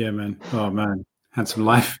 Yeah, man. Oh man, had some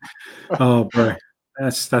life. Oh, bro,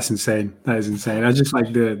 that's insane. That is insane. I just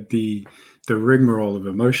like the rigmarole of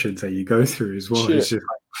emotions that you go through as well. Shit. It's just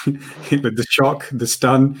like the shock, the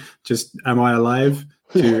stun. Just am I alive?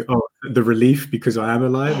 To the relief because I am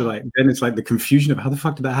alive. Like then it's like the confusion of how the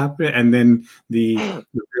fuck did that happen, and then the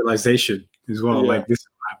realization as well. Yeah. Like this,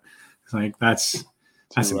 it's like that's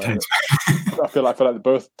intense. I feel like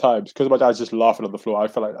both times because my dad's just laughing on the floor. I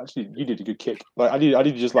feel like actually you did a good kick. Like I need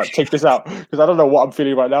to just like take this out because I don't know what I'm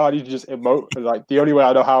feeling right now. I need to just emote. And, like the only way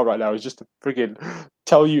I know how right now is just to freaking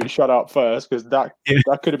tell you to shut up first because that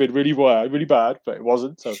could have been really bad, but it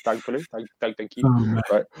wasn't. So thankfully, thank you. Oh,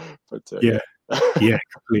 right, but yeah,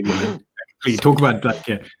 completely. Completely. Talk about like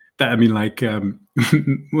that. I mean, like when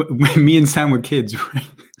me and Sam were kids. Right?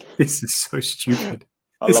 This is so stupid.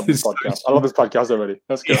 I love this podcast. I love this podcast already.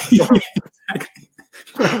 Let's go.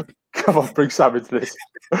 Come on, bring Sam into this.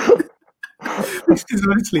 This is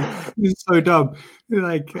honestly, this is so dumb.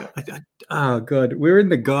 Like, oh god, we're in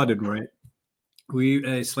the garden, right?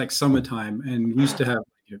 It's like summertime, and we used to have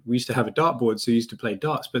a dartboard, so we used to play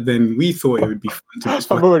darts. But then we thought it would be fun to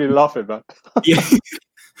just. I'm already laughing, man. Yeah.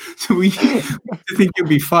 So we think it would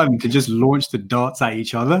be fun to just launch the darts at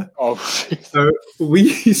each other. Oh, shit. So we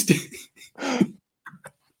used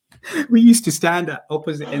to stand at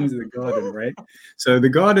opposite ends of the garden, right? So the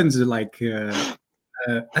gardens are like at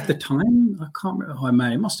the time, I can't remember how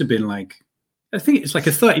many. It must have been like, I think it's like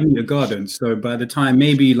a 30-meter garden. So by the time,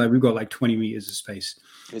 maybe like we've got like 20 meters of space.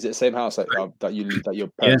 Is it the same house that your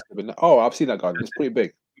parents live in? Oh, I've seen that garden. It's pretty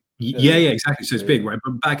big. Yeah, exactly. So it's big, right?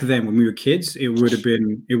 But back then, when we were kids, it would have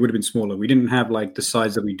been smaller. We didn't have like the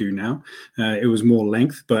size that we do now. It was more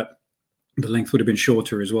length, but the length would have been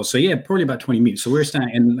shorter as well. So yeah, probably about 20 meters. So we're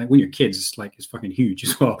standing, and like when you're kids, it's fucking huge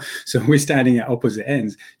as well. So we're standing at opposite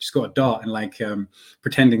ends, just got a dart and like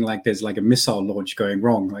pretending like there's like a missile launch going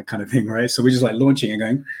wrong, like kind of thing, right? So we're just like launching and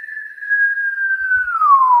going,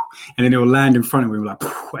 and then it will land in front of him, like,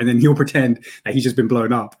 and then he'll pretend that he's just been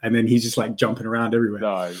blown up, and then he's just like jumping around everywhere.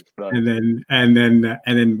 Nice. And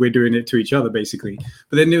then we're doing it to each other basically.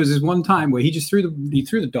 But then there was this one time where he threw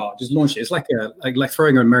the dart, just launched it. It's like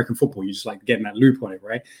throwing an American football. You just like getting that loop on it,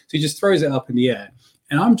 right? So he just throws it up in the air,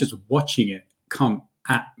 and I'm just watching it come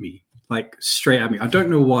at me, like straight at me. I don't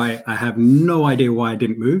know why. I have no idea why I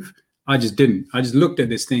didn't move. I just didn't. I just looked at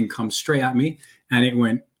this thing come straight at me, and it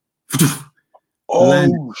went.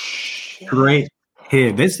 Oh shit! Great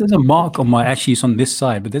here. There's a mark on my. Actually, it's on this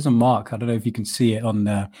side, but there's a mark. I don't know if you can see it on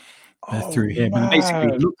the through here. But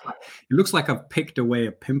basically, it looks like I've picked away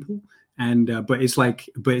a pimple, and but it's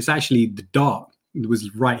actually the dart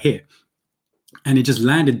was right here, and it just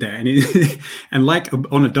landed there, and and like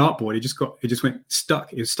on a dartboard, it just went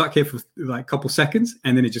stuck. It was stuck here for like a couple seconds,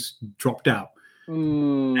 and then it just dropped out.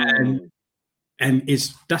 And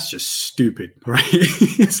that's just stupid, right?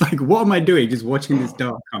 It's like, what am I doing just watching this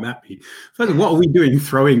dart come at me? First, what are we doing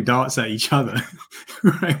throwing darts at each other?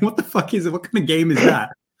 Right? What the fuck is it? What kind of game is that?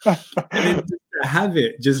 And then to have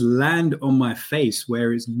it just land on my face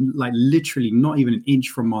where it's like literally not even an inch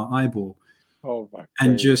from my eyeball. Oh my God.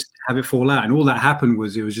 And just have it fall out. And all that happened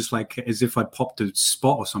was it was just like as if I popped a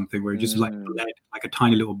spot or something where it just like bled, like a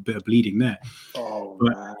tiny little bit of bleeding there. Oh,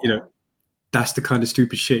 but man. That's the kind of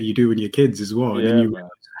stupid shit you do when you're kids as well. And then you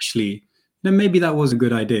realize, actually, maybe that was a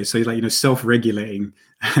good idea. So like, self-regulating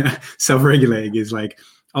is like,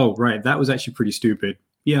 oh, right, that was actually pretty stupid.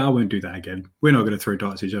 Yeah, I won't do that again. We're not going to throw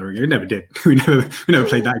darts at each other again. We never did. We never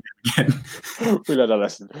played that game again. We learned that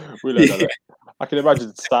lesson. I can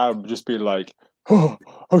imagine Sam just being like, oh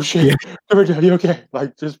shit, are you okay?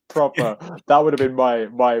 Like just proper. That would have been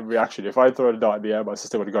my reaction. If I had thrown a dart in the air, my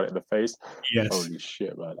sister would have got it in the face. Yes. Holy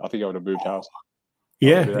shit, man. I think I would have moved house.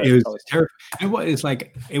 Yeah, it was terrible. And what is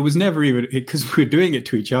like, it was never even, because we were doing it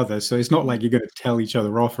to each other. So it's not like you're going to tell each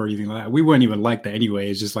other off or anything like that. We weren't even like that anyway.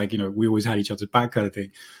 It's just like, we always had each other's back kind of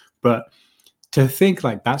thing. But to think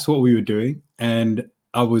like that's what we were doing, and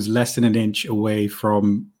I was less than an inch away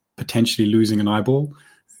from potentially losing an eyeball.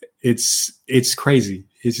 It's crazy.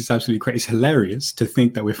 It's just absolutely crazy. It's hilarious to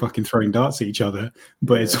think that we're fucking throwing darts at each other,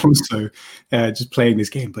 but it's also just playing this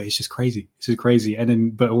game. But it's just crazy. It's just crazy. And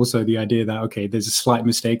then, but also the idea that, okay, there's a slight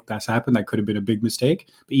mistake that's happened. That could have been a big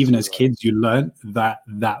mistake. But even as kids, you learn that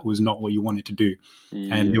that was not what you wanted to do.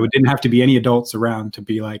 Yeah. And there didn't have to be any adults around to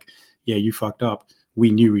be like, yeah, you fucked up.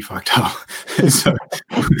 We knew we fucked up. So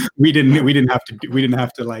we didn't have to like, we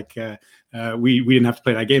didn't have to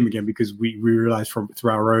play that game again because we realized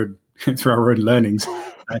through our own learnings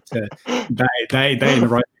that ain't the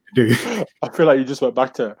right thing to do. I feel like you just went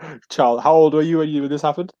back to child. How old were you when this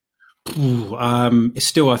happened? Ooh, it's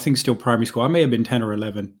still, I think, still primary school. I may have been 10 or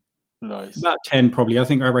 11. Nice. About 10, probably.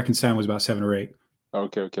 I reckon Sam was about 7 or 8.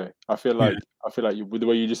 Okay. I feel Yeah. like you, with the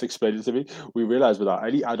way you just explained it to me, we realized without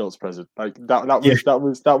any adults present, like that Yeah.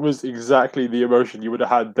 that was exactly the emotion you would have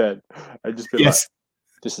had then, and just been like, Yes.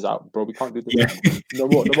 "This is out, bro. We can't do this Yeah.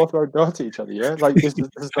 anymore. No more throwing dirt at each other. Yeah, like this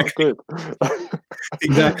is not good."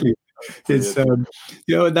 Exactly. It's Brilliant.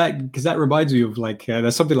 that, because that reminds me of like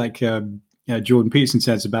there's something like Jordan Peterson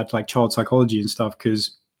says about like child psychology and stuff,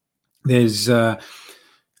 because there's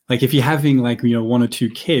like if you're having like one or two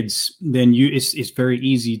kids, then it's very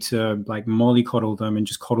easy to like mollycoddle them and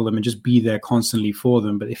just coddle them and just be there constantly for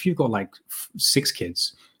them. But if you've got like 6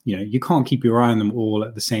 kids, you can't keep your eye on them all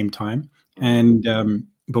at the same time. And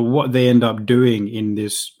but what they end up doing in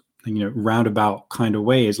this roundabout kind of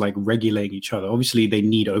way is like regulating each other. Obviously they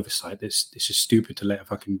need oversight. This is stupid to let a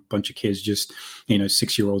fucking bunch of kids, just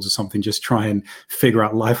 6-year-olds or something, just try and figure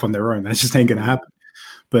out life on their own. That just ain't gonna happen.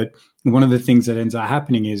 But one of the things that ends up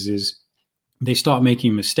happening is they start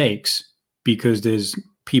making mistakes because there's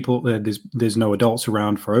people, there's no adults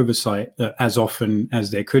around for oversight as often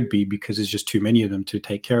as there could be, because there's just too many of them to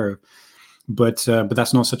take care of. But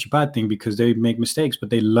that's not such a bad thing, because they make mistakes, but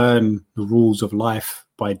they learn the rules of life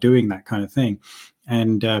by doing that kind of thing.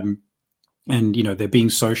 And they're being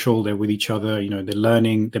social, they're with each other, they're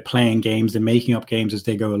learning, they're playing games, they're making up games as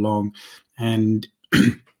they go along. And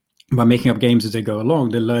by making up games as they go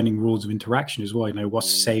along, they're learning rules of interaction as well. What's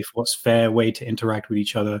safe, what's fair way to interact with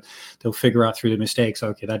each other. They'll figure out through the mistakes,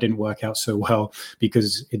 okay, that didn't work out so well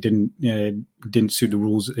because it didn't suit the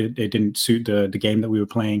rules. It didn't suit the game that we were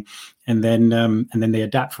playing. And then they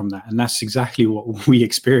adapt from that. And that's exactly what we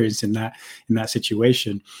experienced in that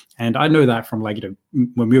situation. And I know that from like,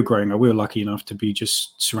 when we were growing up, we were lucky enough to be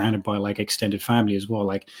just surrounded by like extended family as well.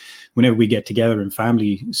 Like whenever we get together in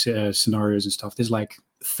family scenarios and stuff, there's like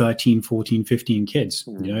 13, 14, 15 kids.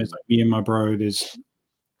 It's like me and my bro, there's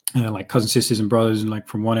like cousin sisters and brothers, and like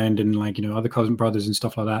from one end, and like other cousin brothers and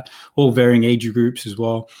stuff like that, all varying age groups as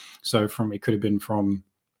well. So it could have been from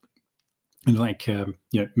like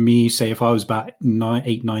me, say if I was about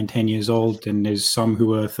 8, 9, 10 years old, then there's some who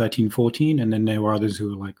were 13, 14, and then there were others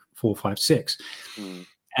who were like 4, 5, 6.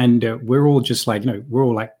 And we're all just like, we're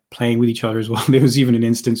all like playing with each other as well. There was even an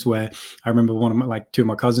instance where I remember two of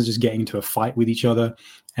my cousins just getting into a fight with each other.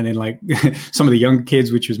 And then like some of the young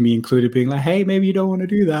kids, which was me included, being like, hey, maybe you don't want to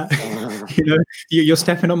do that. You're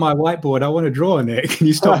stepping on my whiteboard. I want to draw on it. Can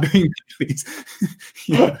you stop doing that, please?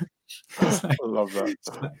 I love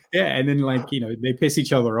that. Yeah, and then like they piss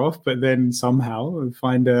each other off, but then somehow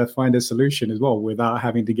find a solution as well without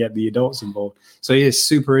having to get the adults involved. So it's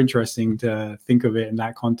super interesting to think of it in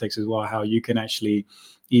that context as well, how you can actually,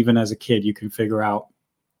 even as a kid, you can figure out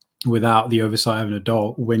without the oversight of an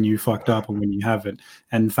adult when you fucked up and when you haven't.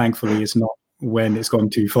 And thankfully, it's not when it's gone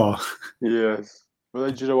too far. Yes. Well,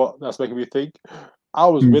 then, do you know what? That's making me think. I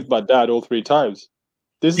was with my dad all 3 times.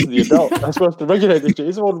 This is the adult. I'm supposed to regulate this shit.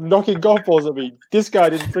 He's the one knocking golf balls at me. This guy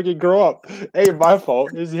didn't freaking grow up. Ain't my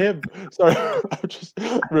fault. It's him. Sorry, I'm just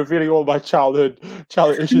revealing all my childhood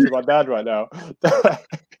issues with my dad right now.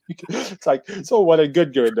 It's like, it's all well and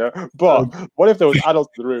good going there. But what if there was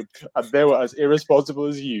adults in the room and they were as irresponsible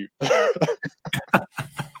as you?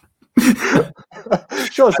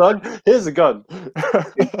 Sure, son. Here's a gun.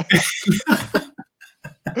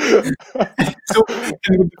 So,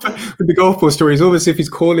 with the golf ball story, it's almost as if he's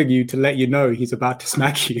calling you to let you know he's about to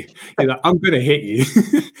smack you. He's like, I'm going to hit you.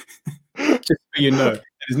 Just so you know.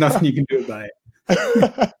 There's nothing you can do about it.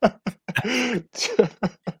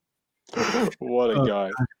 What a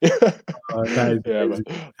guy. Yeah, man.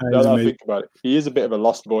 Now that I think about it, he is a bit of a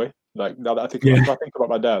lost boy. Like now that I think about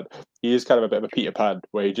my dad, he is kind of a bit of a Peter Pan,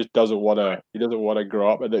 where he just doesn't want to grow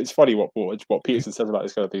up. And it's funny what Peterson says about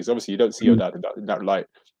this kind of things. Obviously, you don't see your dad in that light,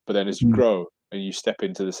 but then as you grow and you step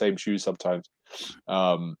into the same shoes sometimes,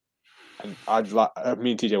 and me and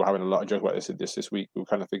TJ were having a lot of joke about this week. We were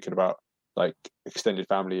kind of thinking about like extended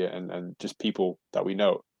family and just people that we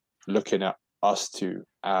know looking at us two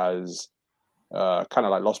as kind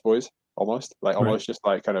of like lost boys. Almost just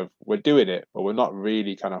like kind of we're doing it, but we're not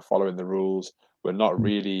really kind of following the rules. We're not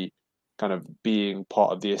really kind of being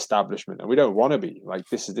part of the establishment, and we don't want to be. Like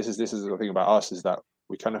this is the thing about us, is that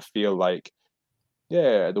we kind of feel like,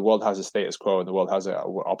 yeah, the world has a status quo and the world has an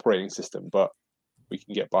operating system, but we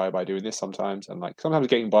can get by doing this sometimes. And like sometimes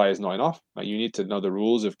getting by is not enough. Like you need to know the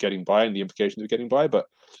rules of getting by and the implications of getting by, but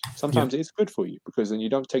sometimes it's good for you because then you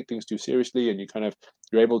don't take things too seriously and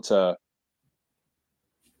you're able to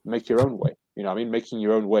make your own way. You know what I mean? Making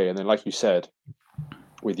your own way. And then like you said,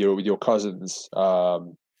 with your cousins,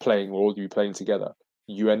 playing, or all you playing together,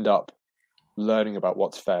 you end up learning about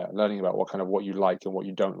what's fair, learning about what you like and what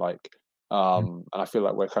you don't like. And I feel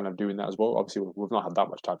like we're kind of doing that as well. Obviously, we've not had that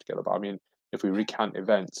much time together, but I mean, if we recount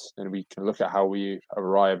events and we can look at how we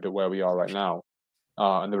arrived at where we are right now,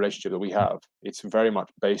 and the relationship that we have, it's very much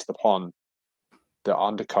based upon the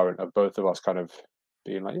undercurrent of both of us kind of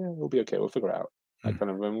being like, yeah, we'll be okay, we'll figure it out. Like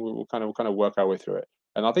kind of, we'll kind of work our way through it.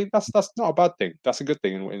 And I think that's not a bad thing. That's a good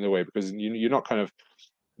thing in a way, because you're not kind of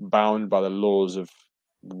bound by the laws of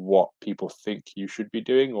what people think you should be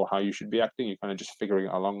doing or how you should be acting. You're kind of just figuring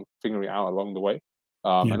it out along the way.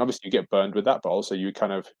 And obviously you get burned with that, but also you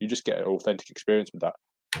just get an authentic experience with that.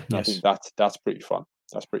 And yes. I think that's pretty fun.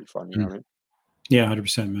 That's pretty fun. You know what I mean? Yeah,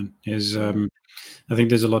 100%, man. I think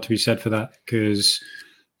there's a lot to be said for that, because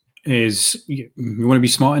you want to be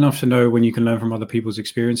smart enough to know when you can learn from other people's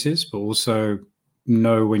experiences, but also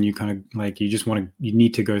know when you kind of like, you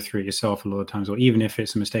need to go through it yourself a lot of times, or even if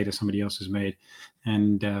it's a mistake that somebody else has made.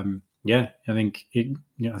 And I think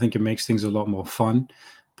it makes things a lot more fun,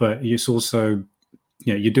 but it's also,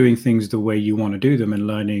 you're doing things the way you want to do them and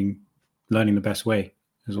learning the best way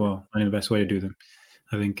as well, learning the best way to do them.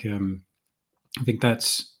 I think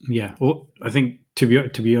that's, or I think to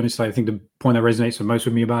be honest, I think the point that resonates the most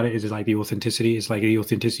with me about it is like the authenticity. It's like the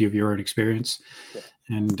authenticity of your own experience,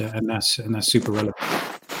 and that's super relevant.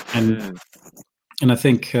 And I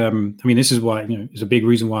think this is why it's a big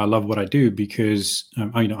reason why I love what I do, because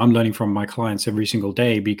I'm learning from my clients every single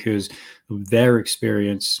day, because their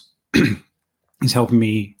experience is helping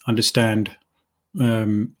me understand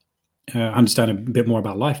a bit more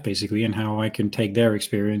about life, basically, and how I can take their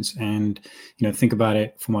experience and think about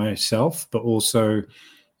it for myself, but also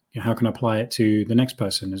how can I apply it to the next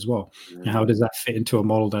person as well? And how does that fit into a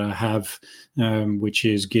model that I have, which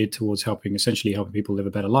is geared towards helping people live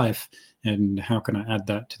a better life? And how can I add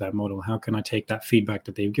that to that model? How can I take that feedback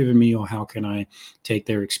that they've given me, or how can I take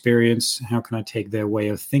their experience? How can I take their way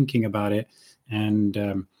of thinking about it? And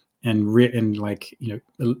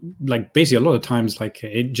basically a lot of times, like,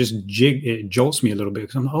 it jolts me a little bit,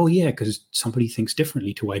 because I'm because somebody thinks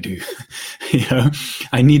differently to I do.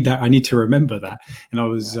 I need to remember that. And I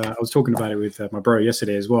was talking about it with my bro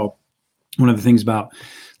yesterday as well. One of the things about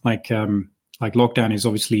like lockdown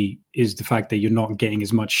is the fact that you're not getting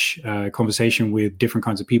as much conversation with different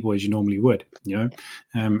kinds of people as you normally would,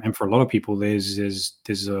 and for a lot of people there's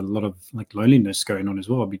a lot of like loneliness going on as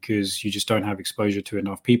well, because you just don't have exposure to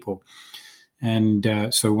enough people.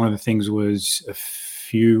 And so one of the things was a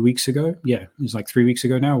few weeks ago, it was like 3 weeks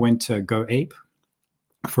ago now, I went to Go Ape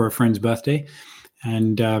for a friend's birthday,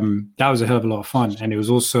 and that was a hell of a lot of fun. And it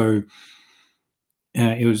was also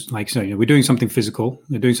it was like, so we're doing something physical,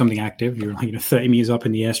 we're doing something active. You're like 30 meters up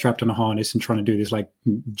in the air, strapped on a harness, and trying to do this like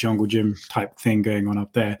jungle gym type thing going on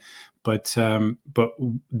up there. But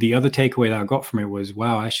the other takeaway that I got from it was,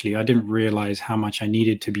 wow, actually, I didn't realize how much I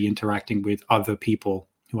needed to be interacting with other people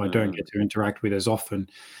who I don't get to interact with as often,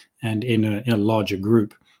 and in a larger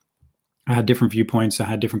group. I had different viewpoints. I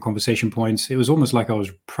had different conversation points. It was almost like I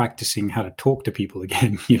was practicing how to talk to people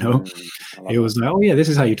again. It was like, this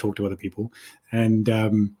is how you talk to other people. And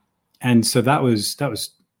so that was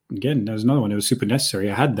again, there was another one. It was super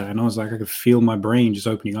necessary. I had that, and I was like, I could feel my brain just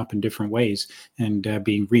opening up in different ways, and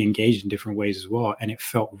being re-engaged in different ways as well. And it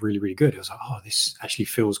felt really, really good. I was like, this actually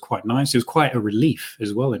feels quite nice. It was quite a relief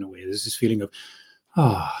as well, in a way. There's this feeling of,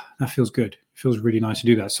 that feels good. It feels really nice to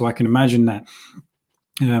do that. So I can imagine that,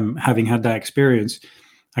 having had that experience,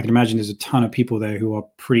 I can imagine there's a ton of people there who are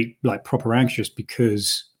pretty like proper anxious,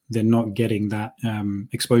 because they're not getting that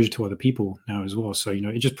exposure to other people now as well. So,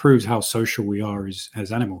 it just proves how social we are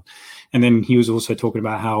as animals. And then he was also talking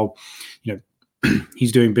about how,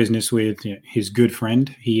 he's doing business with his good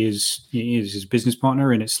friend. He is his business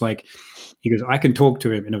partner. And it's like, he goes, I can talk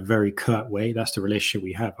to him in a very curt way. That's the relationship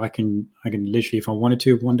we have. I can literally, if I wanted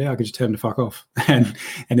to one day, I could just tell him to fuck off, and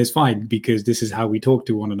it's fine, because this is how we talk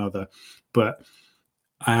to one another. But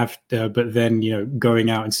I have to, but then, going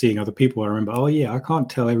out and seeing other people, I remember, I can't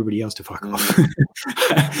tell everybody else to fuck off.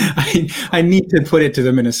 I need to put it to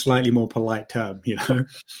them in a slightly more polite term, is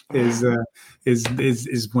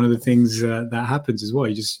one of the things that happens as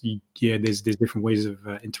well. There's different ways of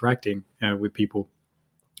interacting with people.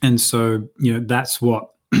 And so, that's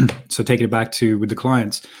what, so taking it back to with the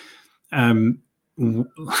clients,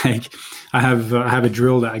 like I have a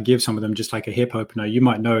drill that I give some of them, just like a hip opener. You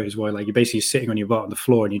might know it as well. Like you're basically sitting on your butt on the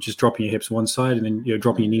floor, and you're just dropping your hips one side, and then you're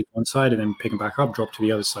dropping your knees one side, and then picking back up, drop to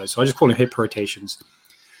the other side. So I just call them hip rotations.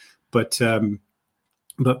 But every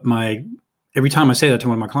time I say that to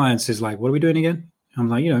one of my clients, is like, what are we doing again? I'm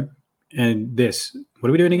like, and this, what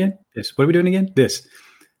are we doing again? This, what are we doing again? This.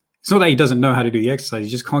 it's not that he doesn't know how to do the exercise.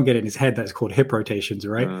 He just can't get it in his head that it's called hip rotations,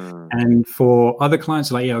 right? Mm. And for other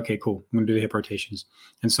clients, like, yeah, okay, cool, I'm gonna do the hip rotations.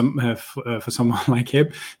 And for someone like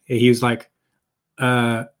him, he was like,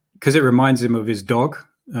 because it reminds him of his dog,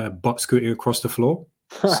 butt scooting across the floor.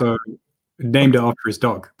 So named it after his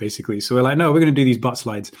dog, basically. So we're like, no, we're gonna do these butt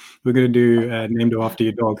slides. We're gonna do named it after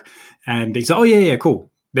your dog. And he's like, oh yeah, cool.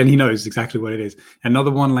 Then he knows exactly what it is. Another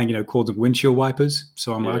one, like, called them windshield wipers.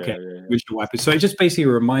 So I'm like, okay, windshield wipers. So it just basically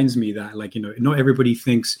reminds me that, like, not everybody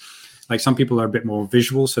thinks, like, some people are a bit more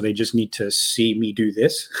visual, so they just need to see me do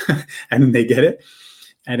this and they get it.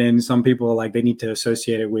 And then some people, like, they need to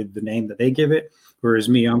associate it with the name that they give it. Whereas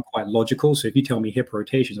me, I'm quite logical. So if you tell me hip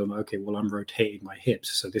rotations, I'm like, okay, well, I'm rotating my hips.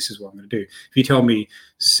 So this is what I'm going to do. If you tell me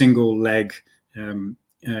single leg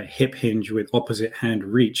hip hinge with opposite hand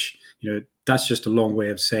reach, that's just a long way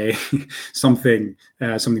of saying something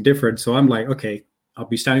different. So I'm like, okay, I'll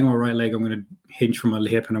be standing on my right leg. I'm going to hinge from my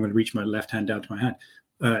hip and I'm going to reach my left hand down to my hand,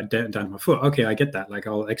 down to my foot. Okay, I get that. Like,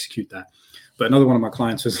 I'll execute that. But another one of my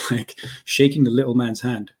clients was like shaking the little man's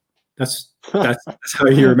hand. That's how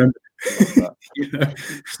he remembered.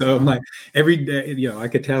 So I'm like, every day, I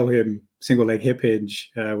could tell him single leg hip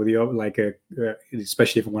hinge with the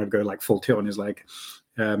especially if I want to go like full tilt on his like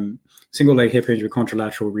single leg hip hinge with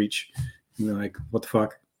contralateral reach. And we're like, what the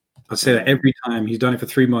fuck? I'll say that every time. He's done it for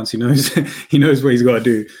 3 months. He knows what he's got to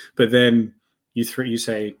do. But then you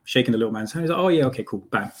say shaking the little man's hand. He's like, oh yeah, okay, cool,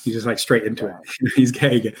 bam. He's just like straight into it. He's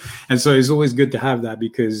getting it. And so it's always good to have that,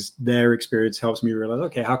 because their experience helps me realize,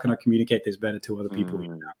 okay, how can I communicate this better to other people?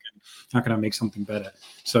 How can I make something better?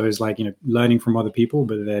 So it's like, learning from other people,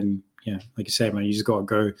 but then, like you say, man, you just got to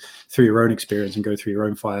go through your own experience and go through your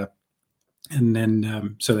own fire, and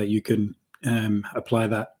then so that you can apply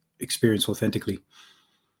that experience authentically.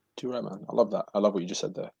 You're right, man. I love that. I love what you just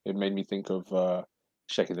said there. It made me think of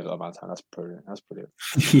shaking the little man's hand. That's brilliant.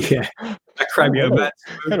 Yeah. That cracked me up, man.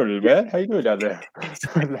 Hello, little man. How you doing down there?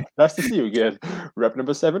 Nice to see you again. Rep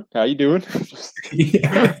number 7. How you doing?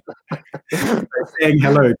 Yeah. Saying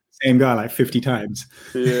hello to the same guy like 50 times.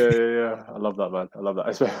 Yeah. I love that, man. I love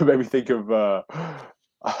that. It made me think of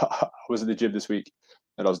I was in the gym this week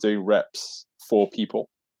and I was doing reps for people.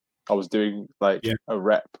 I was doing like a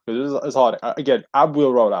rep because it's hard. Again, ab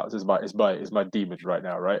wheel rollouts is my demon right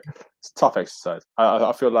now. Right, it's a tough exercise.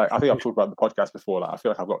 I feel like, I think I've talked about the podcast before. Like, I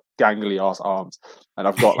feel like I've got gangly ass arms and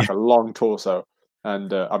I've got like a long torso,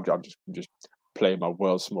 and I'm just playing my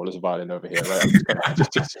world's smallest violin over here. Right, I'm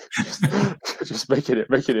just making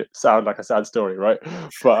it sound like a sad story. Right,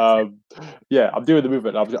 but I'm doing the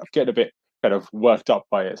movement. I'm getting a bit kind of worked up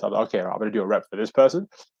by it. So I'm like, okay, I'm going to do a rep for this person.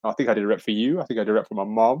 I think I did a rep for you. I think I did a rep for my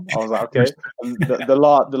mom. I was like, okay. And the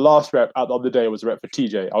last rep of the day was a rep for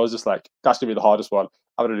TJ. I was just like, that's going to be the hardest one.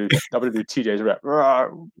 I'm going to do TJ's rep.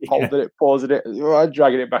 Holding it, pausing it,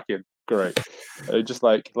 dragging it back in. Great. Just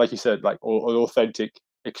like you said, like an authentic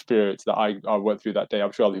experience that I went through that day.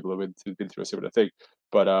 I'm sure other people have been through a similar thing,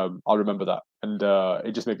 but I'll remember that. And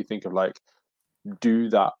it just made me think of like, do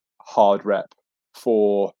that hard rep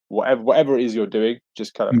for whatever it is you're doing.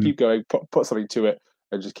 Just kind of keep going, put something to it,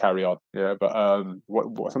 and just carry on. Yeah. But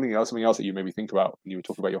what something else that you made me think about when you were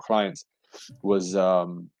talking about your clients was a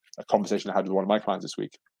conversation I had with one of my clients this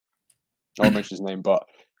week. I won't mention his name, but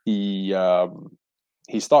he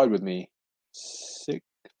started with me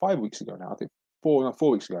 5 weeks ago now. I think 4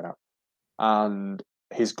 weeks ago now, and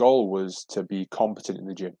his goal was to be competent in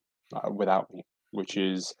the gym without me, which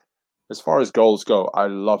is, as far as goals go, I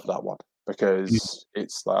love that one, because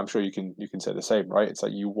it's like, I'm sure you can say the same, right? It's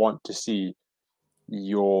like you want to see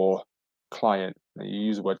your client, and you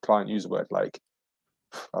use the word client, use the word like,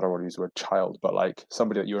 I don't want to use the word child, but like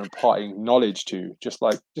somebody that you're imparting knowledge to, just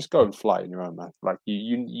go and fly in your own, man. Like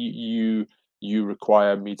you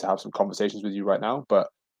require me to have some conversations with you right now, but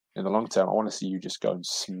in the long term, I want to see you just go and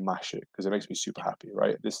smash it, because it makes me super happy,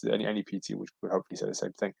 right? This any PT would hopefully say the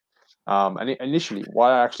same thing. And initially,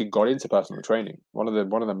 why I actually got into personal training, one of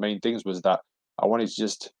the main things was that I wanted to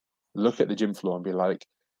just look at the gym floor and be like,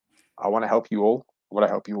 I want to help you all. I want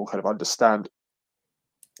to help you all kind of understand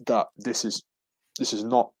that this is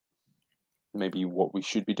not maybe what we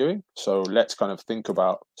should be doing. So let's kind of think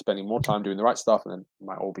about spending more time doing the right stuff, and then we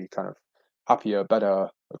might all be kind of happier, better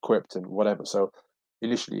equipped, and whatever. So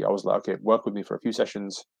initially, I was like, okay, work with me for a few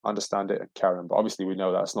sessions, understand it, and carry on. But obviously, we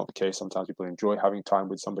know that's not the case. Sometimes people enjoy having time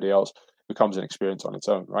with somebody else. It becomes an experience on its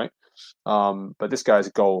own, right? But this guy's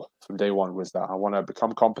goal from day one was that I want to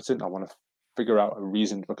become competent. I want to figure out a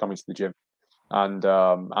reason for coming to the gym,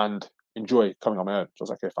 and enjoy coming on my own. So I was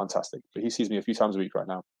like, okay, fantastic. But he sees me a few times a week right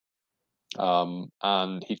now,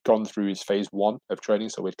 And he'd gone through his phase 1 of training,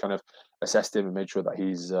 so we'd kind of assessed him and made sure that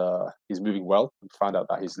he's moving well. And found out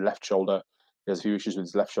that his left shoulder, he has a few issues with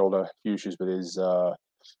his left shoulder, a few issues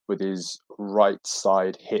with his right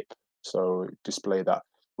side hip. So display that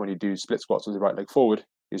when you do split squats with the right leg forward,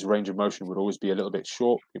 his range of motion would always be a little bit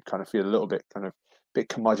short. You'd kind of feel a little bit bit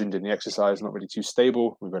curmudgeoned in the exercise, not really too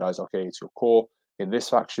stable. We realized, okay, it's your core in this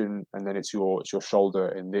faction, and then it's your shoulder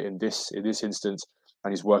in this instance,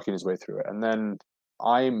 and he's working his way through it. And then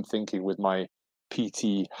I'm thinking with my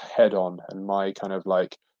PT head on and my kind of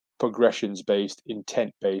like progressions based,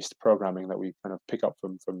 intent based programming that we kind of pick up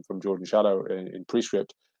from Jordan Shadow in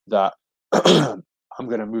Prescript, that I'm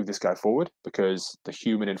going to move this guy forward because the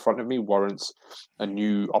human in front of me warrants a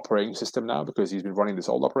new operating system now, because he's been running this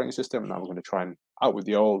old operating system, and now we're going to try and out with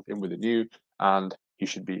the old, in with the new, and he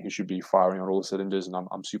should be firing on all the cylinders, and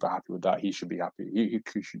I'm super happy with that. He should be happy.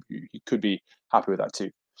 He could be happy with that too.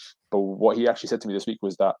 But what he actually said to me this week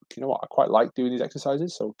was that, you know what, I quite like doing these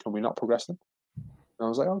exercises, so can we not progress them? And I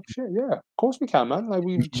was like, oh shit, yeah, of course we can, man. Like,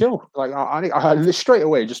 we chill. Like, I straight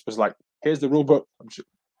away just was like, here's the rule book.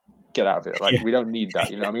 Get out of it. Like, we don't need that.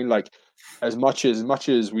 You know what I mean? Like, as much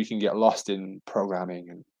as we can get lost in programming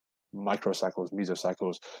and microcycles,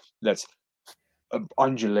 mesocycles, let's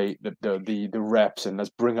undulate the reps, and let's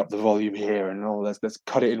bring up the volume here, and all. Let's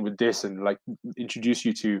cut it in with this, and like introduce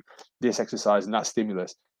you to this exercise and that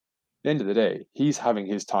stimulus. At the end of the day, he's having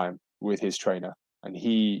his time with his trainer, and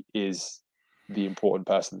he is the important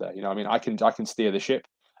person there. You know what I mean? I can steer the ship,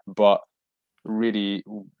 but really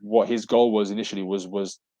what his goal was initially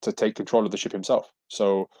was to take control of the ship himself.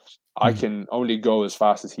 So I can only go as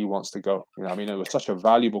fast as he wants to go. You know what I mean? It was such a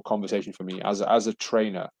valuable conversation for me as a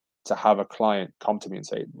trainer to have a client come to me and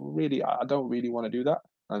say, really, I don't really want to do that.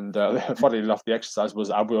 And funnily enough, the exercise was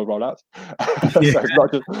ab wheel rollout. So it's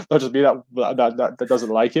not just me that doesn't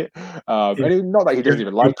like it. And not that he doesn't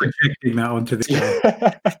even like it. Projecting that onto the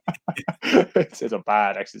guy. It's a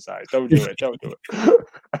bad exercise. Don't do it. Don't do it.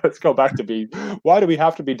 Let's go back to being. Why do we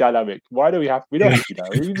have to be dynamic? We don't have to be dynamic.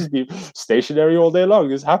 We can just be stationary all day long.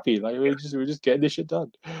 Just happy. Like we're just getting this shit done.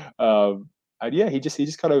 And yeah, he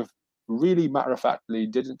just kind of really matter of factly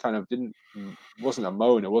wasn't a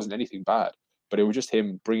moan. It wasn't anything bad. But it was just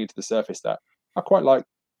him bringing to the surface that I quite like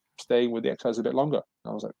staying with the exercise a bit longer.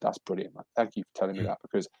 And I was like, that's brilliant, man. Thank you for telling me that,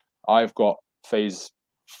 because I've got phase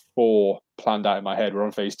 4 planned out in my head. We're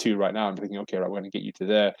on phase 2 right now. I'm thinking, okay, right, we're going to get you to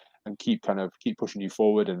there and keep pushing you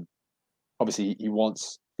forward. And obviously he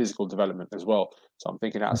wants physical development as well. So I'm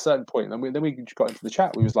thinking at a certain point, then we got into the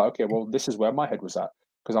chat. We was like, okay, well, this is where my head was at,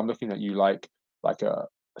 because I'm looking at you like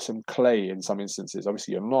some clay in some instances.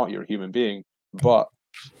 Obviously you're not, you're a human being, but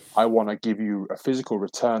I want to give you a physical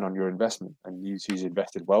return on your investment. And he's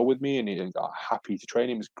invested well with me, and he's happy to train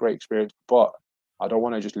him. It's a great experience, but I don't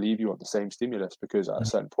want to just leave you on the same stimulus, because at a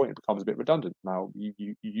certain point it becomes a bit redundant. Now you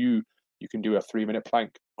can do a 3-minute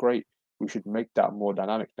plank. Great. We should make that more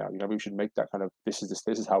dynamic now. You know, we should make that kind of this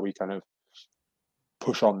is how we kind of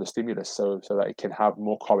push on the stimulus so that it can have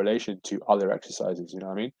more correlation to other exercises. You know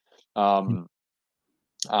what I mean?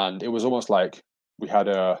 And it was almost like we had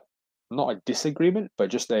not a disagreement, but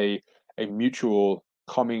just a mutual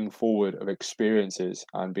coming forward of experiences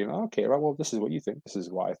and being like, okay, right, well, this is what you think, this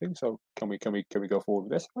is what I think, so can we go forward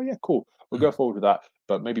with this? Oh yeah, cool, we'll go forward with that,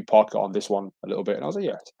 but maybe park it on this one a little bit. And I was like,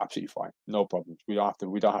 yeah, it's absolutely fine, no problem. We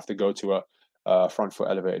don't have to go to a front foot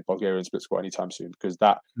elevated Bulgarian split squat anytime soon, because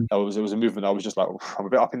it was a movement I was just like, I'm a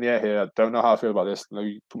bit up in the air here, I don't know how I feel about this. Let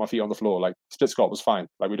me put my feet on the floor. Like, split squat was fine.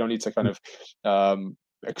 Like, we don't need to kind of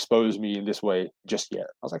expose me in this way just yet.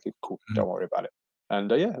 I was like, cool, don't worry about it. And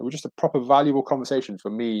yeah, it was just a proper valuable conversation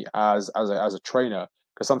for me as a trainer,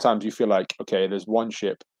 because sometimes you feel like, okay, there's one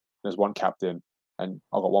ship, there's one captain, and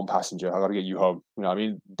I've got one passenger, I got to get you home. You know what I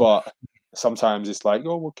mean? But sometimes it's like,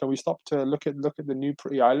 oh, well, can we stop to look at the new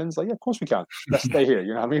pretty islands? Like, yeah, of course we can. Let's stay here.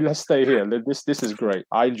 You know what I mean? Let's stay here. This is great.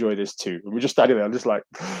 I enjoy this too. And we're just standing there. I'm just like,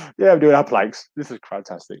 yeah, I'm doing our planks. This is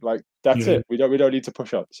fantastic. Like, that's it. We don't need to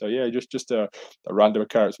push up. So yeah, just a random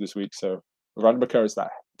occurrence this week. So a random occurrence that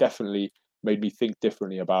definitely made me think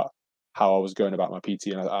differently about how I was going about my PT.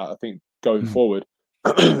 And I think going forward,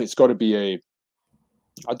 it's got to be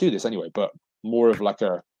I'll do this anyway, but more of like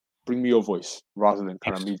a bring me your voice rather than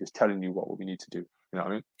kind of me just telling you what we need to do. You know what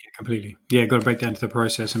I mean? Yeah, completely. Yeah, got to break down to the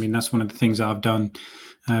process. I mean, that's one of the things that I've done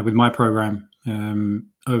with my program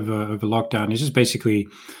over lockdown. It's just basically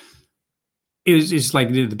it's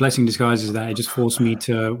like the blessing in disguise is that it just forced me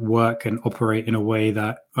to work and operate in a way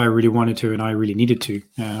that I really wanted to and I really needed to.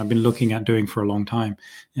 I've been looking at doing for a long time,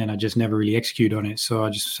 and I just never really executed on it. So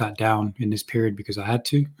I just sat down in this period because I had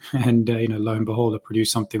to, and lo and behold, I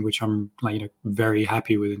produced something which I'm like very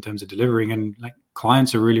happy with in terms of delivering, and like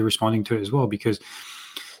clients are really responding to it as well because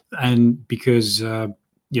I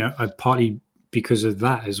partly because of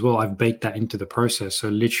that as well, I've baked that into the process. So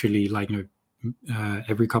literally,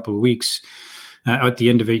 every couple of weeks, at the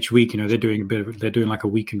end of each week, they're doing like a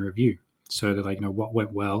week in review. So they're like, what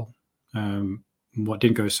went well, what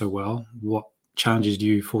didn't go so well, what challenges do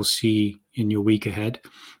you foresee in your week ahead,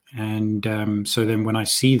 and so then when I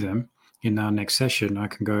see them in our next session, I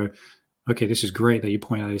can go, okay, this is great that you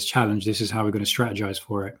point out this challenge. This is how we're going to strategize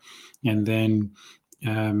for it, and then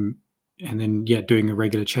doing a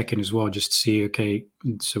regular check-in as well, just to see, okay,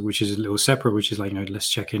 so which is a little separate, which is like, let's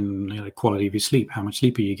check in like quality of your sleep. How much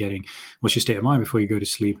sleep are you getting? What's your state of mind before you go to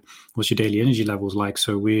sleep? What's your daily energy levels like?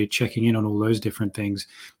 So we're checking in on all those different things.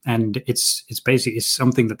 And it's basically, it's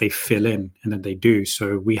something that they fill in and that they do.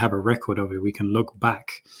 So we have a record of it. We can look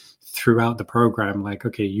back throughout the program, like,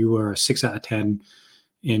 okay, you were a 6 out of 10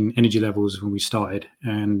 in energy levels when we started.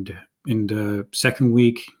 And in the second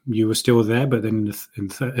week you were still there, but then in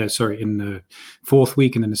the fourth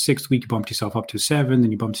week and then the sixth week you bumped yourself up to 7,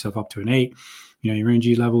 then you bumped yourself up to an 8. Your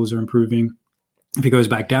energy levels are improving. If it goes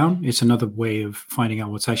back down, it's another way of finding out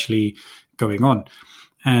what's actually going on.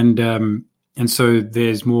 And so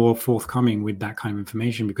there's more forthcoming with that kind of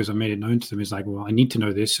information because I made it known to them. It's like, well, I need to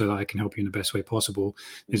know this so that I can help you in the best way possible.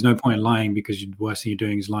 There's no point in lying because the worst thing you're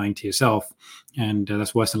doing is lying to yourself. And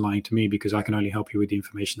that's worse than lying to me because I can only help you with the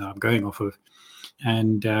information that I'm going off of.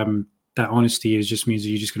 And that honesty just means that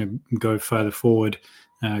you're just going to go further forward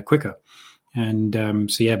quicker. And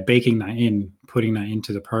baking that in, putting that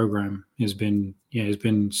into the program has been,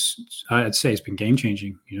 I'd say it's been game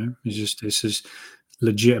changing. This is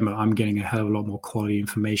legitimate. I'm getting a hell of a lot more quality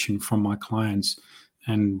information from my clients,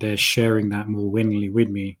 and they're sharing that more willingly with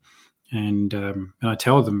me. And I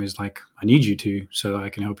tell them is like, I need you to, so that I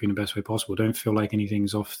can help you in the best way possible. Don't feel like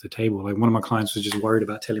anything's off the table. Like one of my clients was just worried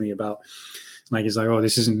about telling me about, like, he's like, oh,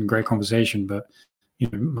 this isn't a great conversation, but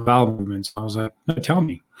bowel movements. I was like, no, tell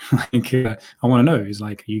me. Like, I want to know. Is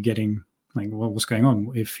like, are you getting like, well, what's going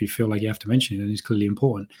on? If you feel like you have to mention it, then it's clearly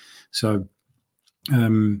important. So,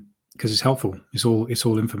 because it's helpful. It's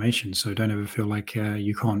all information. So don't ever feel like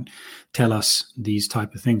you can't tell us these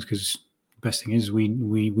type of things, because the best thing is we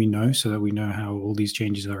know, so that we know how all these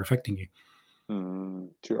changes are affecting you.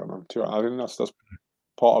 True, man. True. I think that's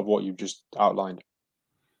part of what you've just outlined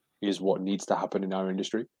is what needs to happen in our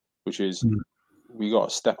industry, which is we got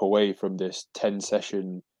to step away from this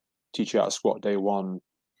 10-session teach you how to squat day one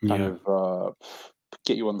kind of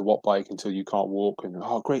get you on the watt bike until you can't walk and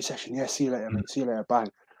great session, see you later, mate, see you later, bang.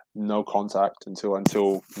 No contact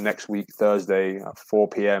until next week Thursday at 4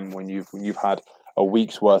 p.m. when you've had a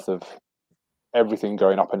week's worth of everything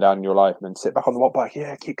going up and down in your life, and then sit back on the watt bike.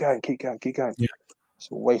 Yeah, keep going. Yeah.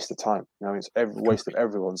 It's a waste of time. It's every waste of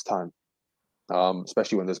everyone's time,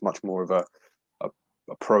 especially when there's much more of a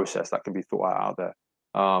process that can be thought out there.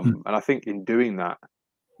 And I think in doing that,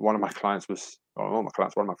 one of my friends was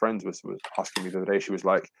asking me the other day. She was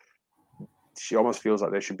like, she almost feels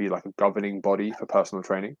like there should be like a governing body for personal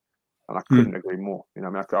training, and I couldn't agree more.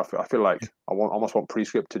 I feel like I almost want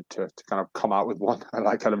Prescript to kind of come out with one and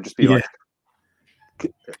like kind of just be like,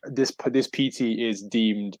 this PT is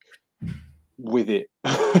deemed with it,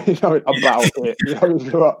 about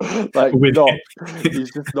it, like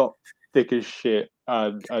he's just not thick as shit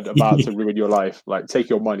and about to ruin your life, like take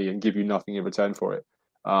your money and give you nothing in return for it.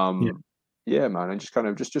 Man, and just kind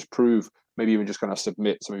of just prove, maybe even just kind of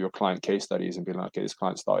submit some of your client case studies and be like, okay, this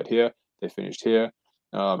client started here, they finished here,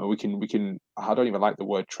 and we can. I don't even like the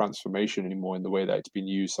word transformation anymore in the way that it's been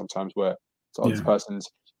used sometimes, where this person's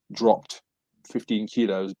dropped 15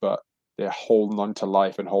 kilos, but they're holding on to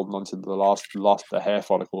life and holding on to the hair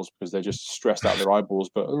follicles because they're just stressed out their eyeballs,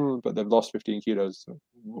 but they've lost 15 kilos. So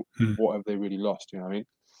what have they really lost? You know what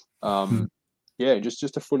I mean?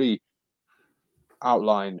 Just to fully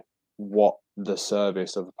outline what the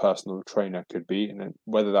service of a personal trainer could be, and then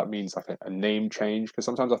whether that means like a name change, because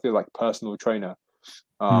sometimes I feel like personal trainer,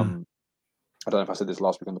 I don't know if I said this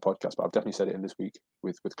last week on the podcast, but I've definitely said it in this week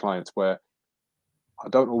with clients, where I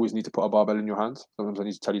don't always need to put a barbell in your hands. Sometimes I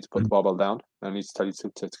need to tell you to put the barbell down, and I need to tell you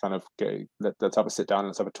to kind of let's have a sit down and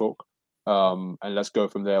let's have a talk, and let's go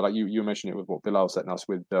from there. Like you mentioned it with what Bilal setting us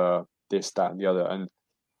with this, that, and the other, and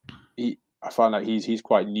I find like he's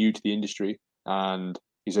quite new to the industry, and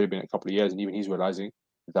he's only been a couple of years, and even he's realizing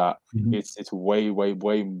that Mhm. it's way, way,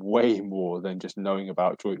 way, way more than just knowing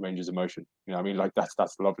about joint ranges of motion. You know what I mean? Like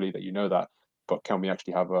that's lovely that you know that, but can we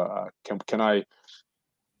actually have can I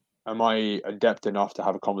am I adept enough to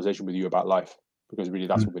have a conversation with you about life? Because really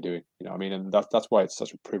that's what we're doing. You know what I mean? And that's why it's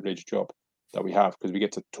such a privileged job that we have, because we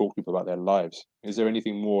get to talk to people about their lives. Is there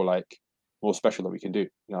anything more special that we can do? You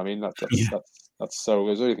know what I mean? Yeah. That's so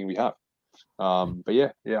there's anything we have. But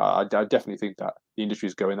I definitely think that the industry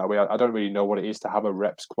is going that way. I don't really know what it is to have a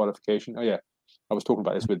reps qualification. Oh yeah, I was talking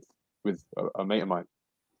about this with a mate of mine,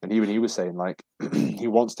 and even he was saying like he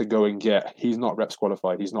wants to go and get. He's not reps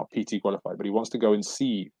qualified. He's not PT qualified, but he wants to go and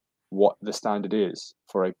see what the standard is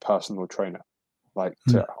for a personal trainer, like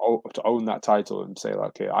Mm. to own that title and say like,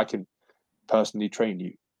 okay, I can personally train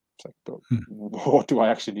you. It's like, but Mm. what do I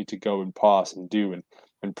actually need to go and pass and do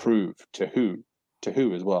and prove to who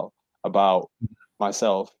as well about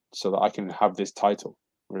myself so that I can have this title?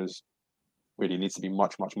 Whereas really needs to be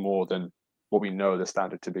much, much more than what we know the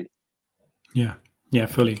standard to be. Yeah. Yeah,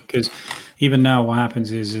 fully. Because even now, what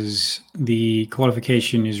happens is the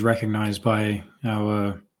qualification is recognized by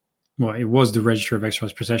our, well, it was the Registry of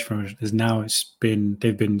Exercise Professionals. Is now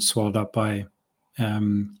they've been swallowed up by a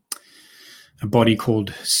body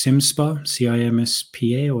called CIMSPA,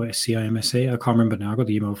 CIMSPA or CIMSA. I can't remember now. I got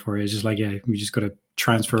the email for it. It's just like, yeah, you just got to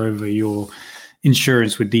transfer over your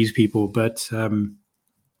insurance with these people. But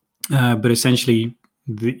essentially,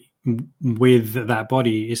 with that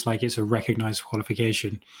body, it's like it's a recognized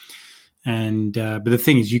qualification. And but the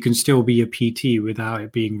thing is, you can still be a PT without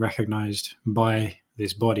it being recognized by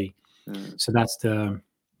this body. So that's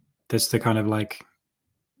the kind of like,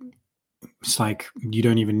 it's like you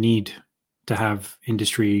don't even need to have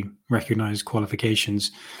industry recognized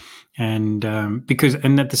qualifications, and because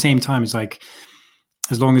and at the same time, it's like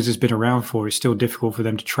as long as it's been around for, it's still difficult for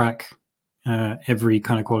them to track every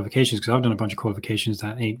kind of qualifications, because I've done a bunch of qualifications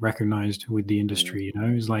that ain't recognized with the industry. You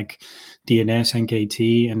know, it's like DNS,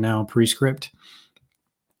 NKT, and now Prescript.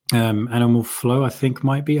 Animal Flow, I think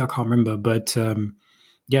might be. I can't remember, but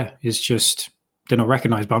yeah, it's just they're not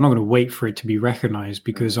recognized. But I'm not going to wait for it to be recognized,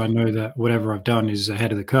 because I know that whatever I've done is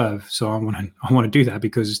ahead of the curve. So I want to do that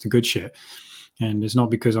because it's the good shit, and it's not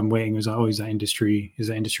because I'm waiting. It's like, oh, is that industry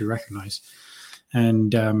recognized?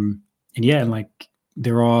 And yeah, and like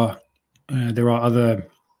there are other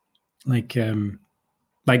like who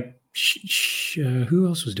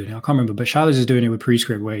else was doing it? I can't remember, but Charles is doing it with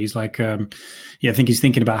Prescript, where he's like, I think he's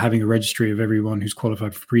thinking about having a registry of everyone who's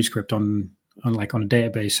qualified for Prescript on a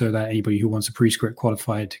database, so that anybody who wants a Prescript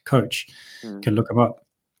qualified coach can look them up.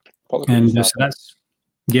 And so that's,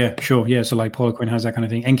 yeah, sure. Yeah. So like Poliquin has that kind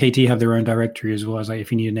of thing. NKT have their own directory as well. As like,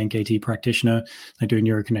 if you need an NKT practitioner, like doing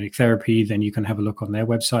neurokinetic therapy, then you can have a look on their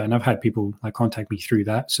website. And I've had people like contact me through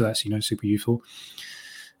that. So that's, super useful.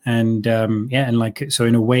 And and like, so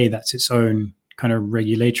in a way, that's its own kind of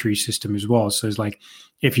regulatory system as well. So it's like,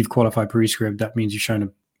 if you've qualified Prescript, that means you've shown a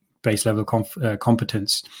base level of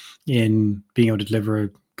competence in being able to deliver a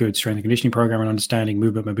good strength and conditioning program and understanding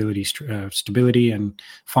movement, mobility, stability, and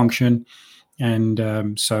function.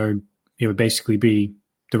 And so it would basically be,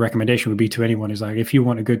 the recommendation would be to anyone is like, if you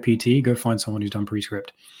want a good PT, go find someone who's done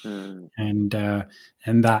Prescript, and that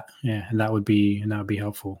would be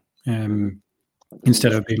helpful.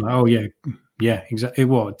 Instead of being like, oh yeah, exactly,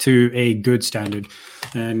 well, to a good standard.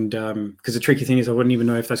 And because the tricky thing is, I wouldn't even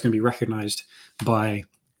know if that's going to be recognized by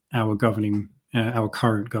our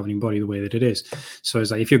current governing body the way that it is. So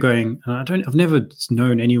it's like, if you're going, I've never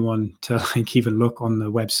known anyone to like even look on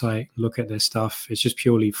the website, look at their stuff. It's just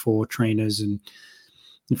purely for trainers and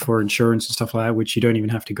for insurance and stuff like that, which you don't even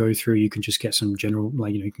have to go through. You can just get some general,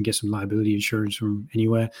 like, you can get some liability insurance from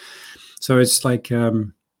anywhere. So it's like,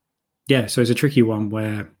 so it's a tricky one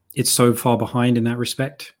where it's so far behind in that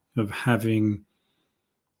respect of having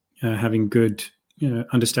good,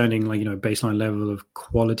 understanding, like, baseline level of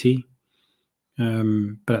quality.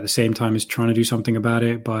 But at the same time, is trying to do something about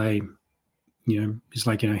it by, it's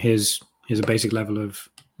like, here's a basic level of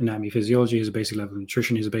anatomy, physiology, here's a basic level of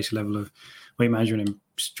nutrition, here's a basic level of weight management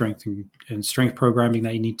and strength programming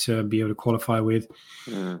that you need to be able to qualify with.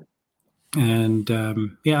 And I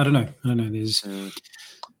don't know.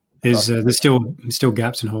 There's still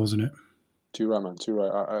gaps and holes in it. Too right, man. Too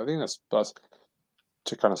right. I think that's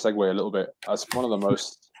to kind of segue a little bit. That's one of the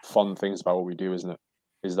most fun things about what we do, isn't it?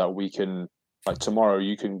 Is that we can, like, tomorrow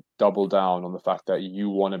you can double down on the fact that you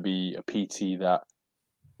want to be a PT that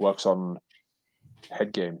works on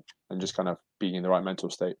head game and just kind of being in the right mental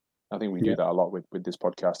state. I think we do that a lot with this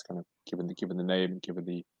podcast, kind of given the name,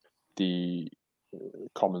 given the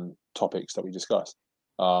common topics that we discuss.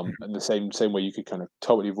 And the same way you could kind of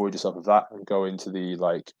totally avoid yourself of that and go into the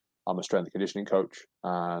like I'm a strength and conditioning coach,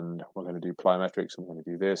 and we're going to do plyometrics, and we're going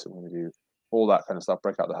to do this, and we're going to do all that kind of stuff,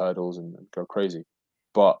 break out the hurdles and go crazy.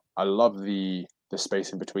 But I love the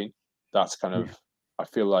space in between. That's kind of, I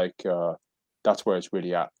feel like that's where it's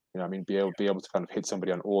really at. You know, I mean, be able to kind of hit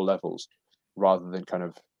somebody on all levels rather than kind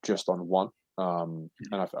of just on one. And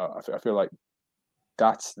I feel like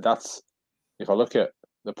that's if I look at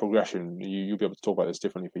the progression, you'll be able to talk about this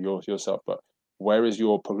differently for yourself. But where is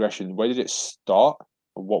your progression? Where did it start?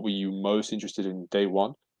 What were you most interested in day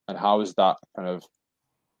one? And how is that kind of?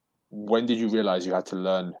 When did you realize you had to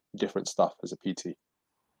learn different stuff as a PT?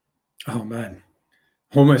 Oh man,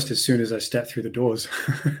 almost as soon as I stepped through the doors.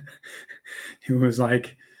 It was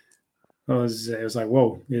like, it was like,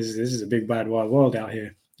 whoa, this is a big bad wild world out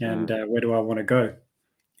here, and where do I want to go?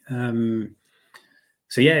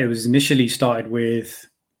 So yeah, it was initially started with,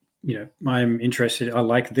 I'm interested. I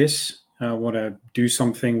like this. I want to do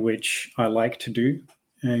something which I like to do,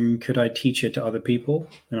 and could I teach it to other people?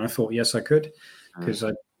 And I thought, yes, I could, because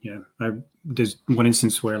there's one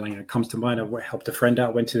instance where it comes to mind. I helped a friend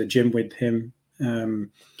out, went to the gym with him, and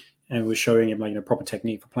was showing him proper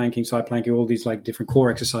technique for planking, side planking, all these different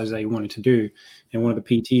core exercises that he wanted to do. And one of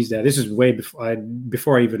the PTs there, this is way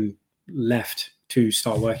before I even left to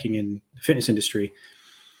start working in the fitness industry.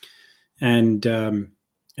 And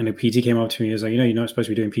the PT came up to me and was like, you're not supposed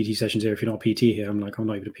to be doing PT sessions here if you're not a PT here. I'm like, I'm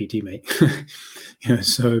not even a PT, mate.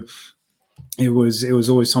 So it was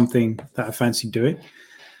always something that I fancied doing.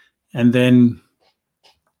 And then,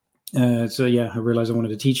 I realized I wanted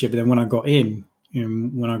to teach it. But then when I got in,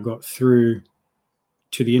 when I got through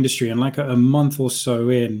to the industry, and a month or so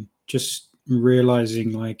in, just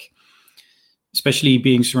realizing especially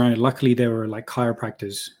being surrounded, luckily there were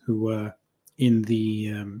chiropractors who were in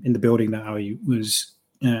the building that I was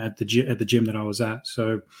at the gym that I was at.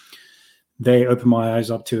 So they opened my eyes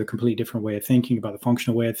up to a completely different way of thinking, about the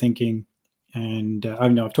functional way of thinking. And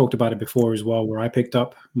I've talked about it before as well, where I picked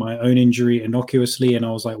up my own injury innocuously, and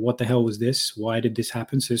I was like, what the hell was this? Why did this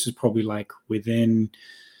happen? So this is probably within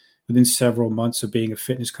several months of being a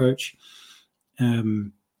fitness coach.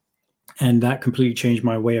 And that completely changed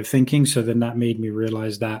my way of thinking. So then that made me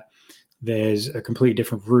realize that there's a completely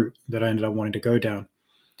different route that I ended up wanting to go down.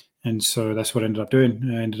 And so that's what I ended up doing.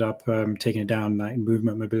 I ended up taking it down,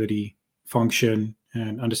 movement, mobility, function,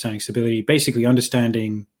 and understanding stability, basically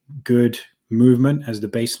understanding good movement as the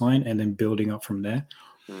baseline and then building up from there.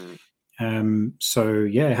 So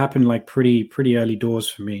yeah, it happened pretty early doors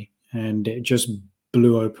for me, and it just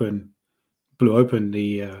blew open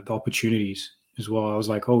the opportunities as well. I was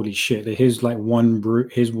like, holy shit, here's one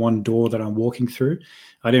door that I'm walking through.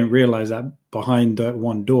 I didn't realize that behind that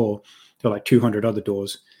one door there are 200 other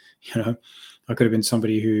doors. I could have been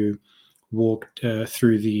somebody who walked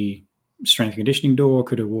through the strength and conditioning door,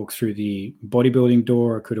 could have walked through the bodybuilding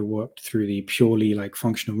door, or could have walked through the purely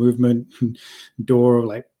functional movement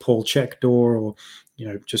door, Paul Chek door, or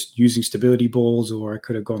just using stability balls, or I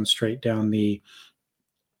could have gone straight down the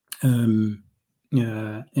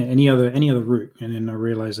any other route. And then I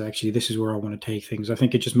realized actually this is where I want to take things. I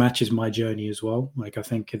think it just matches my journey as well. I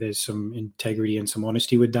think there's some integrity and some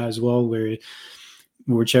honesty with that as well, where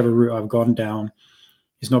whichever route I've gone down,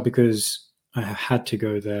 it's not because I had to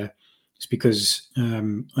go there. It's because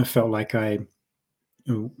I felt like I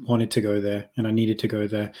wanted to go there and I needed to go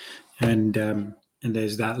there. And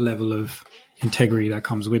there's that level of integrity that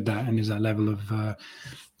comes with that. And there's that level of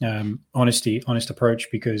honest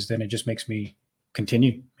approach, because then it just makes me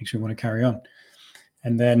continue, makes me want to carry on.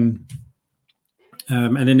 And then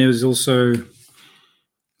there was also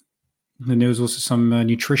some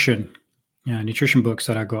nutrition books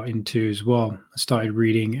that I got into as well. I started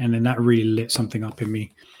reading, and then that really lit something up in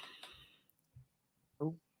me.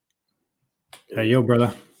 Hey, yo,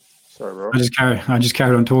 brother. Sorry, bro. I just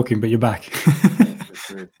carried on talking, but you're back.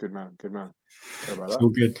 Good man. Sorry about that. It's all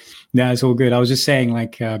good. Yeah, it's all good. I was just saying, I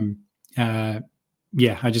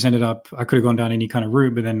just ended up, I could have gone down any kind of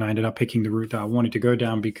route, but then I ended up picking the route that I wanted to go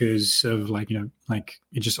down because of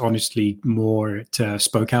it just honestly more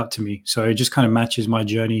spoke out to me. So it just kind of matches my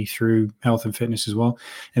journey through health and fitness as well.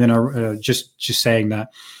 And then I just saying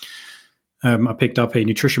that I picked up a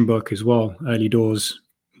nutrition book as well, early doors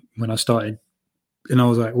when I started. And I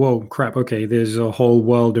was like, whoa, crap. Okay. There's a whole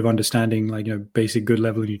world of understanding, basic good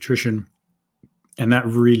level of nutrition. And that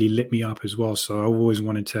really lit me up as well. So I always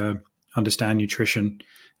wanted to understand nutrition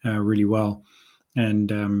really well.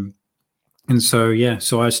 And so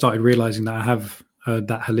I started realizing that I have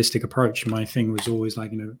that holistic approach. My thing was always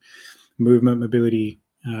movement, mobility,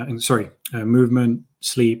 movement,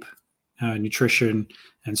 sleep, nutrition,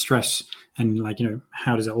 and stress. And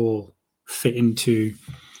how does it all fit into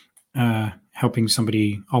helping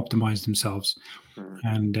somebody optimize themselves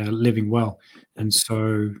and living well. And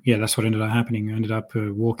so, yeah, that's what ended up happening. I ended up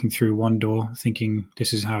walking through one door thinking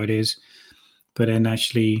this is how it is, but then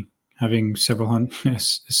actually having several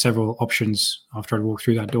options after I walked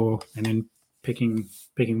through that door, and then picking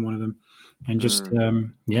one of them, and just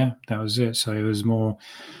that was it. So it was more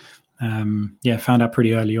found out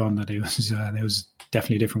pretty early on that it was there was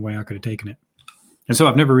definitely a different way I could have taken it. And so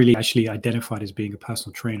I've never really actually identified as being a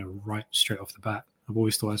personal trainer right straight off the bat. I've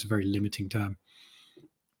always thought that's a very limiting term.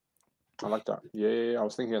 I like that. Yeah. I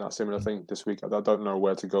was thinking that similar thing this week. I don't know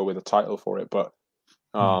where to go with a title for it, but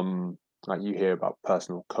like you hear about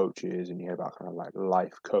personal coaches and you hear about kind of like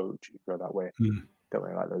life coach. You go that way. Don't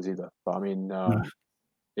really like those either. But I mean,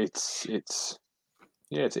 it's an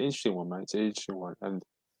interesting one, man. It's an interesting one, and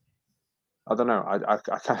I don't know. I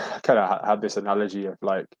kind of had this analogy of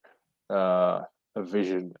like a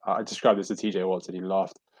vision. I described this to TJ once, and he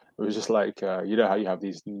laughed. It was just like you know how you have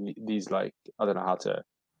these like, I don't know how to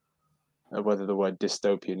whether the word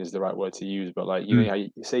dystopian is the right word to use, but like you know how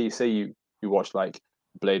you say you watch like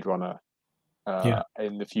Blade Runner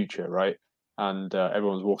in the future, right? And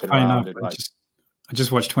everyone's walking around and like. I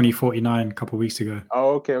just watched 2049 a couple of weeks ago.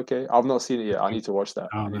 Oh, okay. I've not seen it yet. I need to watch that.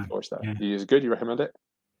 I need to watch that. Yeah. Is it good? You recommend it?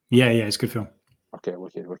 Yeah, it's a good film. Okay,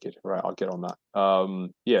 wicked. Right, I'll get on that.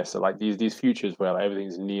 So like these futures where like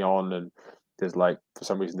everything's neon and there's like for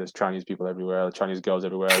some reason there's Chinese people everywhere, Chinese girls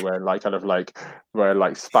everywhere wearing like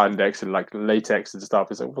spandex and like latex and stuff.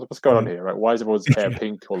 It's like what's going on here, right? Why is everyone's hair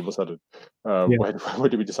pink all of a sudden? When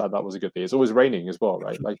did we decide that was a good thing? It's always raining as well,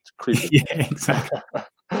 right? Like it's creepy. Yeah, exactly.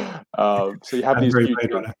 So you have these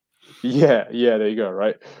futures. Yeah, there you go,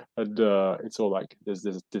 right? And it's all like there's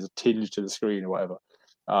a tinge to the screen or whatever.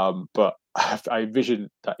 But I envision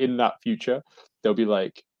that in that future there'll be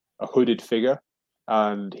like a hooded figure,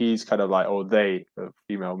 and he's kind of like, or they,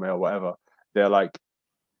 female, male, whatever,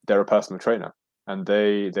 they're a personal trainer, and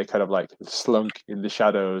they kind of like slunk in the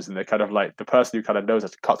shadows, and they're kind of like the person who kind of knows how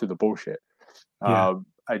to cut through the bullshit.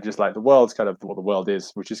 I just like the world's kind of what the world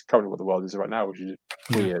is, which is currently what the world is right now, which is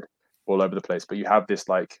weird all over the place. But you have this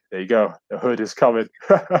like, there you go, the hood is coming.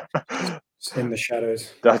 In the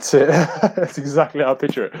shadows. That's it. That's exactly how I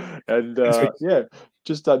picture it. And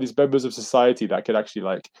just these members of society that can actually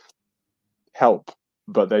like help,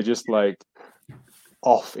 but they're just like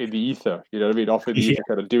off in the ether. You know what I mean? Off in the ether,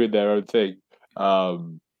 kind of doing their own thing.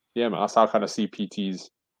 Man, that's how I kind of see PTs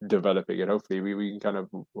developing, and hopefully we can kind of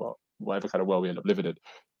whatever kind of world we end up living in.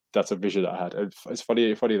 That's a vision that I had. And it's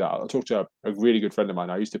funny that I talked to a really good friend of mine.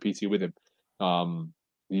 I used to PT with him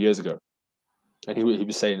years ago. And he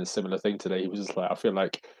was saying a similar thing today. He was just like, I feel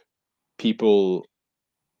like people.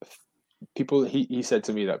 He said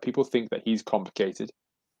to me that people think that he's complicated,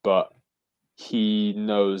 but he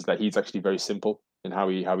knows that he's actually very simple in how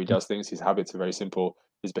he does things. His habits are very simple.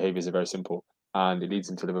 His behaviors are very simple, and it leads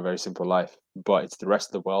him to live a very simple life. But it's the rest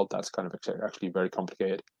of the world that's kind of actually very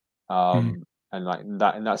complicated. And like in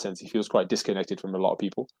that sense, he feels quite disconnected from a lot of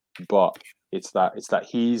people. But it's that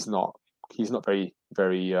he's not very,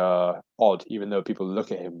 very odd, even though people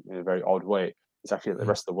look at him in a very odd way. It's actually that the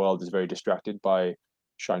rest of the world is very distracted by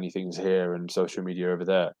shiny things here and social media over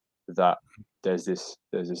there, that there's this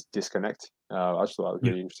disconnect. I just thought that was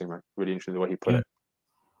really interesting, man. Really interesting the way he put it.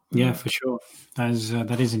 Yeah, for sure.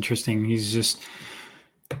 That is interesting. He's just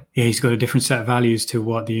he's got a different set of values to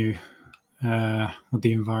what the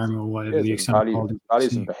environment or whatever the example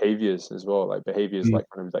values and behaviors as well. Like behaviors like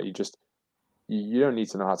that you don't need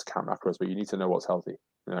to know how to count macros, but you need to know what's healthy. You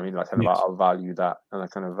know what I mean? Like kind of I'll value that, and I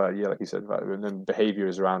kind of like you said, value. And then behavior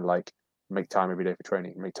is around like make time every day for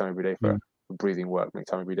training, make time every day for breathing work, make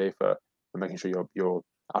time every day for making sure you're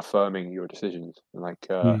affirming your decisions. And like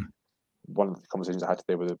one of the conversations I had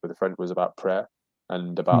today with a friend was about prayer,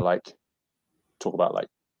 and about like talk about like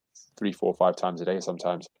 3, 4, 5 times a day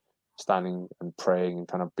sometimes standing and praying and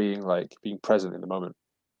kind of being present in the moment.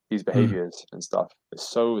 These behaviors and stuff,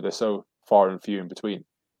 they're so far and few in between.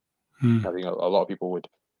 I think a lot of people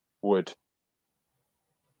would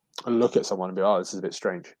look at someone and be, oh, this is a bit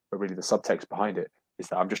strange, but really the subtext behind it is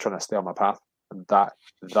that I'm just trying to stay on my path, and that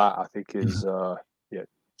I think is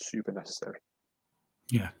super necessary.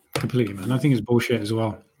 Yeah, completely, man. I think it's bullshit as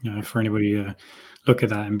well. You know, for anybody to look at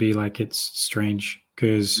that and be like it's strange,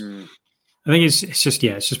 because I think it's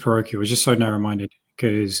just parochial. It's just so narrow-minded,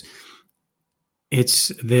 because it's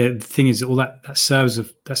the thing is all that serves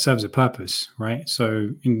a purpose, right? So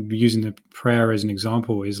in using the prayer as an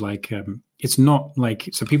example is like it's not like,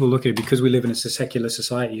 so people look at it because we live in a secular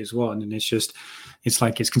society as well, and then it's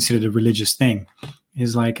like it's considered a religious thing.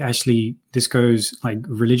 Is like actually this goes like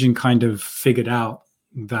religion kind of figured out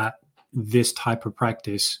that this type of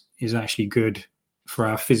practice is actually good for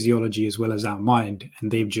our physiology as well as our mind, and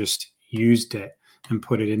they've just used it and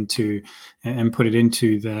put it into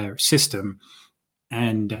their system,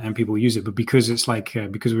 and people use it. But because it's like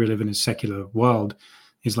because we live in a secular world,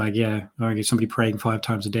 it's like, yeah, I get somebody praying 5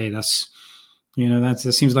 times a day. That's,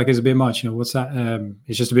 that seems like it's a bit much. What's that?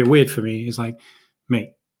 It's just a bit weird for me. It's like,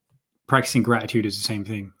 mate, practicing gratitude is the same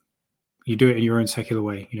thing. You do it in your own secular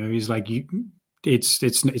way. It's like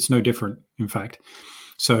it's no different, in fact.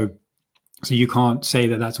 So you can't say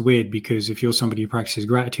that that's weird, because if you're somebody who practices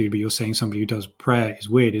gratitude, but you're saying somebody who does prayer is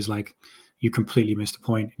weird, is like you completely missed the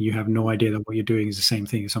point. You have no idea that what you're doing is the same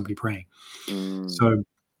thing as somebody praying.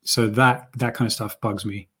 So that kind of stuff bugs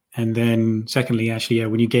me. And then secondly, actually, yeah,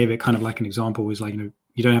 when you gave it kind of like an example, was like,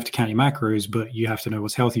 you don't have to count your macros, but you have to know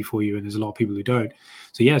what's healthy for you. And there's a lot of people who don't.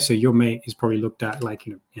 So yeah, so your mate is probably looked at like,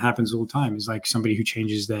 it happens all the time. It's like somebody who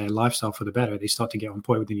changes their lifestyle for the better. They start to get on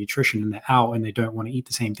point with the nutrition, and they're out and they don't want to eat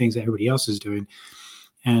the same things that everybody else is doing.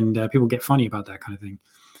 And people get funny about that kind of thing.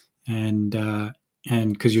 And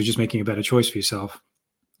because you're just making a better choice for yourself.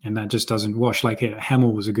 And that just doesn't wash. Like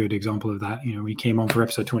Hemel was a good example of that. He came on for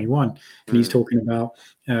episode 21 and he's talking about,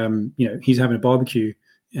 he's having a barbecue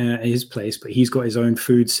at his place, but he's got his own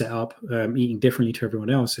food set up, eating differently to everyone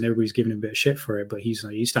else, and everybody's giving him a bit of shit for it. But he's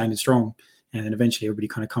standing strong, and then eventually everybody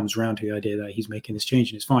kind of comes around to the idea that he's making this change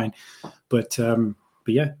and it's fine. But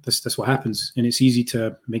yeah, that's what happens, and it's easy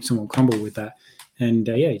to make someone crumble with that. And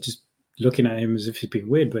yeah, just looking at him as if he's being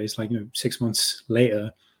weird, but it's like 6 months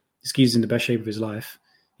later, this guy's in the best shape of his life.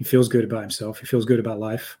 He feels good about himself. He feels good about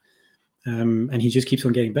life. And he just keeps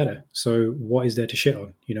on getting better. So what is there to shit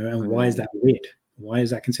on, and why is that weird? Why is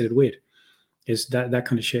that considered weird? Is that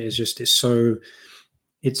kind of shit is just,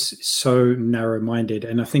 it's so narrow-minded.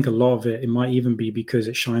 And I think a lot of it might even be because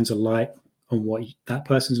it shines a light on what that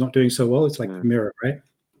person's not doing so well. It's like a mirror, right?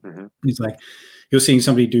 It's like you're seeing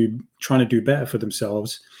somebody trying to do better for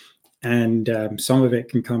themselves. And some of it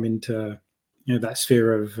can come into that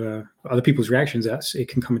sphere of other people's reactions. It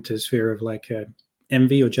can come into a sphere of like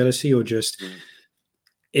envy or jealousy, or just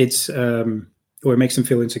or it makes them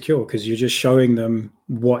feel insecure because you're just showing them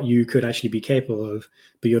what you could actually be capable of,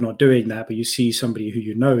 but you're not doing that. But you see somebody who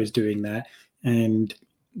is doing that, and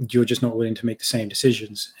you're just not willing to make the same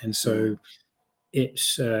decisions. And so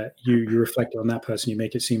it's you reflect on that person. You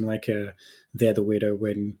make it seem like they're the weirdo,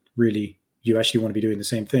 when really you actually want to be doing the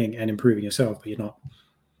same thing and improving yourself, but you're not.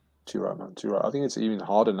 Too right, man. Too right. I think it's even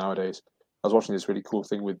harder nowadays. I was watching this really cool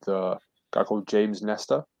thing with a guy called James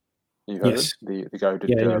Nestor. You heard him? The guy who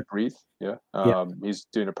did Breathe. Yeah. He's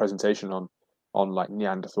doing a presentation on like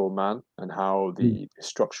Neanderthal man and how the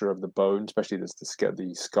structure of the bone, especially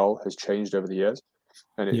the skull, has changed over the years.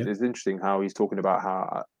 And it's interesting how he's talking about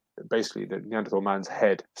how basically the Neanderthal man's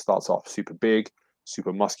head starts off super big,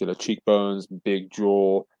 super muscular cheekbones, big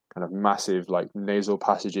jaw, kind of massive like nasal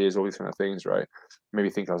passages, all these kind of things, right? Maybe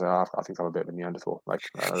think I think I'm a bit of a Neanderthal. Like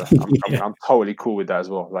I'm totally cool with that as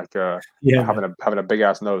well. Like having a big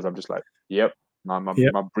ass nose, I'm just like, yep. My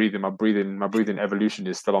breathing evolution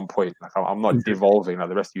is still on point. Like I'm not devolving like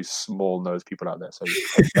the rest of you small nose people out there. So you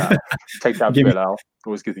take that bit out.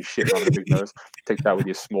 Always gives me shit having a big nose. Take that with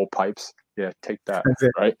your small pipes. Yeah, take that.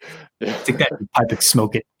 Right. Yeah. Take that pipe and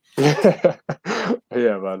smoke it.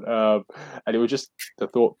 Yeah, man. And it was just the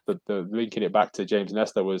thought that the linking it back to James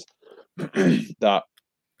Nestor was that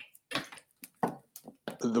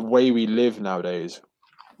the way we live nowadays,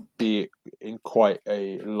 be in quite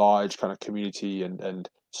a large kind of community and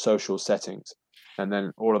social settings, and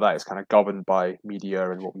then all of that is kind of governed by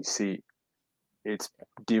media and what we see. It's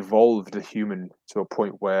devolved the human to a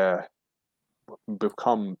point where we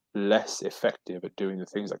become less effective at doing the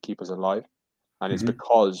things that keep us alive. And it's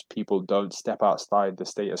because people don't step outside the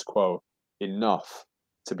status quo enough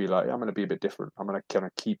to be like, I'm going to be a bit different. I'm going to kind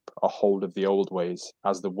of keep a hold of the old ways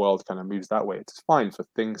as the world kind of moves that way. It's fine for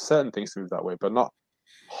certain things to move that way, but not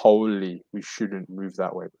wholly. We shouldn't move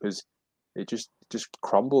that way because it just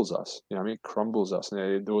crumbles us. You know what I mean? It crumbles us.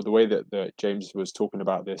 And the way that James was talking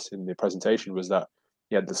about this in the presentation was that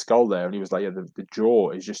he had the skull there, and he was like, yeah, the jaw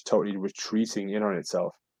is just totally retreating in on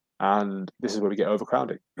itself. And this is where we get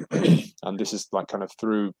overcrowding. And this is like kind of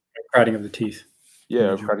through crowding of the teeth.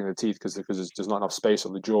 Yeah, overcrowding the teeth because there's not enough space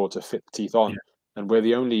on the jaw to fit the teeth on. Yeah. And we're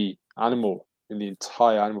the only animal in the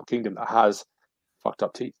entire animal kingdom that has fucked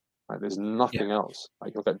up teeth. Like there's nothing else.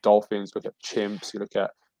 Like you look at dolphins, look at chimps, you look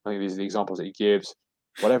at, I think these are the examples that he gives.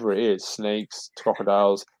 Whatever it is, snakes,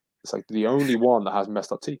 crocodiles, it's like the only one that has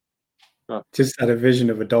messed up teeth. Just had a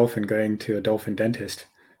vision of a dolphin going to a dolphin dentist.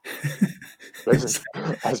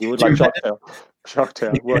 As you would like Shark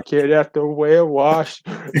Tale. Work it at the whale wash.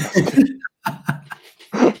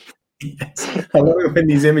 Yes. I love it when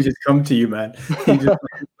these images come to you, man. You just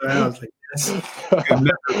I was like, yes, you'd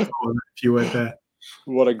never have thought if you weren't there.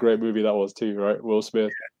 What a great movie that was too, right? Will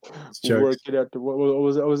Smith It's jokes. working at what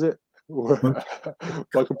was it? Was it?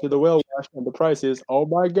 Welcome to the Whale Wash, and the price is, oh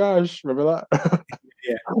my gosh! Remember that?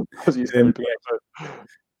 Yeah. Because he's And, sleeping outside.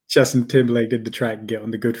 Justin Timberlake did the track "Get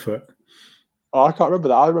on the Good Foot." Oh, I can't remember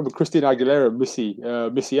that. I remember Christina Aguilera and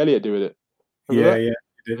Missy Elliott doing it. Remember Yeah, that?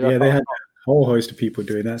 yeah. They had a whole host of people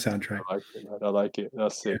doing that soundtrack. I like it. Man. I like it.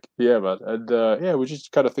 That's sick. Yeah, man. And yeah, we're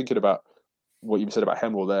just kind of thinking about what you said about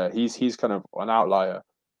Hemel there. He's kind of an outlier,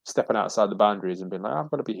 stepping outside the boundaries and being like, I'm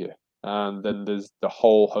going to be here. And then there's the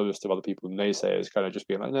whole host of other people, naysayers, kind of just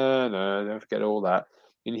being like, no, don't forget all that.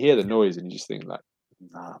 And you hear the noise and you just think like,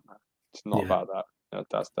 nah, man, it's not about that.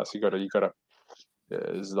 That's you gotta.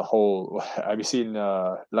 Is the whole? Have you seen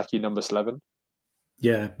Lucky Number 11?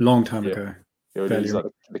 Yeah, long time ago. It's like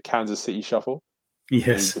the Kansas City Shuffle.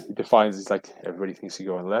 Yes. He defines it's like everybody thinks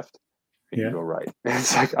you're going left. You go right.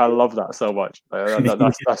 It's like I love that so much.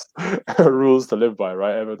 That's rules to live by,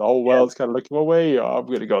 right? The whole world's kind of looking one way. I'm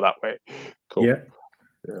going to go that way. Cool. Yeah,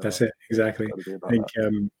 that's it exactly. I think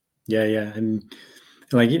and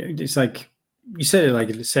like it's like you said it,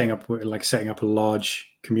 like setting up a large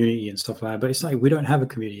community and stuff like that. But it's like we don't have a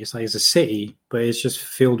community. It's like it's a city, but it's just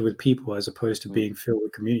filled with people as opposed to being filled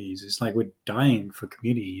with communities. It's like we're dying for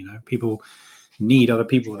community. You know, people need other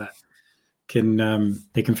people that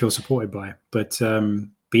they can feel supported by. But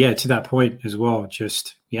yeah, to that point as well,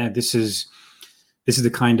 just this is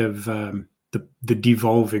the kind of the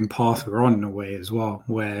devolving path we're on in a way as well,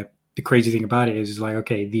 where the crazy thing about it is like,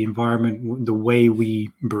 okay, the environment, the way we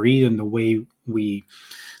breathe and the way we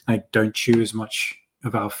like don't chew as much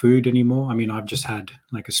of our food anymore. I mean, I've just had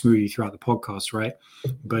like a smoothie throughout the podcast, right?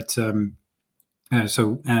 But so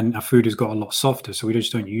our food has got a lot softer, so we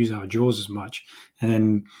just don't use our jaws as much, and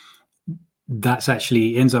then that's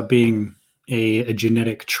actually ends up being a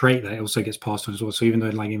genetic trait that also gets passed on as well. So even though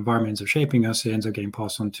like environments are shaping us, it ends up getting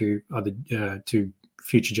passed on to other to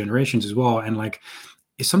future generations as well. And like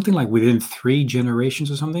it's something like within 3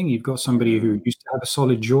 generations or something, you've got somebody who used to have a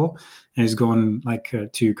solid jaw and has gone like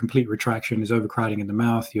to complete retraction, is overcrowding in the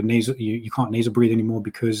mouth. Your nasal, you can't nasal breathe anymore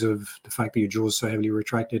because of the fact that your jaw is so heavily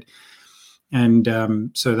retracted.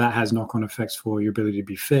 And so that has knock-on effects for your ability to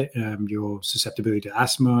be fit, your susceptibility to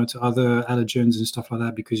asthma, to other allergens and stuff like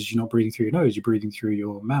that, because you're not breathing through your nose, you're breathing through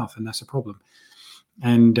your mouth, and that's a problem.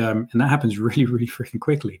 And that happens really, really freaking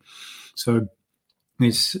quickly. So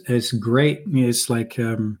it's great. It's like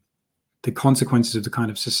the consequences of the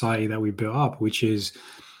kind of society that we built up, which is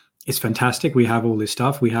it's fantastic. We have all this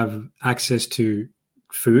stuff. We have access to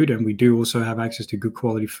food, and we do also have access to good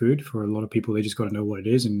quality food. For a lot of people, they just got to know what it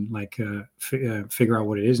is and like figure out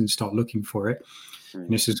what it is and start looking for it. And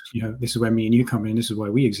this is where me and you come in. This is why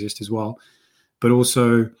we exist as well. But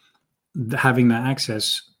also having that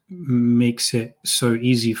access makes it so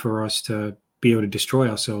easy for us to be able to destroy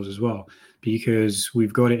ourselves as well, because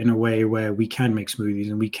we've got it in a way where we can make smoothies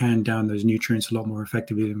and we can down those nutrients a lot more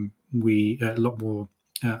effectively than a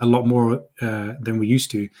lot more than we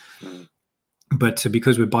used to. But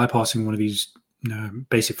because we're bypassing one of these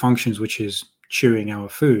basic functions, which is chewing our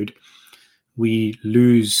food, we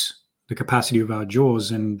lose the capacity of our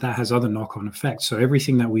jaws, and that has other knock-on effects. So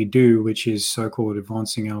everything that we do, which is so-called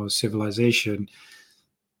advancing our civilization,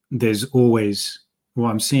 there's always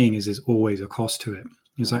a cost to it.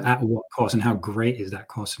 It's like at what cost, and how great is that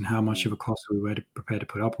cost, and how much of a cost are we prepared to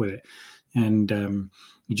put up with it? And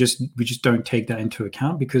we just don't take that into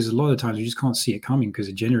account, because a lot of the times we just can't see it coming,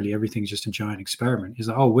 because generally everything's just a giant experiment. It's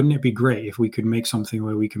like, oh, wouldn't it be great if we could make something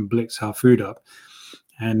where we can blitz our food up,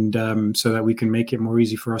 and so that we can make it more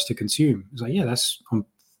easy for us to consume? It's like, yeah, that's on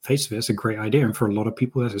face of it, that's a great idea, and for a lot of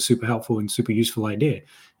people, that's a super helpful and super useful idea.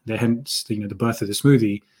 Hence, the birth of the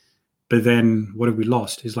smoothie. But then what have we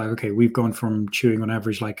lost? Is like, okay, we've gone from chewing on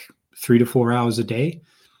average like 3 to 4 hours a day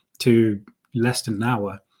to less than an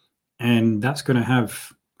hour. And that's going to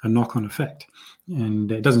have a knock-on effect.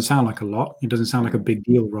 And it doesn't sound like a lot. It doesn't sound like a big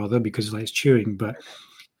deal, rather, because like it's chewing, but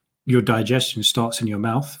your digestion starts in your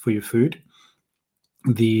mouth for your food.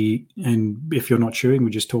 And if you're not chewing,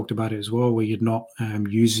 we just talked about it as well, where you're not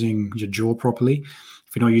using your jaw properly.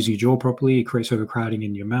 If you're not using your jaw properly, it creates overcrowding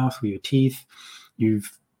in your mouth with your teeth. You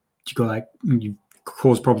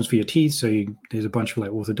cause problems for your teeth. So there's a bunch of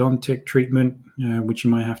like orthodontic treatment, which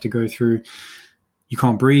you might have to go through. You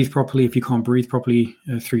can't breathe properly. If you can't breathe properly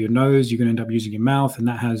through your nose, you're going to end up using your mouth, and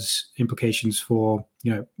that has implications for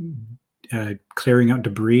clearing out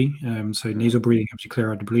debris. So nasal breathing helps you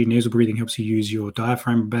clear out debris. Nasal breathing helps you use your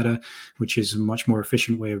diaphragm better, which is a much more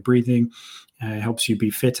efficient way of breathing. It helps you be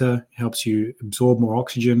fitter, helps you absorb more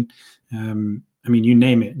oxygen. I mean, you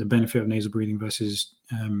name it, the benefit of nasal breathing versus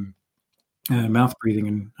mouth breathing.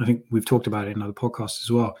 And I think we've talked about it in other podcasts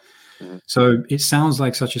as well. So it sounds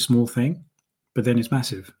like such a small thing, but then it's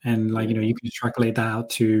massive. And like, you know, you can extrapolate that out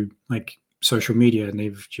to like social media, and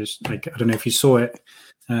they've just like, I don't know if you saw it,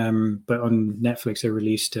 but on Netflix, they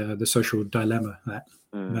released The Social Dilemma.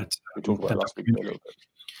 We talked about last week a little bit.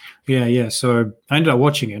 Yeah. So I ended up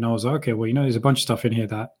watching it, and I was like, okay, well, you know, there's a bunch of stuff in here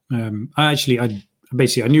that I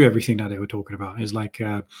knew everything that they were talking about. Is like,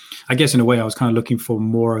 I guess in a way, I was kind of looking for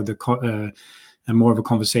more of the more of a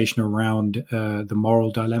conversation around the moral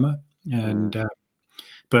dilemma, and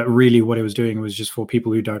but really, what it was doing was just for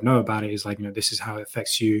people who don't know about it, is like, you know, this is how it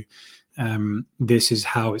affects you. This is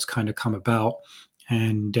how it's kind of come about,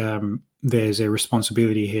 and there's a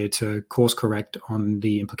responsibility here to course correct on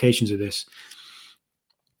the implications of this.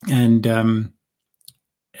 And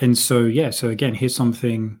so again, here's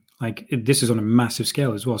something like this is on a massive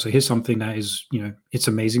scale as well. So here's something that is, you know, it's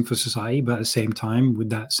amazing for society, but at the same time, with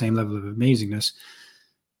that same level of amazingness,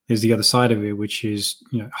 there's the other side of it, which is,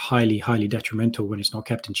 you know, highly, highly detrimental when it's not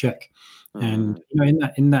kept in check. And you know,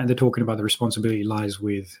 in that they're talking about the responsibility lies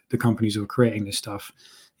with the companies who are creating this stuff.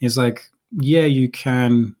 It's like, yeah, you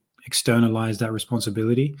can externalize that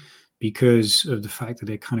responsibility because of the fact that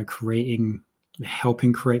they're kind of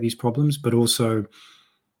helping create these problems, but also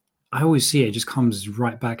I always see it just comes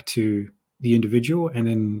right back to the individual, and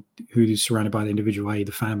then who is surrounded by the individual, i.e.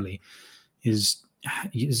 the family, is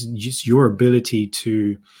just your ability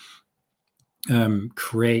to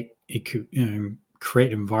create an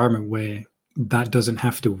environment where that doesn't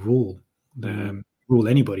have to rule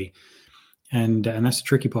anybody, and that's the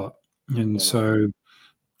tricky part. And so,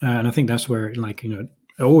 and I think that's where, like, you know,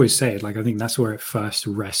 I always say it, like, I think that's where it first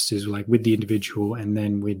rests, is like with the individual, and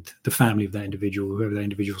then with the family of that individual, whoever that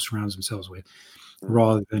individual surrounds themselves with,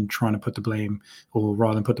 rather than trying to put the blame, or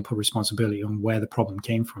rather than put the responsibility on where the problem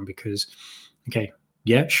came from. Because, okay,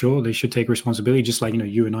 yeah, sure, they should take responsibility, just like, you know,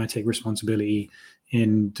 you and I take responsibility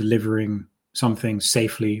in delivering something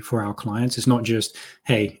safely for our clients. It's not just,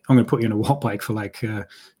 hey, I'm going to put you in a watt bike for like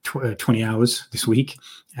 20 hours this week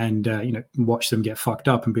and, you know, watch them get fucked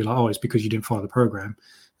up and be like, oh, it's because you didn't follow the program.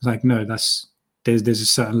 It's like, no, there's a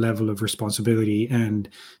certain level of responsibility and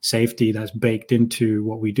safety that's baked into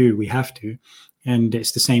what we do. We have to. And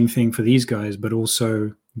it's the same thing for these guys, but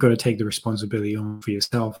also got to take the responsibility on for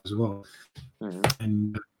yourself as well.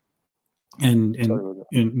 And when it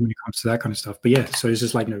comes to that kind of stuff. But yeah, so it's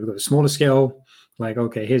just like, you know, we've got a smaller scale, like,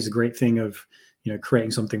 okay, here's the great thing of, you know,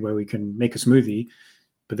 creating something where we can make a smoothie,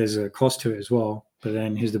 but there's a cost to it as well. But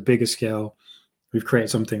then here's the bigger scale. We've created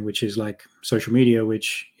something which is like social media,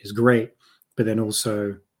 which is great, but then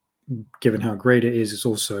also, given how great it is, it's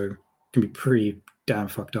also can be pretty damn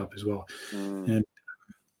fucked up as well. And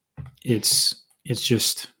it's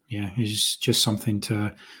just something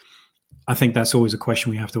to, I think that's always a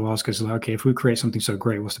question we have to ask, is like, okay, if we create something so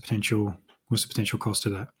great, what's the potential cost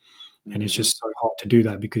of that? And it's just so hard to do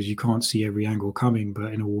that because you can't see every angle coming,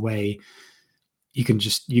 but in a way you can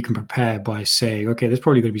prepare by saying, okay, there's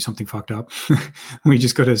probably going to be something fucked up. We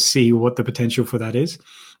just got to see what the potential for that is.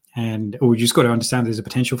 Or we just got to understand there's a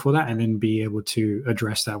potential for that, and then be able to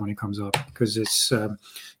address that when it comes up. Because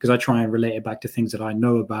because I try and relate it back to things that I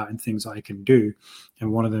know about and things I can do.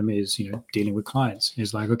 And one of them is, you know, dealing with clients.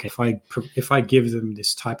 Is like, okay, if I give them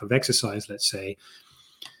this type of exercise, let's say,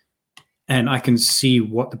 and I can see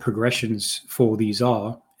what the progressions for these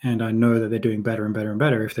are, and I know that they're doing better and better and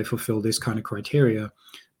better if they fulfill this kind of criteria.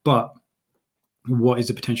 But what is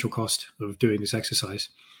the potential cost of doing this exercise?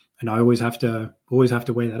 And I always have to weigh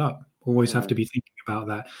that up. Always have to be thinking about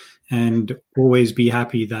that, and always be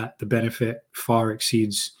happy that the benefit far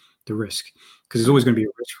exceeds the risk. Because there's always going to be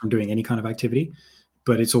a risk from doing any kind of activity,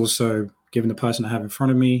 but it's also, given the person I have in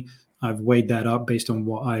front of me, I've weighed that up based on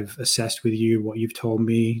what I've assessed with you, what you've told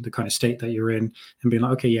me, the kind of state that you're in, and being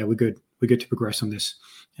like, okay, yeah, we're good to progress on this.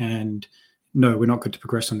 And no, we're not good to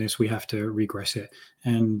progress on this. We have to regress it.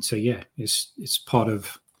 And so, yeah, it's part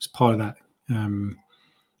of that.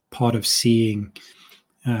 Part of seeing,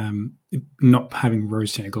 not having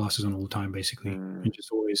rose-tinted glasses on all the time, basically, and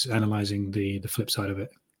just always analyzing the flip side of it.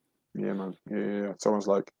 Yeah, man. Yeah. It's almost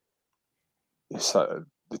like it's the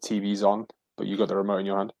TV's on, but you got the remote in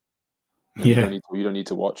your hand. You don't need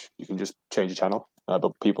to watch. You can just change the channel.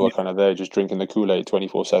 But people are kind of there just drinking the Kool-Aid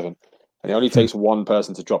 24/7, and it only takes one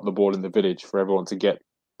person to drop the ball in the village for everyone to get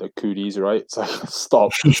the cooties, right? So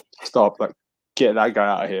stop, like, get that guy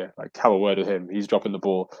out of here. Like, have a word with him. He's dropping the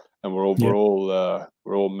ball. and we're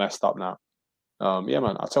all messed up now. Yeah,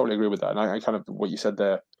 man, I totally agree with that. And I kind of, what you said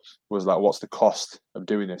there was like, what's the cost of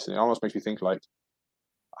doing this? And it almost makes me think like,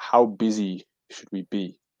 how busy should we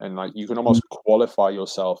be? And like, you can almost qualify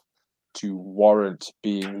yourself to warrant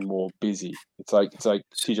being more busy. It's like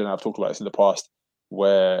TJ and I have talked about this in the past,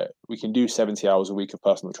 where we can do 70 hours a week of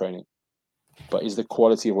personal training, but is the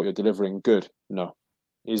quality of what you're delivering good? No.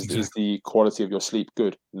 Is the quality of your sleep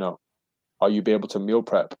good? No. Are you be able to meal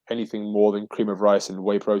prep anything more than cream of rice and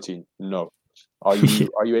whey protein? No. Are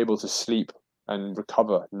you able to sleep and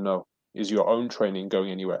recover? No. Is your own training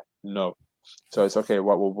going anywhere? No. So it's okay.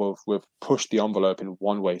 We've pushed the envelope in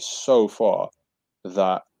one way so far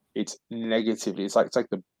that it's negatively. It's like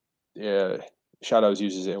the Shadows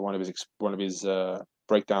uses it in one of his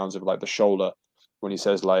breakdowns of like the shoulder, when he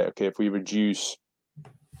says like, okay, if we reduce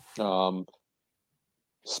spinal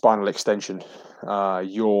extension,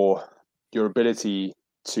 your ability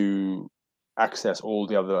to access all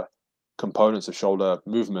the other components of shoulder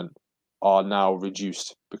movement are now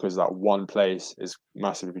reduced, because that one place is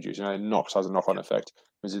massively reduced, and it has a knock-on effect.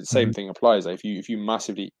 Because the same thing applies. Like if you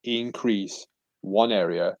massively increase one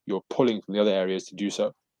area, you're pulling from the other areas to do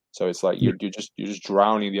so. So it's like you're just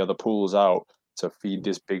drowning the other pools out to feed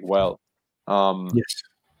this big well. Yes.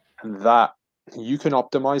 And that you can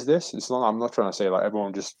optimize this. I'm not trying to say like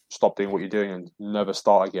everyone just stop doing what you're doing and never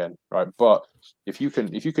start again, right? But if you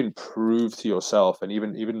can prove to yourself, and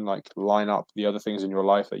even like line up the other things in your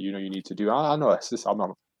life that you know you need to do. I know I'm not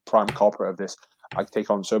a prime culprit of this. I take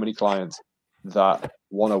on so many clients that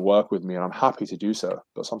want to work with me, and I'm happy to do so.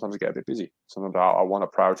 But sometimes I get a bit busy. Sometimes I want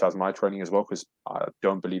to prioritize my training as well, because I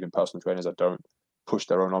don't believe in personal trainers that don't push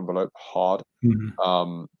their own envelope hard.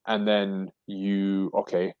 And then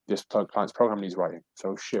this client's program needs writing,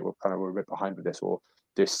 so shit, we're a bit behind with this, or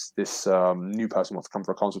this new person wants to come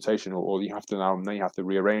for a consultation, or you have to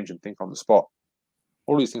rearrange and think on the spot.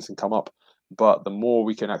 All these things can come up, but the more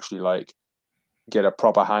we can actually like get a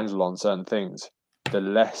proper handle on certain things, the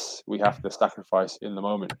less we have to sacrifice in the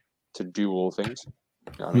moment to do all things.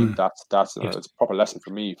 You know what I mean, that's it's a proper lesson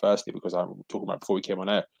for me, firstly, because I'm talking about before we came on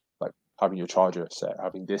air, like having your charger set,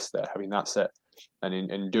 having this there, having that set, and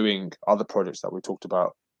in doing other projects that we talked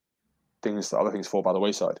about, other things fall by the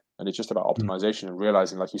wayside. And it's just about optimization and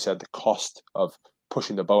realizing, like you said, the cost of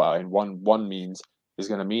pushing the boat out in one means is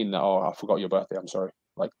going to mean that, oh, I forgot your birthday, I'm sorry.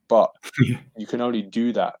 Like, but you can only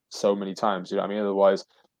do that so many times. You know what I mean? Otherwise,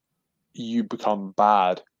 you become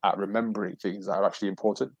bad at remembering things that are actually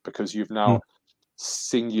important, because you've now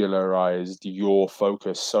singularized your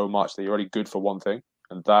focus so much that you're already good for one thing,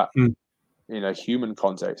 and that in a human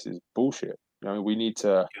context is bullshit. You know, we need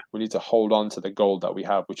to hold on to the goal that we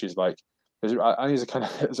have, which is like, I think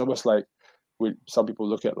it's almost like some people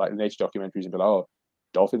look at like nature documentaries and be like, oh,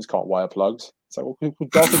 dolphins can't wire plugs. It's like, well,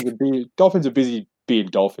 dolphins are busy being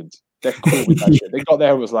dolphins. They're cool with that shit. They got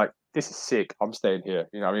there and was like, this is sick, I'm staying here.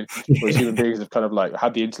 You know what I mean? Whereas human beings have kind of like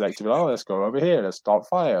had the intellect to be like, oh, let's go over here, let's start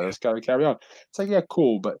fire, let's go and carry on. It's like, yeah,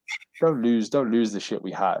 cool, but don't lose the shit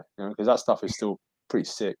we had, you know, because that stuff is still pretty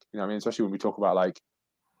sick. You know what I mean? Especially when we talk about like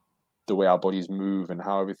the way our bodies move and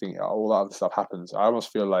how everything, all that other stuff happens. I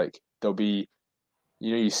almost feel like there'll be,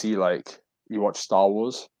 you know, you see like, you watch Star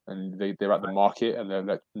Wars and they're at the market, and they're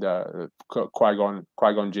like the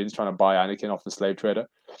Qui-Gon Jinn's trying to buy Anakin off the slave trader,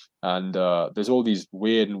 and there's all these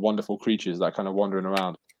weird and wonderful creatures that are kind of wandering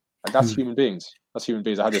around, and that's human beings. That's human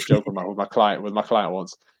beings. I had this joke with my client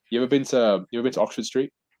once. You ever been to Oxford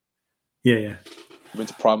Street? Yeah. You been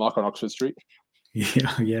to Primark on Oxford Street?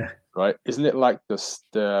 Yeah. Right? Isn't it like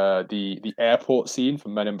the airport scene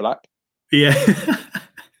from Men in Black? Yeah.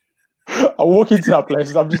 I walk into that place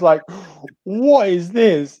and I'm just like, what is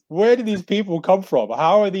this? Where did these people come from?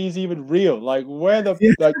 How are these even real? Like, like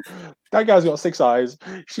that guy's got 6 eyes.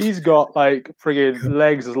 She's got like friggin'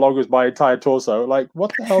 legs as long as my entire torso. Like,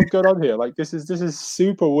 what the hell's going on here? Like, this is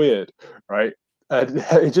super weird, right? And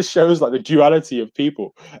it just shows like the duality of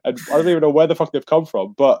people. And I don't even know where the fuck they've come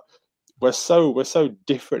from, but we're so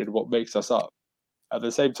different in what makes us up. At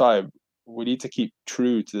the same time, we need to keep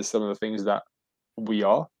true to some of the things that we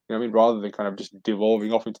are. You know what I mean? Rather than kind of just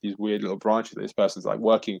devolving off into these weird little branches. This person's like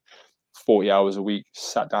working 40 hours a week,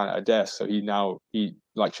 sat down at a desk. So he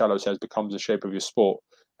like Shadow says, becomes the shape of your sport.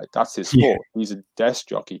 Like, that's his sport. Yeah. He's a desk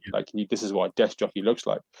jockey. Like, this is what a desk jockey looks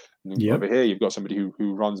like. And over here, you've got somebody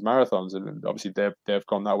who runs marathons, and obviously they've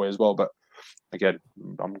gone that way as well. But again,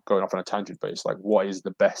 I'm going off on a tangent. But it's like, what is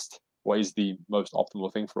the best? What is the most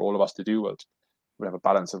optimal thing for all of us to do? Well, we have a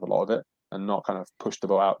balance of a lot of it, and not kind of push the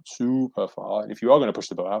boat out super far. And if you are going to push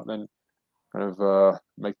the boat out, then kind of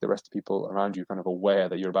make the rest of the people around you kind of aware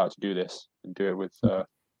that you're about to do this, and do it with a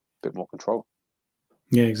bit more control.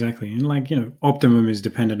 Yeah, exactly. And like, optimum is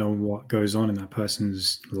dependent on what goes on in that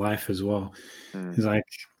person's life as well. It's like,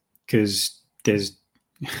 because there's,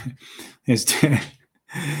 it's,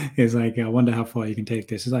 it's like, I wonder how far you can take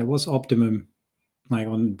this. It's like, what's optimum, like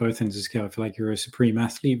on both ends of the scale? I feel like you're a supreme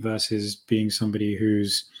athlete versus being somebody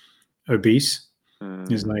who's obese.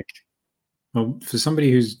 Is like, well, for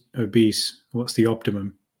somebody who's obese, what's the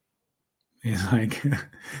optimum? It's like,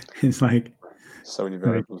 it's like, so many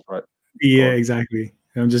variables, right? yeah, exactly.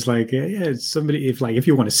 I'm just like, yeah, it's somebody, if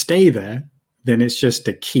you want to stay there, then it's just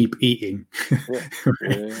to keep eating. Yeah.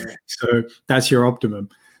 Right? Yeah. So that's your optimum.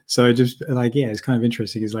 So just like, yeah, it's kind of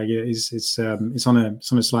interesting. It's like, it's on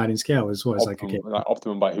a sliding scale as well. It's optimum, like, okay, like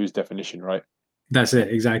optimum by whose definition, right? That's it.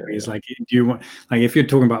 Exactly. It's like, do you want, like, if you're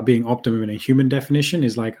talking about being optimum in a human definition,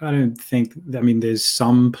 is like, I don't think, there's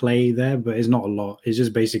some play there, but it's not a lot. It's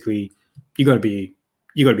just basically, you got to be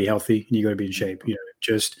healthy and you got to be in shape,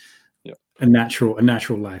 just a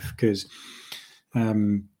natural life. Because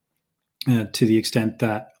to the extent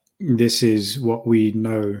that this is what we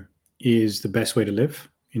know is the best way to live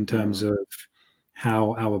in terms of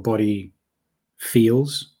how our body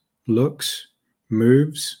feels, looks,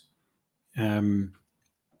 moves, and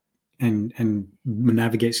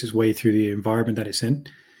navigates its way through the environment that it's in.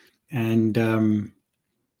 And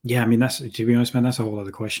that's, to be honest, man, that's a whole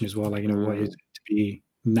other question as well. Like, what is it to be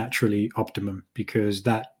naturally optimum? Because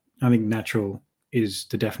that, I think natural is,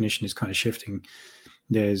 the definition is kind of shifting.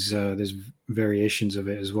 There's variations of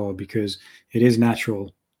it as well, because it is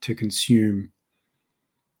natural to consume.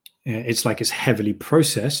 It's like, it's heavily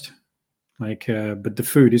processed, like, but the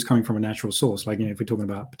food is coming from a natural source. Like, if we're talking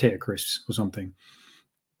about potato crisps or something,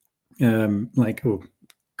 like,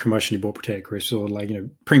 commercially bought potato crisps, or like,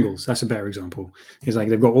 Pringles. That's a better example. It's like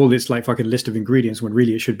they've got all this like fucking list of ingredients when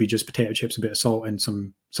really it should be just potato chips, a bit of salt, and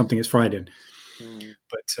something it's fried in.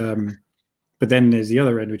 But then there's the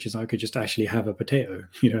other end, which is I could just actually have a potato.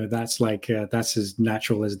 That's like that's as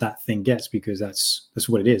natural as that thing gets, because that's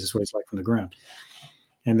what it is. That's what it's like from the ground.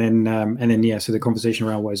 And then so the conversation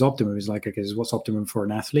around what is optimum is like, okay, is what's optimum for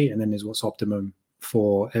an athlete, and then is what's optimum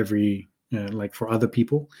for every like for other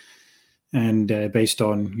people. And based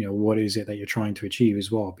on what is it that you're trying to achieve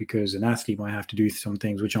as well, because an athlete might have to do some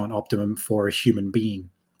things which aren't optimum for a human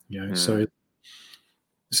being. So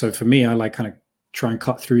for me, I like kind of try and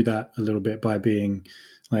cut through that a little bit by being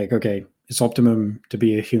like, okay, it's optimum to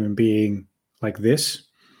be a human being like this,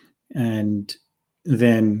 and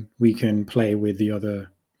then we can play with the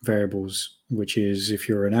other variables, which is, if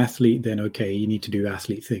you're an athlete, then okay, you need to do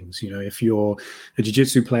athlete things. If you're a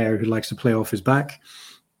jiu-jitsu player who likes to play off his back,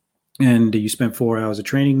 and you spent 4 hours of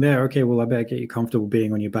training there, okay, well, I better get you comfortable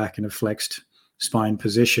being on your back in a flexed spine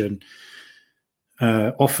position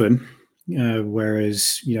often,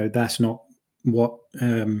 whereas that's not what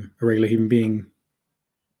a regular human being,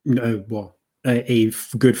 a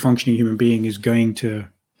good functioning human being is going to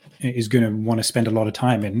want to spend a lot of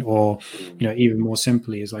time in. Or even more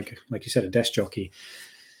simply, is like you said, a desk jockey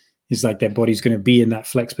is like, their body's going to be in that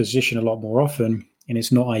flex position a lot more often, and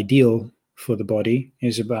it's not ideal for the body.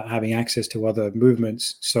 It's about having access to other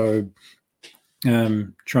movements. So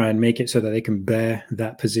try and make it so that they can bear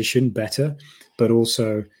that position better, but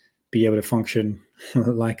also be able to function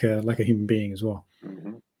like a human being as well.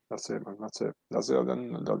 That's it, man. That's it.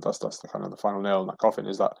 Then that's the kind of the final nail in that coffin,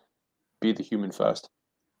 is that be the human first,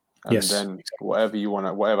 and then whatever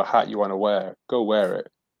hat you want to wear, go wear it.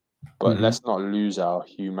 But let's not lose our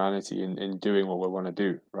humanity in doing what we want to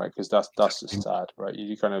do, right? Because that's just sad, right?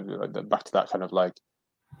 You kind of like back to that kind of like,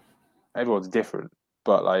 everyone's different,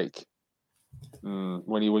 but like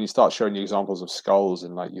when you start showing the examples of skulls,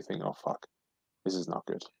 and like you think, oh fuck, this is not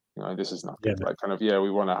good. This is not good. Like kind of,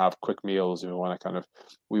 we want to have quick meals, and we want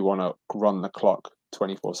to run the clock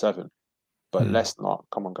 24/7. But let's not.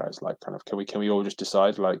 Come on, guys. Like, kind of, can we all just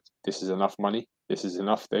decide, like, this is enough money, this is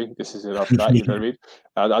enough thing, this is enough that? You know what I mean?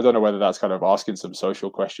 I don't know whether that's kind of asking some social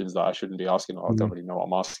questions that I shouldn't be asking, or I don't really know what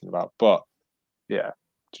I'm asking about. But yeah,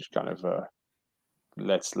 just kind of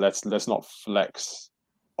let's not flex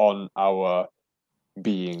on our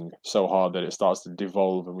being so hard that it starts to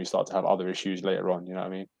devolve and we start to have other issues later on. You know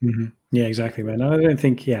what I mean? Yeah, exactly, man. I don't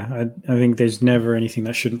think, I think there's never anything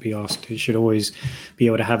that shouldn't be asked. You should always be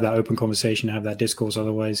able to have that open conversation, have that discourse.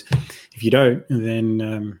 Otherwise, if you don't,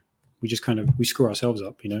 then we just we screw ourselves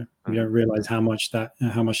up. We don't realize how much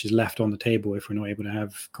is left on the table if we're not able to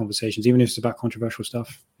have conversations, even if it's about controversial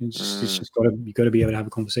stuff. It's just you got to be able to have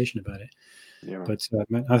a conversation about it. Yeah. But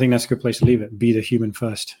I think that's a good place to leave it. Be the human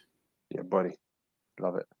first. Yeah, buddy.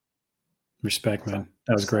 Love it. Respect, man.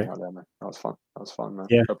 That was great. There, man. That was fun, man.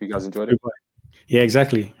 Yeah. Hope you guys enjoyed it. Yeah,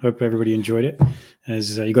 exactly. Hope everybody enjoyed it.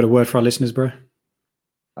 As you got a word for our listeners, bro?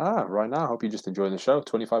 Right now, I hope you're just enjoying the show.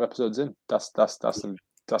 25 episodes in. That's some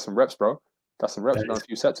reps, bro. That's some reps. We've done a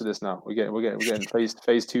few sets of this now. We're getting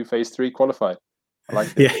phase 2, phase 3 qualified. I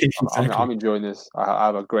like this. Yeah, exactly. I'm enjoying this. I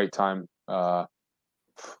have a great time.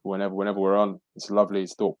 Whenever we're on, it's lovely.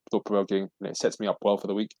 It's thought provoking, and it sets me up well for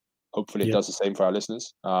the week. Hopefully, it does the same for our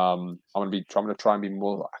listeners. I'm gonna try and be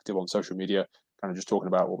more active on social media, kind of just talking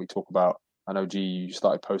about what we talk about. I know, G, you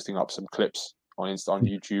started posting up some clips on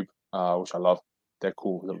YouTube, which I love. They're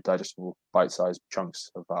cool, little digestible, bite-sized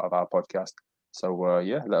chunks of our podcast. So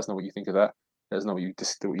let us know what you think of that. Let us know what you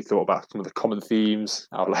thought about some of the common themes,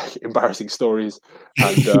 our like embarrassing stories,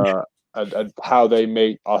 and and how they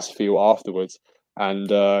make us feel afterwards.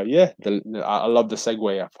 And I love the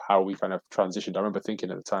segue of how we kind of transitioned. I remember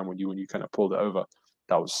thinking at the time when you kind of pulled it over,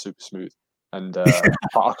 that was super smooth. And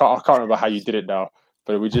I can't remember how you did it now,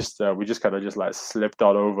 but we just kind of just like slipped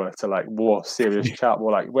on over to like more serious chat,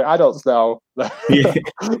 more like we're adults now. Yeah.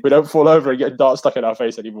 We don't fall over and get darts stuck in our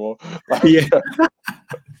face anymore. Like, Yeah.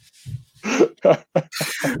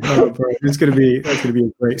 Oh, bro, that's gonna be a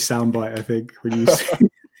great soundbite, I think, when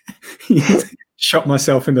you shot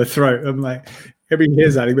myself in the throat. I'm like, everybody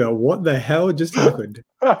hears that, like, what the hell just happened?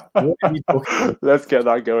 What are you talking about? Let's get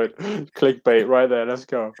that going. Clickbait right there. Let's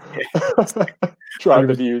go. Drive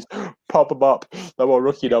the views, pop them up. No more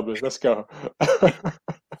rookie numbers. Let's go.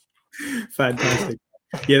 Fantastic.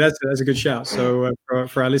 Yeah, that's a good shout. So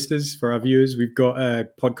for our listeners, for our viewers, we've got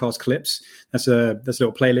podcast clips. That's a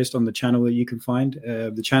little playlist on the channel that you can find.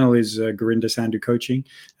 The channel is Gurinder Sandhu Coaching,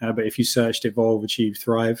 but if you searched Evolve, Achieve,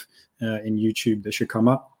 Thrive in YouTube, they should come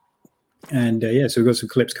up. And so we've got some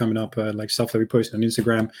clips coming up, like stuff that we posted on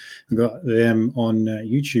Instagram. We've got them on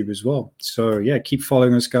YouTube as well. So yeah, keep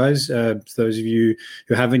following us, guys. For those of you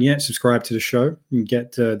who haven't yet, subscribe to the show and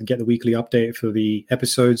get the weekly update for the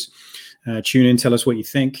episodes. Tune in, tell us what you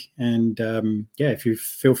think, and if you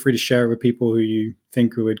feel free to share it with people who you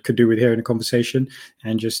think could do with hearing a conversation,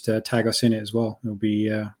 and just tag us in it as well. It'll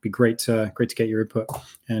be great to get your input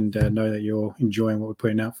and know that you're enjoying what we're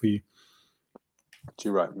putting out for you.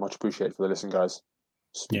 You're right. Much appreciated for the listen, guys.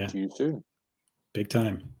 Speak to you soon. Big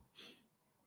time.